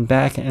Knock One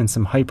Back. And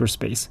some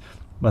Hyperspace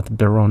with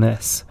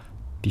Baroness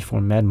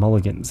before Mad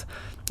Mulligans.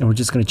 And we're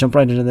just going to jump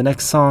right into the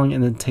next song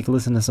and then take a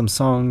listen to some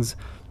songs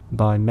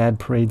by Mad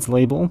Parade's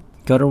label,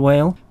 Gutter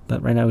Whale.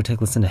 But right now we take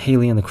a listen to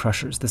Haley and the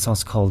Crushers. This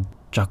song's called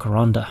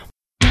Jacaranda.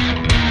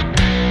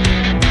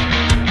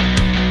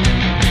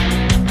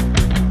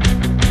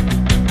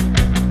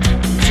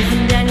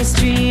 Driven down your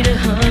street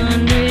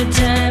 100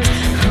 times,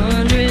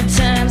 100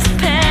 times to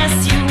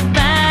pass you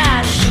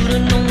by.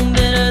 Should've known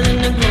better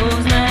than to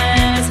close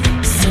my eyes.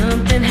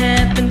 Something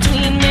happened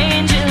between May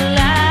and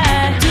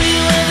July. Do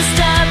you ever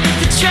stop at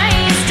the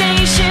train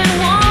station?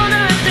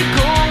 Wonder if they're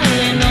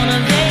going on a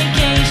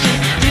vacation.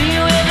 Do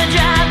you ever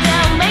drive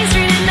down Main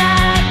Street at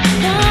night?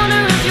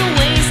 Wonder if you're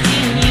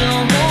wasting your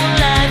whole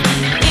life.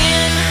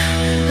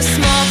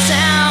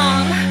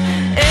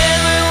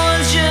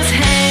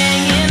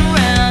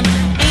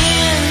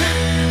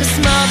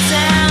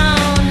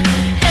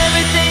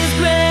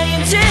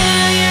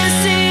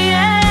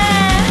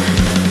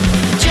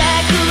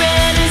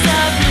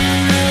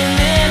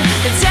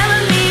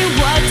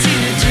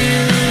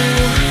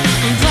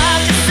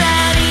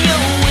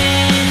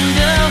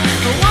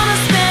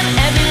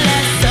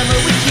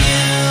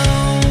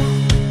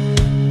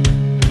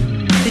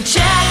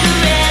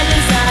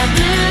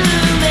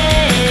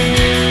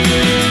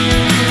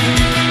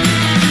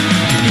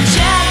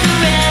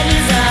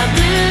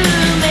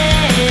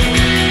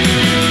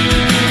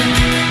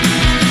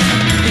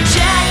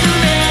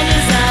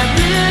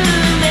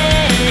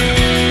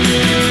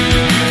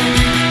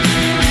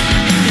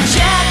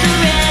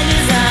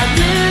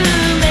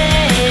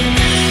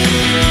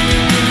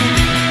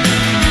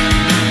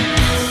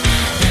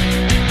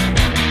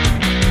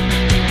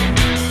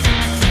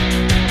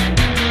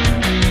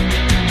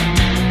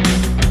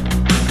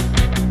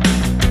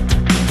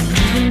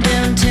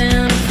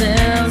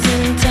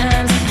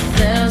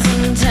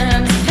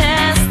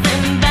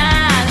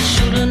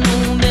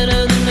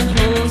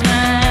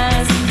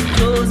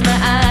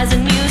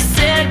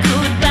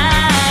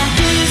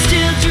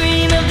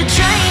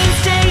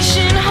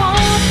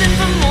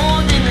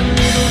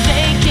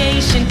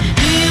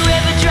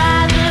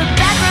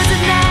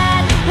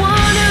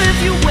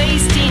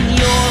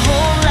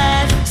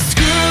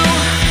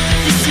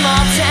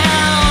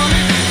 town.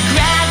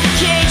 Grab the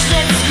cage,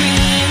 let's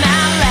scream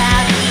out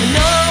loud. I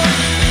know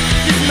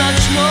there's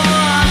much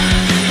more.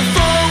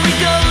 Before we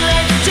go,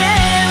 let's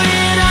tear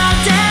it all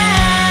down.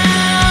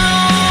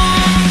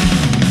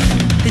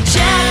 The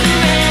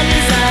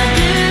jacarandas are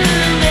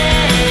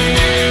blooming.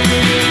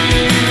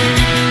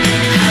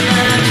 How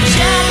about the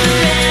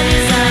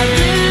jacarandas are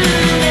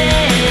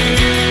blooming?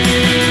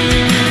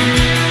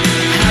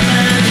 How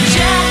about the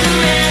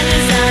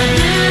jacarandas are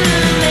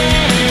blooming?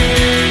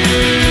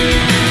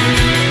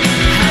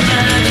 How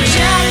about the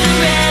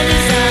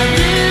jacarandas are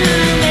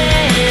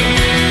blooming?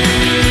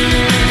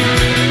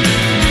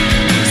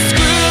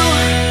 Screw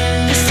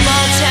the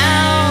small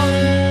town.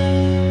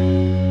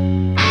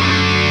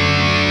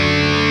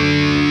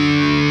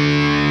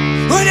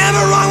 We're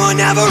never wrong, we're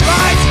never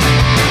right.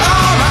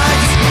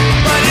 Alright,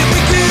 but if we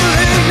kill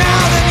him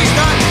now, then he's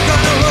not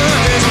gonna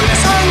learn his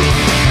lesson.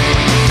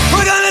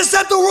 We're gonna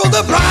set the world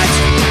upright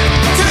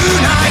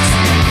tonight.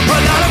 A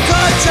lot of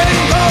touch and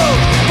go,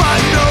 but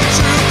no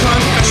true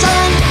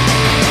confession.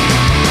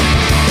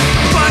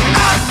 But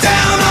out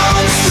down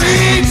on the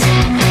streets,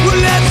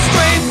 we'll let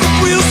straight the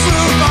wheels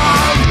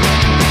survive.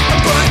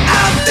 But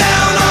out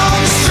down on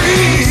the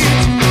street,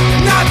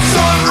 not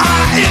so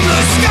high in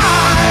the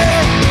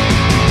sky.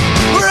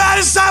 We're out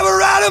of sight,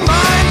 we're out of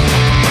mind.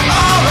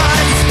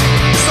 Alright,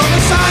 so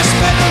much time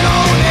spent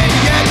alone and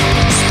yet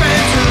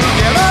spent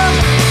together.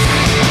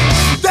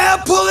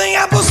 They're pulling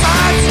apple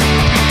sides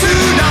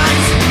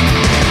tonight.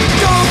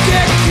 Don't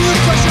get cute,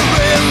 'cause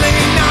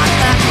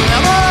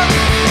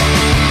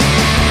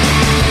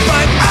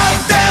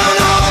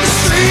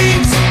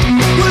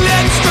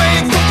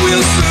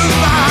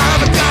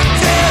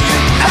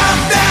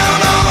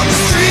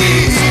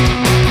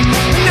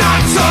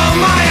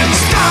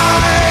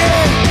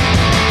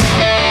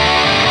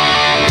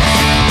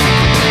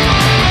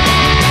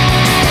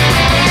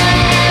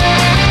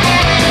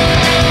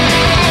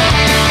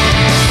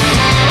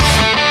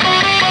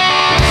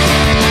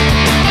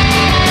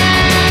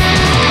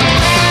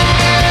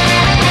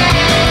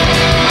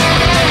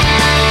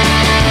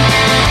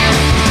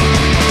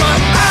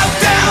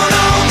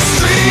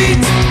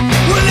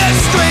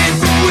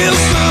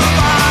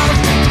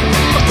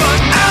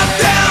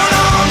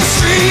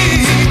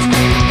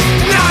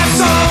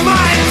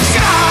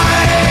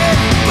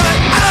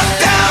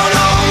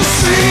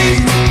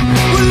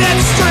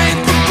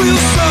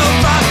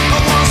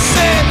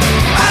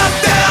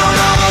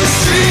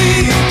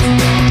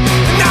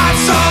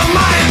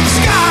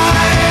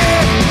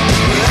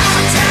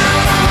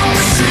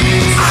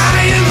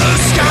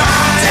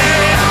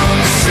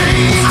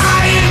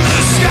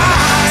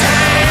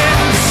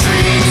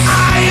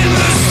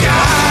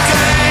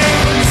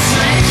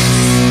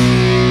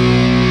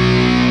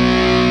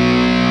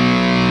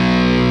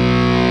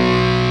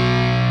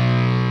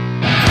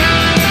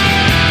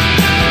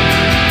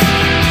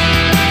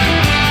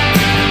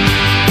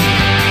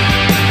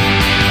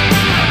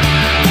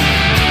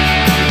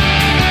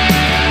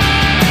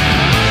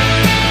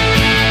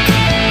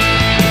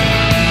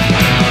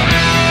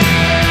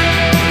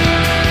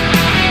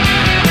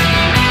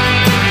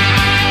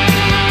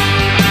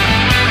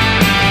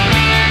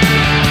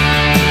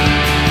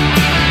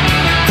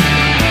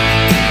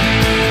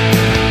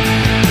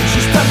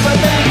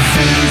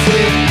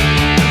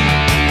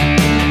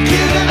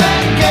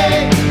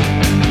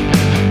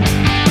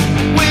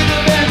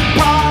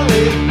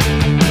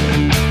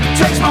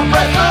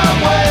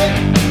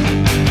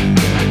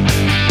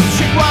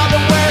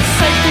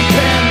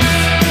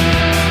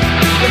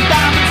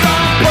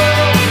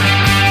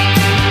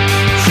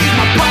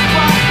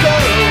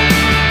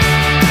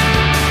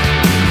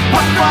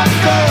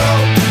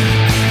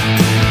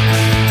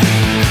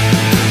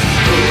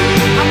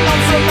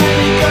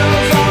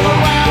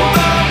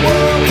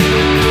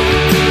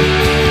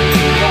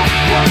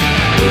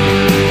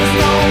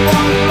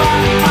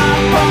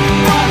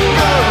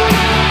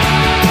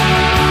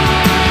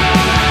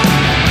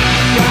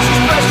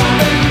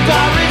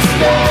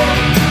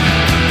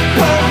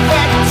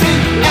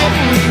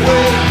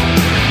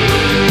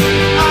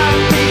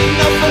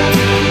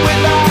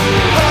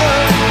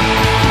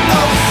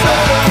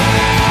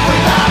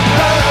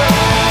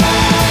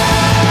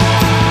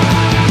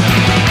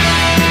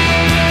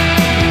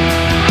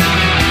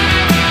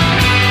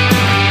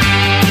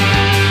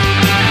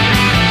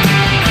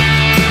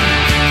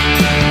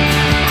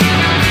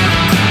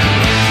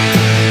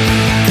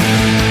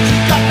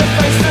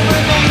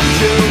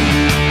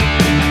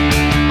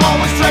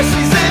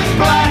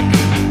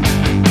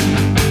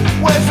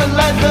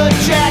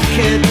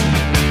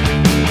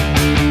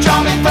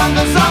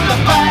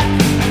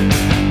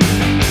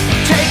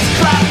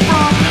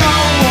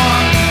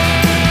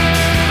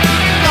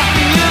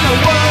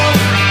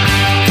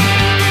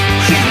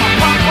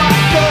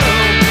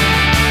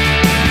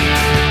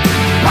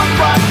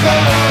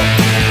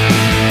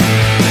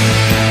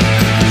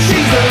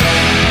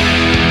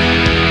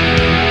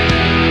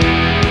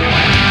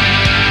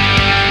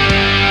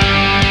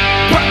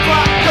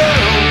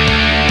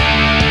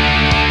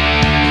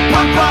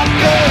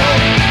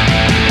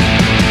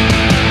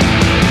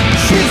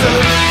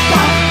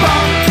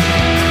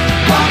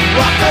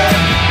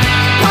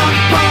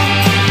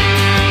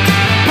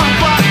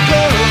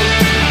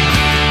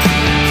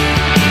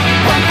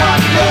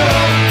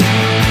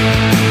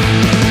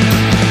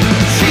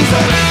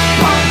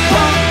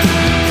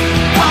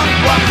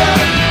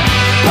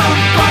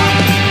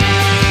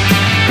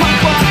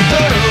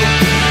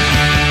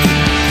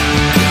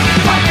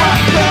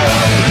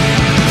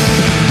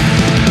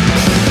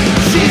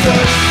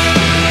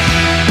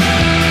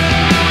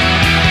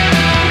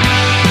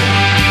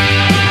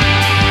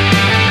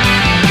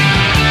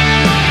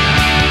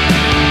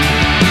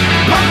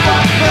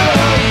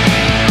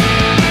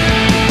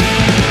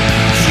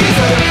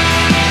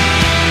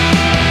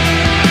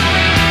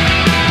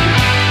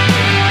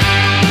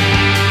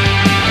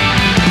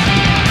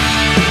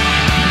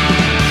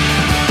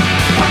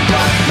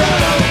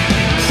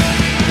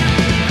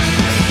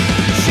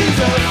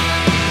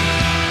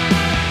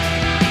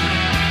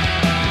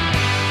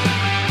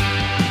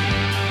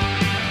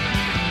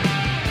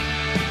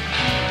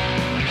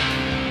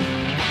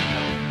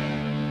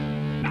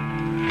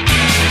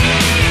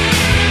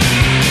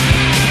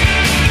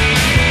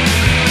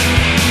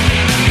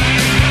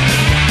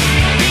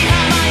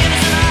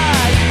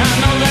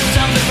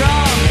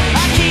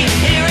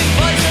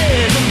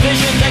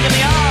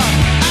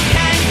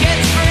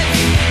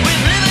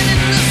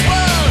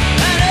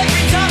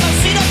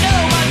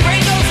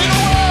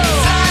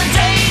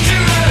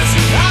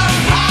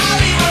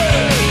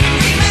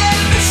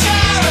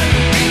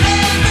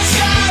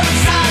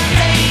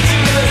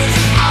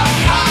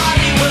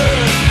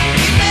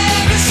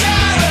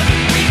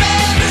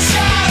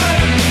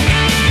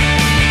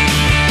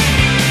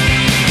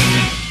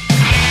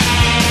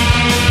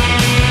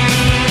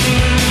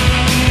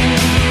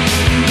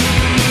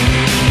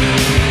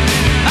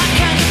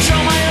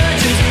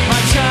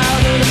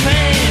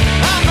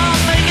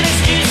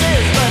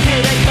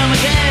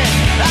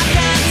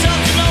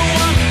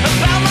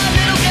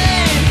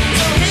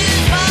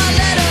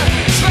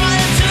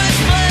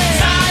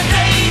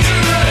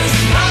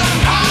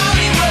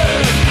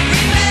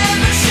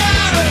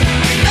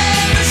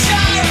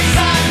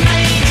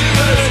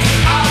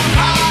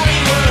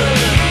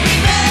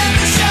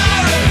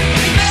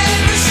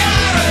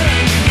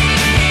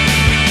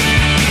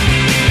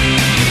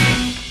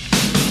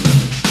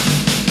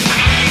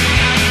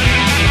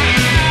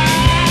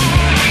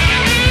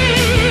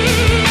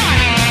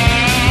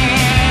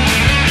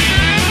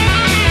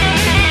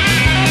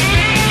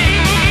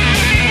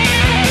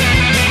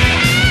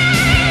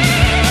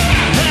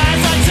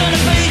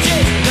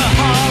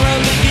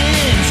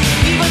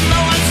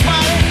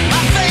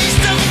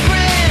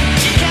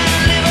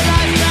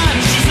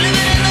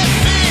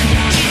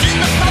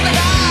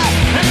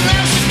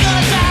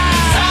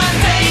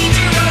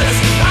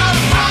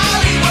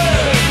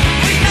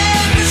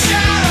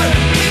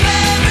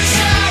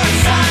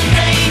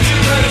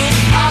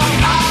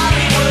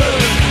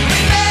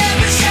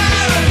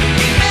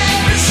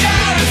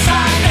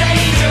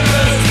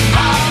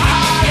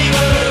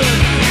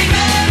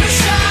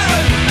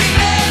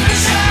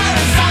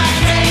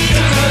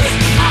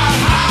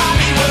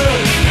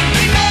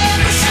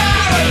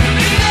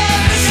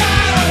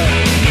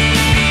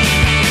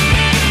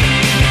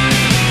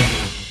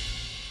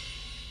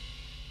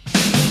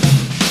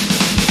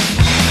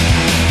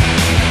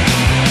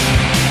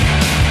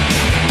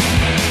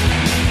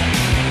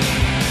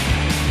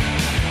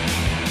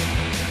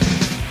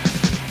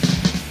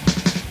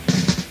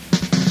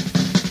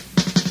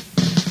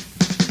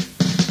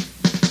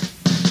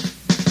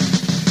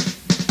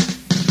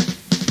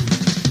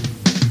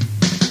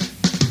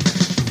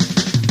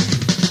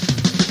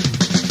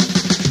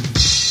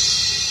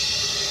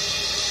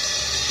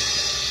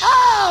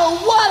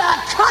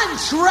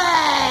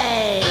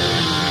Trey!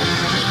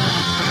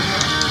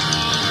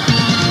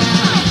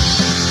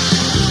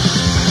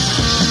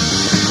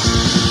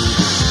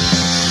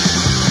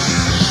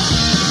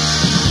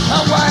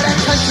 Oh, what a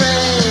country!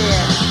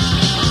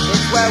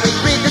 It's where we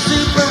breed the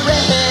super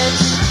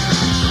rich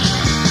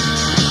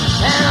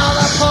and all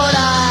the poor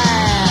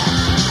die.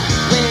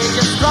 We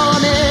just throw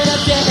them in a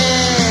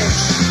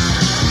ditch.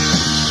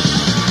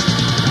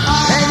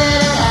 And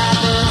then it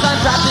happens,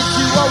 I'm dropped into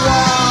a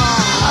war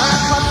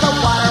across the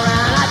water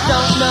and I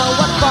don't know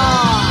what for.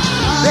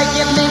 They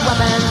give me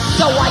weapons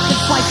so I can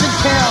slice and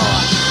kill.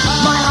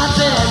 My heart's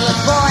an endless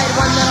void,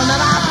 one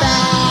middleman I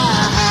found.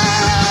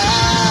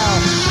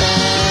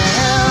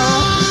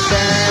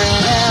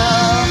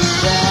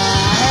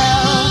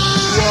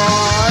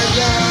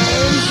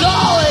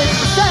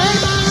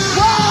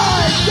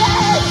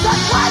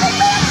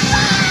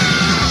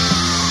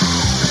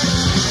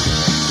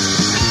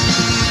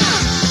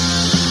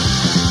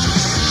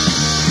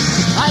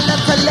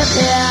 To live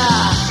here,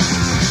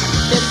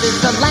 this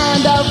is the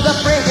land of the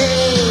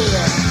free,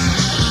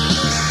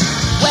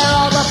 where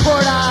all the poor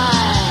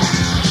die,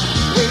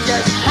 we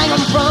just hang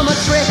them from a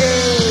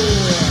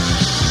tree.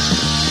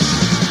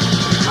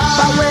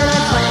 But when I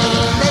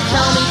train, they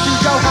tell me to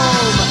go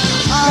home,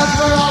 cause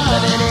we're all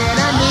living in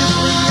a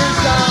nuclear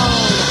zone.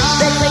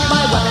 They take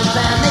my weapons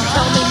and they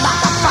tell me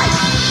not to fight.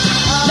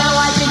 Now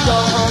I can go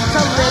home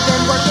to live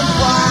and work and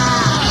fly.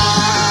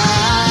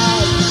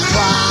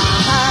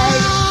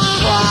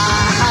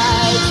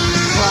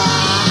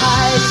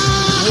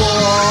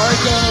 War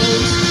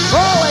games,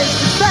 always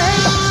the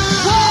same.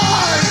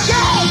 War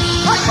games,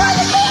 I'm trying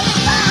to get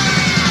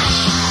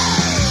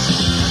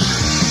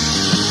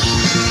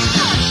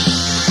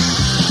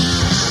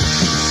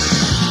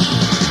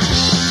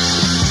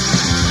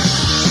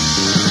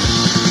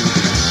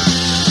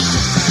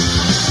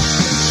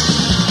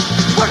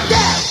we're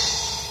dead.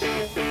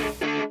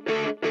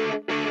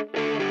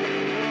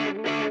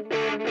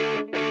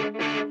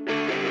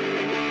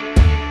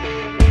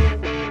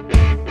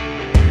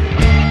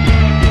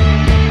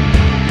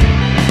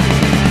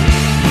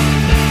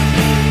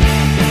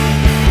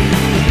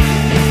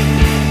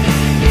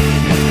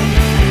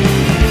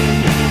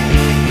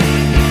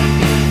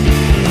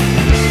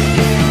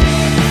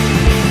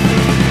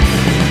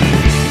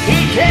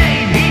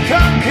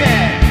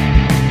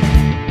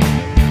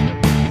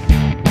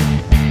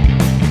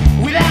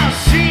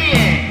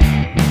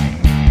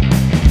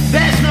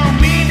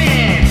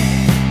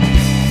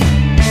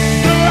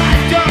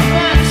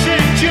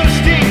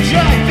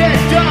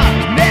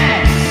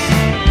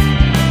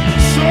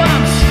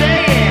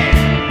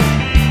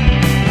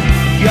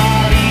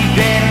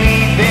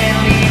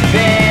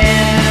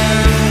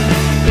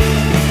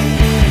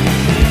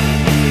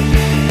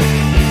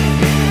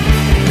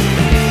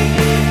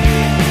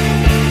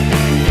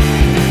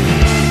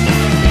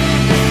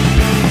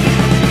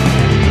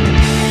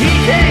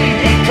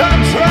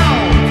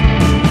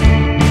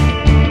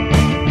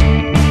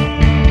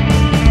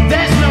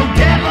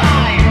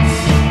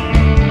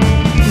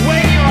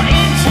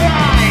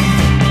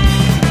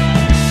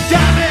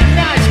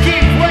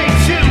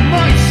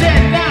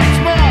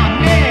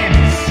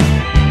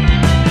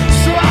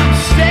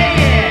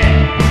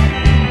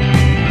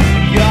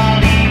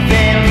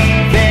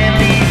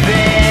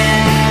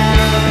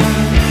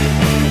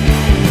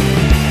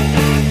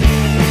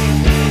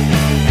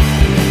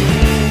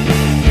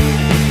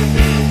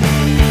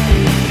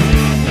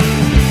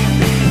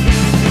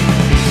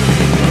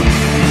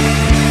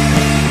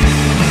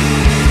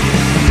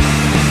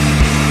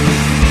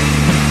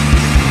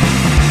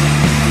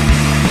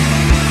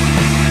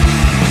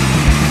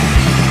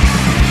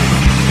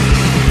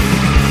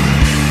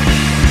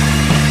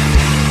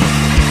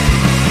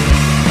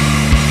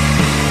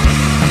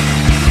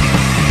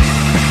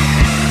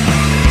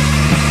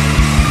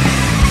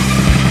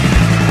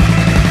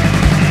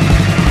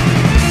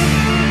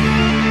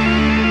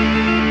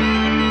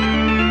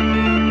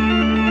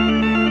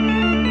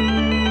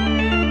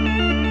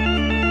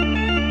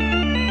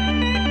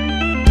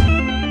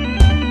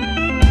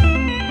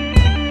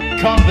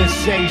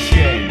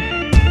 Conversation,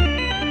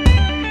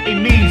 it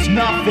means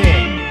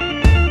nothing.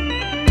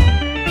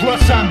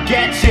 Plus I'm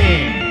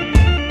getting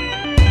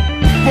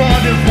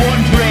bored of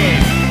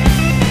wondering.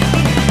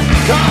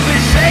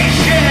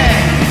 Conversation,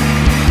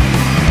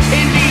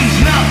 it means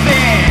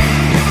nothing.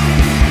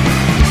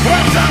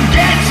 Plus I'm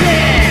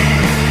getting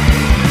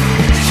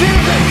to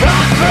the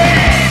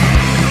concrete,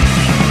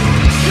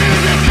 to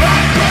the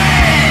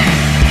concrete,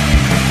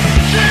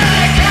 to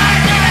the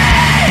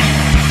concrete,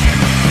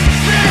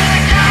 to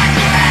the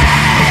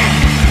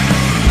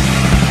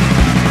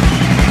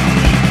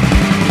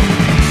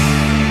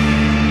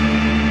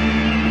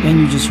And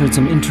you just heard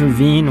some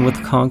Intervene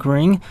with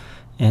Conquering,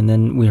 and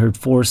then we heard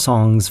 4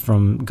 songs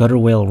from Gutter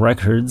Whale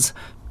Records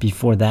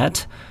before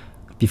that.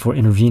 Before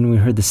Intervene, we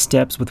heard The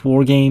Steps with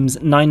War Games,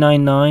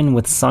 999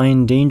 with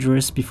Sign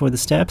Dangerous before The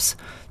Steps,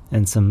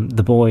 and some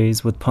The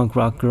Boys with Punk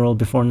Rock Girl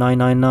before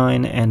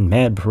 999, and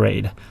Mad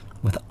Parade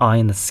with Eye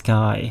in the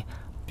Sky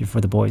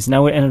before the boys.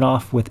 Now we ended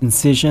off with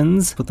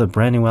Incisions with a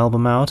brand new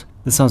album out.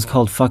 This song's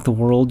called Fuck the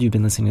World. You've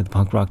been listening to the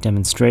Punk Rock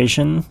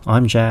Demonstration.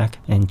 I'm Jack,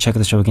 and check out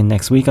the show again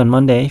next week on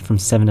Monday from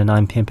 7 to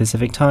 9 p.m.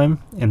 Pacific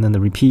Time, and then the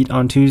repeat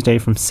on Tuesday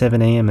from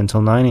 7 a.m.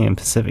 until 9 a.m.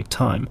 Pacific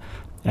Time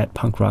at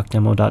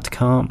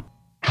punkrockdemo.com.